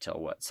couldn't quite tell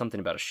what. Something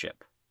about a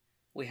ship.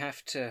 We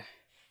have to...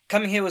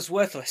 Coming here was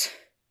worthless.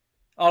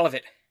 All of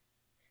it.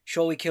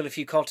 Sure, we killed a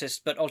few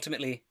cultists, but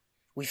ultimately,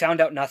 we found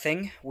out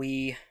nothing.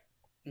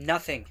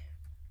 Nothing.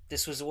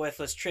 This was a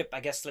worthless trip.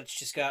 I guess let's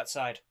just go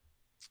outside.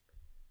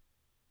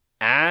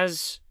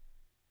 As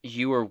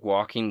you are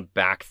walking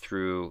back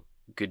through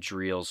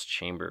Gadriel's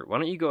chamber, why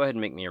don't you go ahead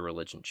and make me a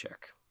religion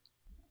check?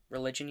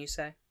 Religion, you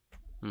say?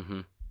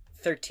 Mm-hmm.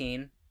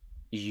 13.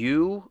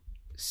 You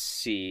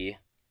see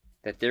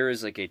that there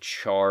is like a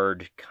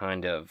charred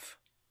kind of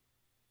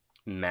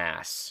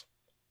mass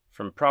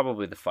from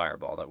probably the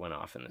fireball that went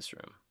off in this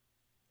room.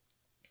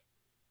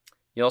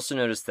 You also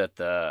notice that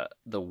the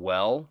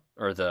well,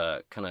 or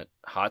the kind of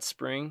hot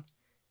spring,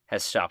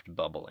 has stopped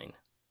bubbling.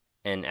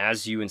 And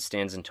as you and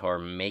Stanzentar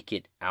make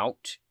it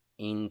out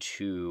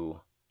into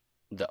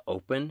the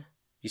open,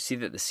 you see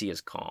that the sea is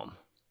calm.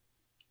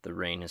 The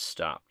rain has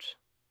stopped.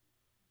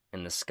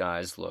 And the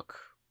skies look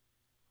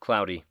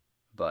cloudy,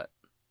 but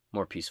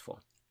more peaceful.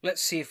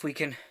 Let's see if we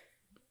can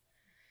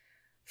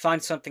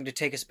find something to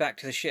take us back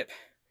to the ship.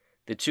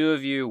 The two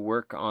of you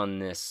work on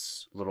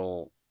this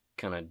little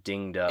kind of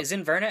dinged up... Is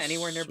Inverna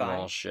anywhere nearby?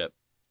 Small ship.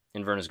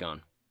 Inverna's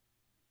gone.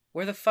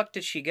 Where the fuck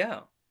did she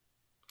go?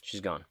 She's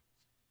gone.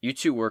 You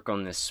two work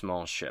on this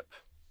small ship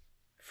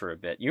for a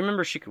bit. You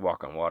remember she could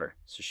walk on water,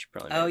 so she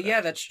probably... Oh yeah,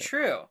 that's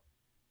true.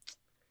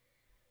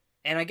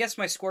 And I guess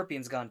my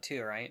scorpion's gone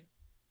too, right?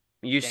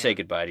 You say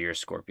goodbye to your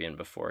scorpion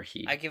before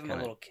he... I give him a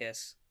little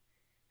kiss.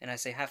 And I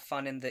say, have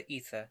fun in the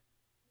ether.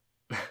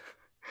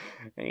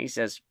 And he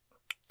says...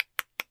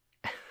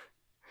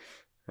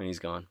 and he's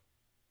gone.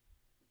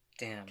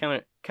 Damn.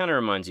 Kind of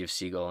reminds you of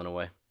Seagull in a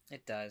way.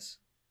 It does.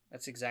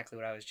 That's exactly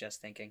what I was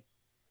just thinking.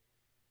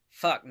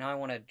 Fuck, now I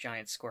want a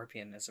giant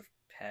scorpion as a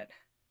pet.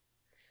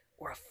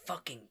 Or a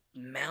fucking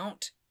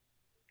mount?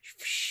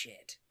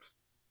 Shit.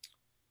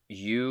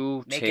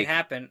 Make it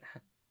happen.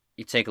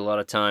 You take a lot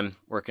of time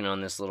working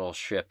on this little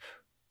ship.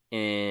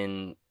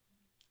 In,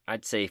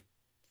 I'd say,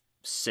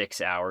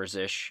 6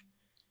 hours-ish.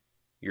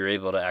 You're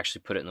able to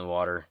actually put it in the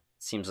water.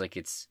 It seems like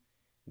it's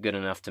good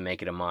enough to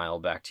make it a mile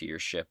back to your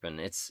ship. And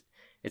it's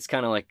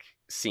kind of like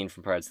scene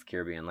from Pirates of the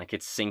Caribbean. Like,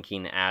 it's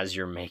sinking as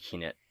you're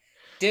making it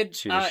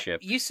to the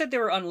ship. You said they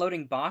were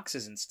unloading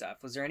boxes and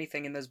stuff. Was there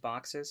anything in those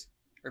boxes?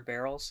 Or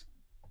barrels?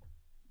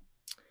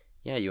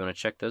 Yeah, you want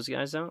to check those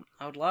guys out?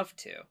 I would love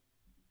to.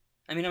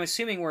 I mean, I'm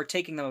assuming we're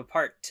taking them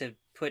apart to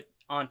put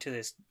onto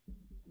this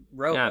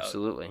rowboat. Yeah,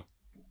 absolutely.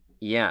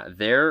 Yeah,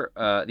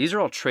 these are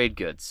all trade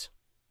goods.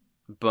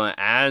 But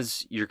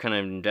as you're kind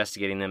of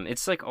investigating them,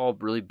 it's like all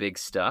really big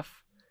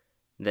stuff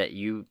that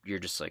you're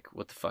just like,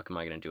 what the fuck am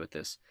I going to do with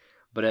this?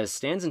 But as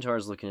Stanzentar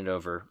is looking it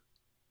over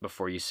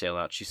before you sail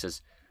out, she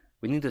says,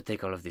 we need to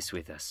take all of this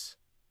with us.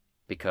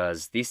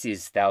 Because this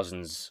is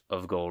thousands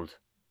of gold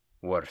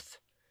worth.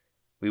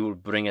 We will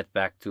bring it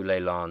back to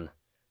Leilon,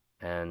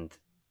 and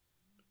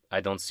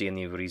I don't see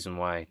any reason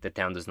why the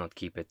town does not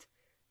keep it.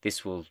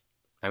 This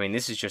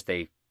is just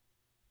a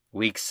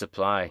week's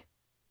supply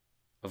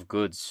of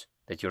goods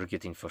that you're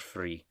getting for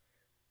free.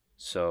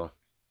 So...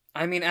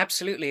 I mean,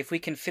 absolutely. If we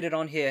can fit it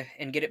on here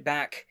and get it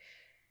back,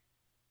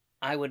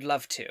 I would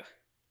love to.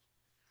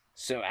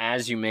 So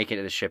as you make it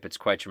to the ship, it's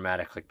quite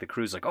dramatic. Like, the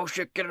crew's like, oh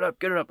shit, get it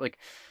up. Like,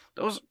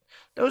 those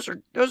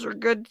are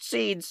good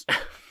seeds.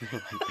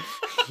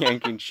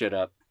 Yanking shit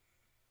up.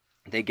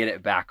 They get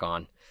it back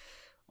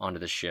onto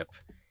the ship.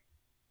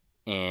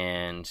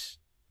 And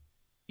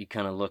you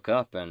kind of look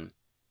up, and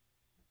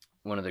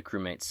one of the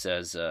crewmates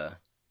says,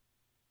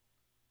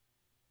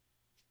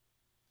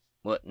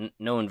 what,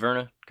 no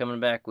Inverna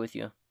coming back with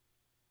you?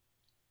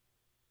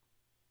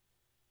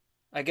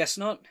 I guess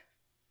not.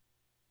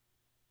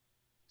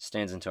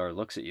 Stanzentar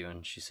looks at you,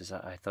 and she says,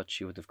 I thought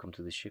she would have come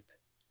to the ship.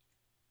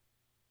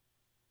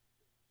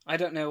 I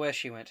don't know where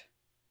she went.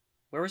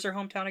 Where was her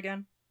hometown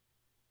again?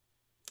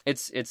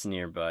 It's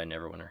nearby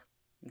Neverwinter.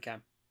 Okay.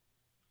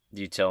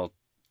 Do you tell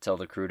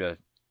the crew to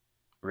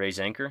raise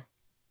anchor?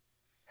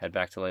 Head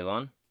back to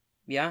Leilon?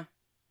 Yeah,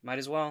 might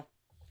as well.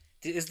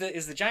 Is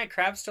the giant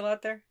crab still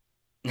out there?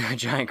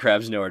 Giant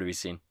crab's nowhere to be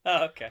seen.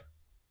 Oh, okay.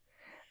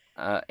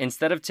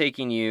 Instead of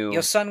taking you...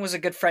 Your son was a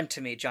good friend to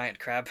me, giant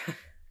crab.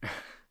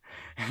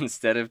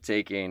 Instead of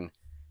taking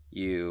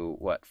you,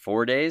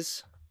 4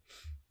 days?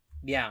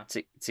 Yeah.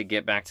 To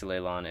get back to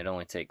Leilon, it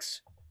only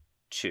takes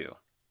 2.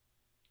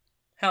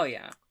 Hell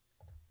yeah.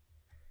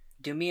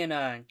 Do me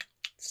and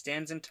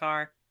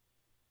Stanzentar,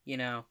 you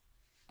know.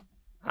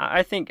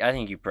 I think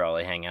you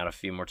probably hang out a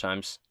few more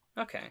times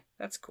Okay,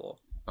 that's cool.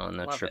 on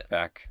the Love trip it.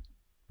 back.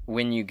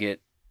 When you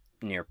get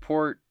near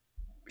port,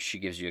 she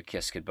gives you a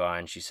kiss goodbye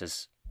and she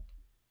says,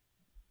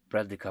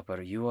 Bradley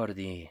Cooper, you are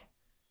the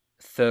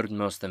third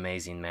most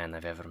amazing man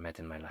I've ever met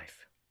in my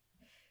life.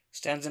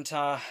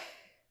 Stanzentar,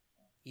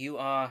 you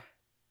are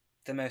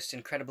the most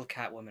incredible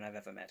Catwoman I've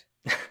ever met.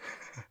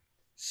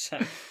 So,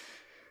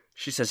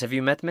 She says, have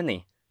you met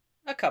many?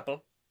 a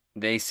couple.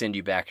 They send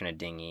you back in a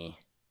dinghy,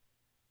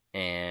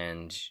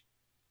 and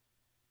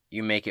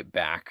you make it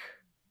back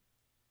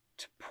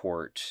to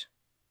port,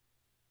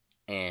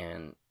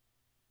 and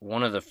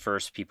one of the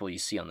first people you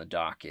see on the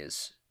dock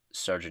is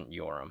Sergeant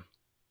Yoram.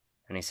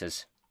 And he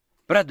says,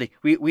 Bradley,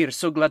 we are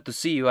so glad to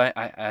see you. I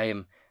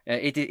am...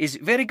 it is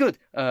very good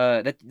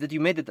that you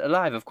made it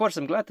alive. Of course,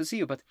 I'm glad to see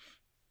you, but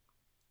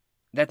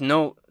that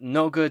no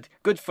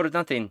good for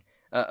nothing.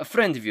 A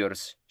friend of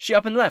yours, she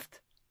up and left.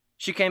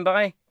 She came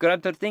by,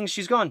 grabbed her things,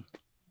 she's gone.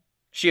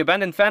 She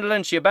abandoned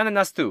Fandolin, she abandoned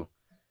us too.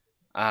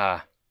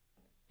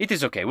 It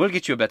is okay. We'll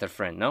get you a better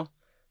friend, no?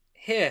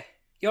 Here,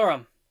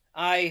 Yoram,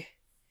 I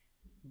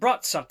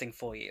brought something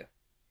for you.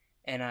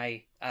 And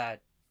I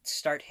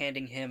start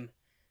handing him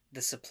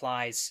the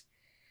supplies.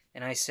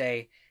 And I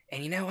say,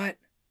 and you know what?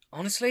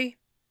 Honestly,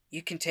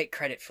 you can take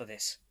credit for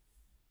this.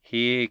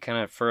 He kind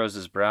of furrows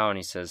his brow and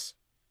he says,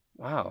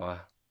 wow,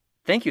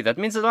 thank you. That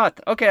means a lot.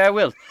 Okay, I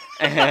will.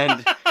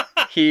 And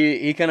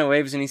he kind of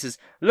waves and he says,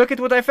 look at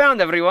what I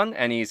found, everyone.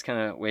 And he's kind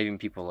of waving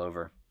people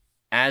over.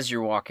 As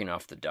you're walking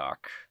off the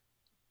dock,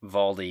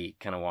 Valdi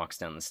kind of walks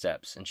down the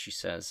steps and she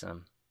says,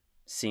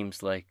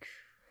 seems like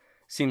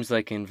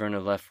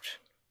Inverna left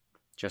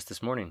just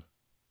this morning.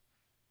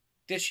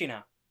 Did she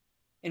now?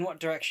 In what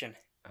direction?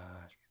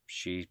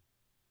 She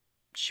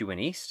went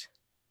east.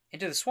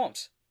 Into the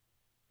swamps?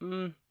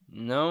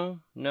 No,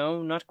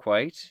 not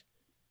quite.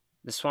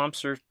 The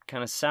swamps are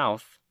kind of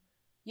south.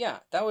 Yeah,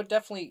 that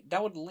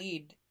would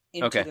lead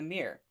into the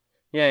mirror.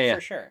 Yeah.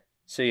 For sure.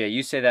 So yeah,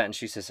 you say that and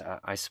she says,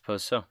 I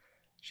suppose so.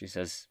 She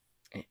says,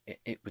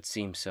 it would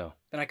seem so.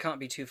 Then I can't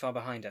be too far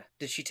behind her.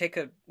 Did she take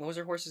what was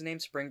her horse's name?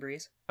 Spring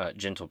Breeze?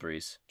 Gentle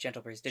Breeze.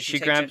 Gentle Breeze. Did she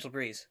take Gentle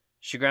Breeze?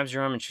 She grabs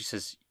your arm and she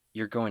says,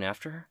 you're going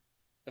after her?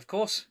 Of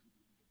course.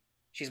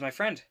 She's my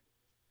friend.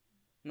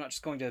 I'm not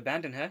just going to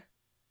abandon her.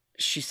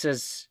 She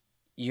says,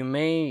 you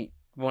may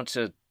want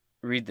to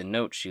read the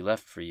note she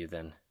left for you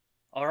then.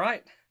 All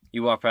right.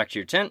 You walk back to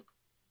your tent.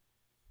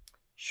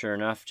 Sure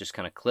enough, just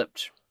kind of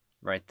clipped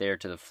right there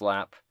to the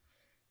flap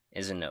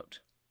is a note.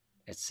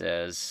 It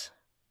says,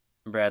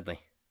 Bradley,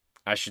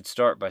 I should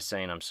start by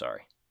saying I'm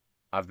sorry.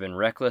 I've been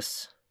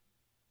reckless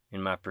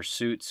in my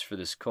pursuits for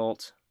this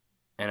cult,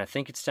 and I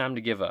think it's time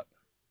to give up.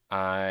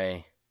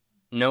 I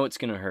know it's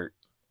going to hurt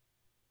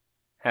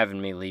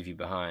having me leave you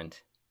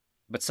behind,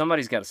 but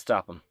somebody's got to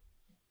stop them,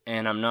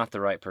 and I'm not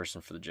the right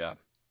person for the job.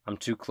 I'm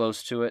too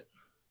close to it,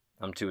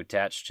 I'm too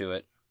attached to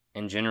it,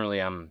 and generally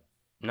I'm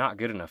not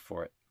good enough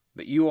for it.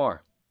 But you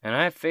are, and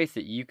I have faith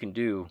that you can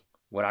do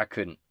what I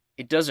couldn't.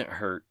 It doesn't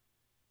hurt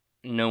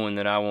knowing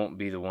that I won't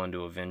be the one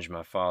to avenge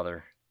my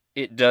father.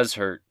 It does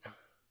hurt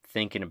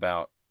thinking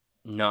about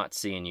not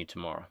seeing you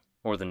tomorrow,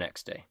 or the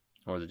next day,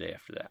 or the day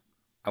after that.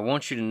 I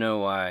want you to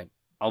know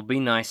I'll be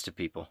nice to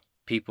people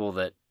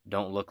that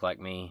don't look like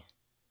me.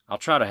 I'll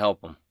try to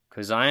help them,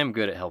 because I am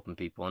good at helping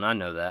people, and I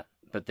know that.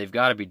 But they've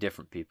got to be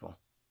different people,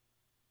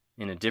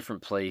 in a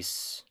different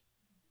place,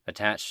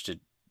 attached to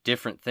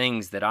different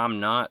things that I'm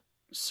not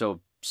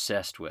so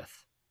obsessed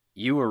with.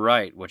 You were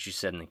right, what you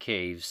said in the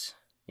caves.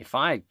 If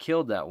I had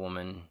killed that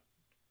woman,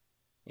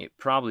 it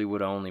probably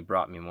would have only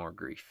brought me more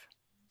grief.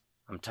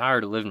 I'm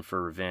tired of living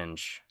for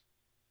revenge.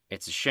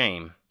 It's a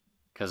shame,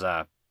 because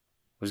I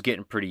was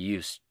getting pretty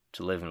used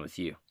to living with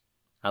you.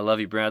 I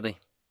love you, Bradley.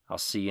 I'll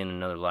see you in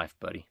another life,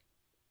 buddy.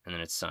 And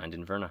then it's signed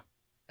Inverna.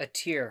 A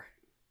tear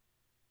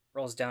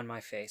rolls down my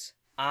face.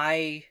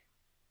 I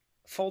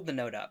fold the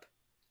note up,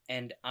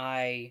 and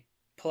I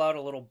pull out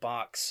a little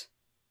box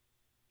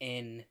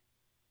that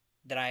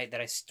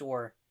I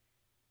store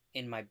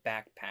in my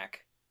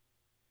backpack.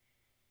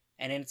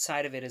 And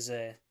inside of it is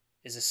a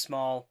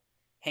small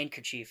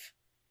handkerchief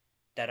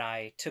that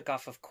I took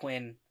off of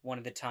Quinn one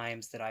of the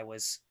times that I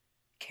was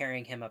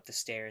carrying him up the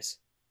stairs.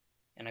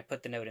 And I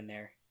put the note in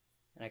there,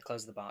 and I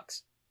close the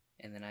box,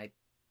 and then I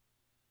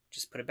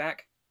just put it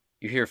back.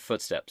 You hear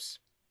footsteps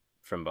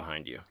from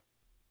behind you.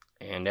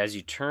 And as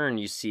you turn,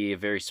 you see a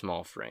very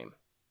small frame.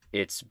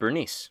 It's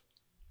Bernice,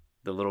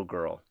 the little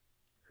girl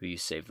who you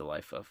saved the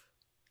life of.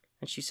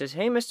 And she says,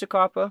 hey, Mr.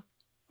 Copper.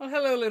 Oh,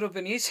 hello, little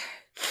Bernice.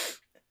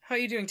 How are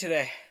you doing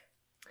today?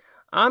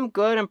 I'm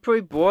good. I'm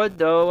pretty bored,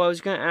 though. I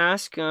was going to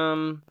ask,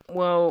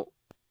 well,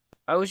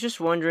 I was just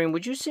wondering,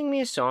 would you sing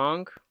me a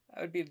song?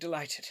 I would be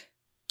delighted.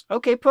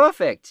 Okay,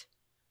 perfect.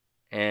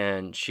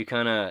 And she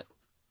kind of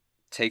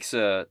takes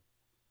a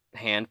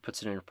hand,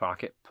 puts it in her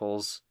pocket,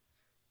 pulls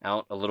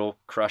out a little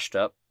crushed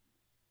up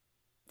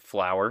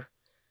flower,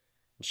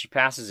 and she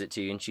passes it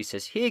to you, and she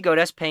says, here you go,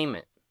 that's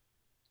payment.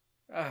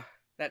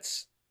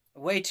 That's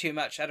way too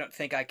much. I don't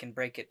think I can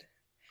break it.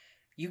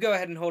 You go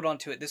ahead and hold on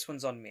to it. This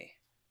one's on me.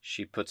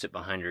 She puts it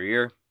behind her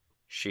ear.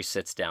 She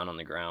sits down on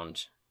the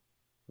ground.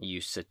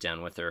 You sit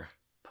down with her,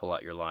 pull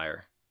out your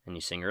lyre, and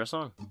you sing her a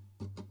song.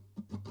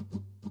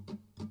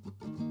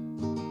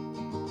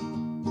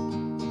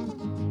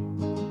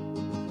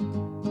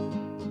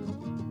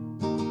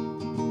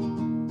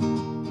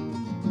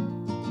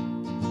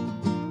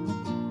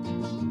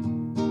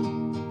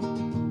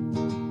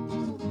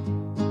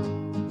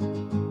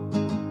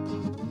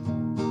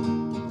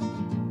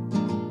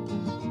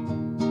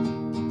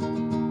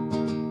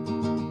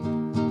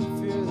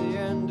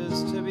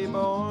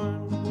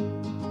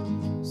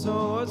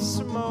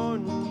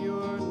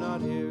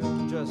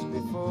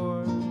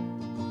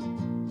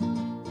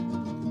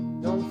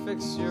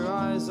 Your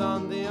eyes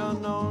on the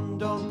unknown.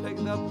 Don't pick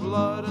the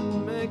blood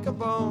and make a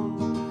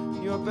bone.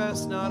 You're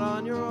best not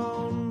on your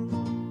own.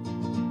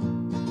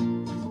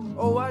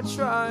 Oh, I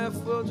try, if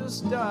we'll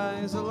just die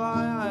is a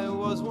lie I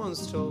was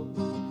once told.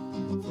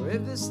 For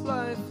if this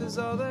life is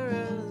all there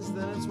is,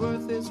 then it's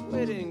worth its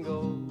weight in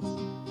gold.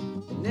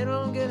 And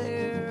it'll get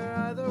here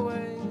either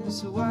way,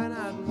 so why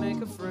not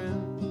make a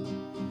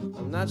friend?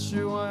 I'm not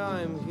sure why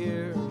I'm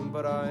here,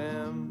 but I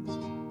am.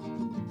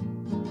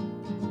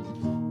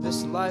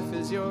 This life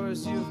is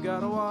yours, you've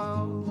got a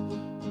while.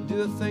 Do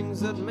the things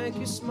that make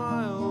you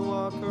smile.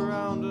 Walk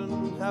around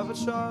and have a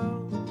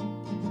child.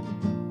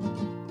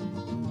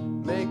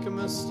 Make a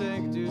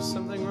mistake, do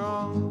something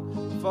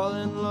wrong. Fall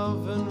in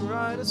love and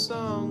write a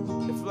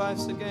song. If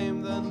life's a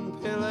game, then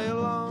play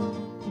along.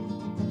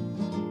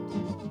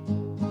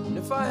 And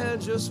if I had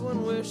just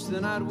one wish,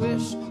 then I'd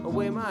wish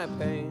away my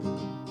pain.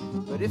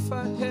 But if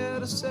I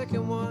had a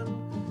second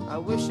one, I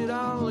wish it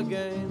all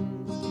again.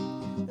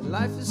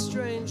 Life is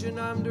strange and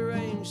I'm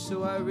deranged,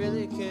 so I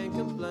really can't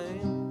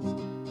complain.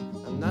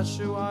 I'm not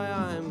sure why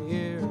I'm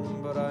here,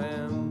 but I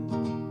am.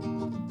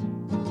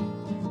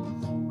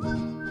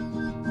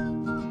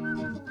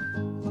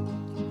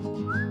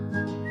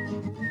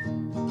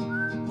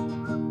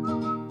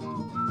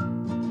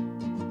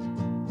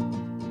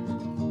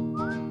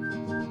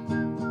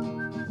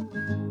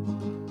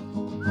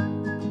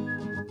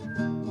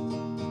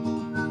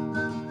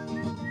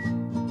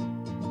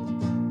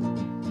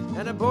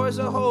 And it bores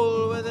a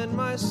hole within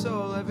my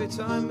soul every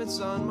time it's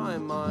on my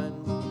mind.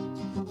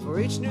 For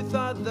each new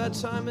thought that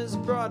time has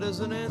brought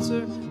is an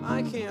answer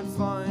I can't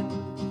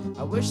find.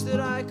 I wish that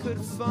I could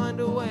find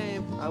a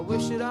way, I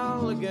wish it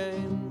all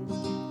again.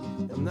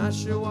 I'm not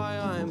sure why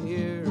I'm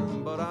here,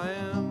 but I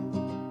am.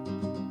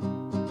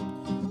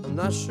 I'm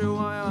not sure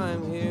why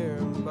I'm here,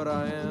 but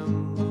I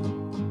am.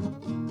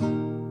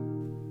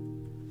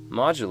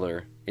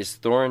 Modular is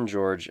Thorin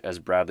George as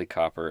Bradley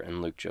Copper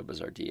and Luke Job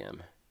as our DM.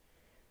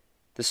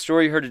 The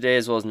story you heard today,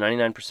 as well as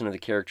 99% of the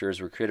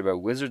characters, were created by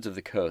Wizards of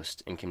the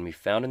Coast and can be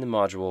found in the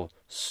module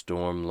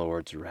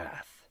Stormlord's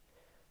Wrath.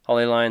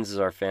 Holly Lyons is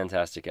our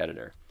fantastic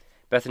editor.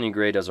 Bethany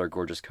Gray does our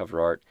gorgeous cover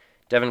art.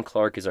 Devin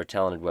Clark is our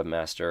talented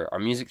webmaster. Our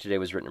music today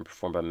was written and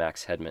performed by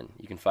Max Hedman.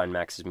 You can find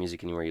Max's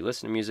music anywhere you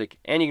listen to music,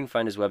 and you can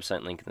find his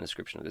website link in the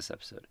description of this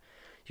episode.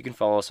 You can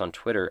follow us on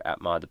Twitter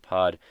at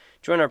ModThePod.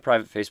 Join our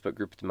private Facebook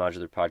group at the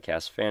Modular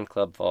Podcast Fan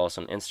Club. Follow us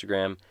on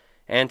Instagram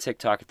and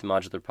TikTok at the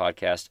Modular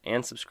Podcast,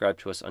 and subscribe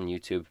to us on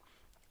YouTube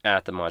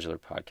at the Modular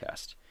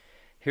Podcast.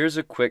 Here's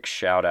a quick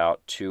shout out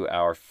to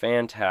our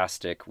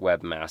fantastic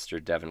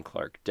webmaster, Devin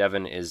Clark.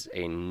 Devin is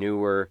a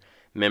newer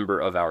member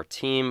of our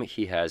team.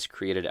 He has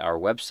created our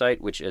website,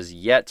 which is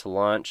yet to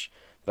launch,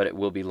 but it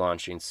will be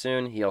launching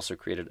soon. He also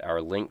created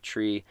our link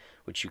tree,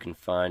 which you can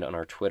find on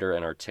our Twitter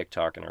and our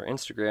TikTok and our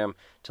Instagram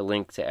to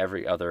link to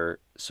every other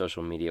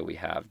social media we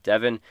have.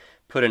 Devin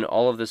put in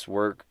all of this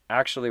work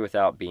actually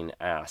without being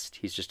asked.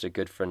 He's just a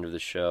good friend of the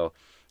show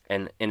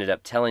and ended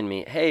up telling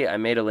me, hey, I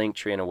made a link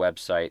tree and a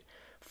website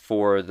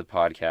for the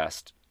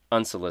podcast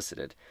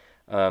unsolicited.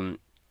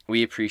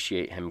 We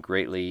appreciate him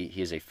greatly.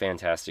 He is a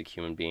fantastic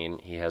human being.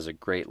 He has a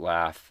great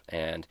laugh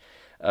and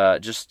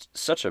just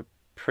such a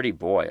pretty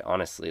boy,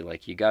 honestly.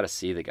 Like, you got to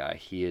see the guy.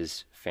 He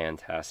is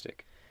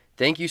fantastic.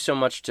 Thank you so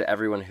much to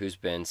everyone who's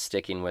been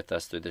sticking with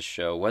us through this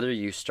show, whether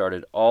you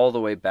started all the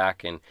way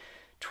back in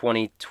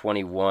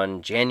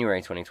 2021,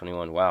 January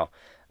 2021, wow,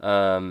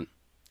 and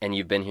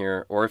you've been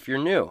here, or if you're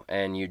new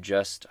and you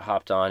just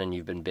hopped on and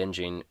you've been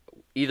binging.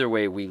 Either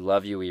way, we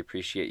love you, we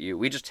appreciate you.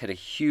 We just hit a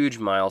huge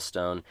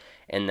milestone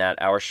in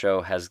that our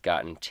show has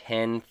gotten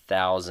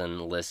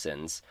 10,000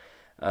 listens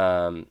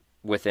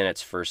within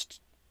its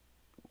first,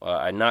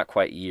 not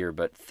quite year,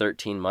 but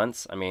 13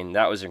 months. I mean,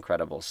 that was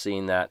incredible.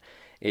 Seeing that,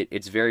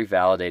 it's very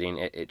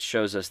validating. It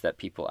shows us that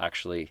people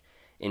actually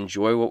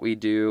enjoy what we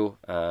do.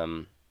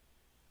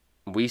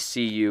 We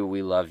see you,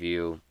 we love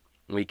you.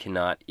 We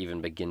cannot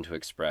even begin to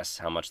express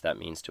how much that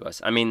means to us.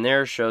 I mean,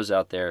 there are shows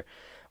out there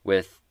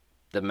with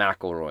the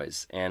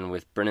McElroys and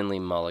with Brennan Lee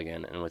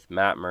Mulligan and with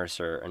Matt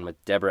Mercer and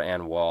with Deborah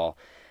Ann Wall.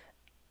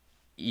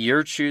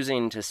 You're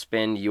choosing to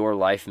spend your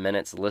life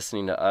minutes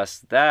listening to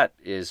us. That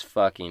is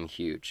fucking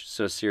huge.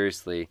 So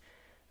seriously,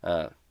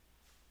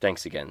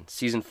 thanks again.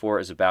 Season 4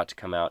 is about to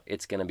come out.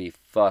 It's going to be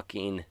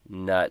fucking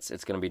nuts.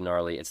 It's going to be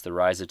gnarly. It's the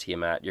Rise of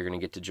Tiamat. You're going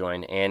to get to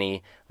join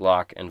Annie,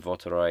 Locke, and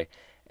Voltoroy.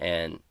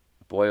 And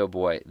boy, oh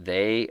boy,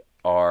 they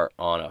are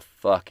on a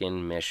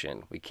fucking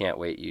mission. We can't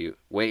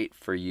wait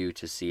for you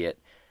to see it.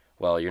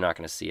 Well, you're not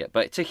going to see it,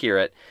 but to hear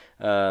it.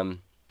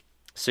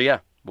 So yeah,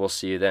 we'll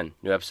see you then.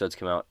 New episodes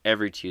come out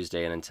every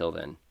Tuesday, and until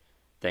then,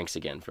 thanks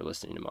again for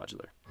listening to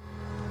Modular.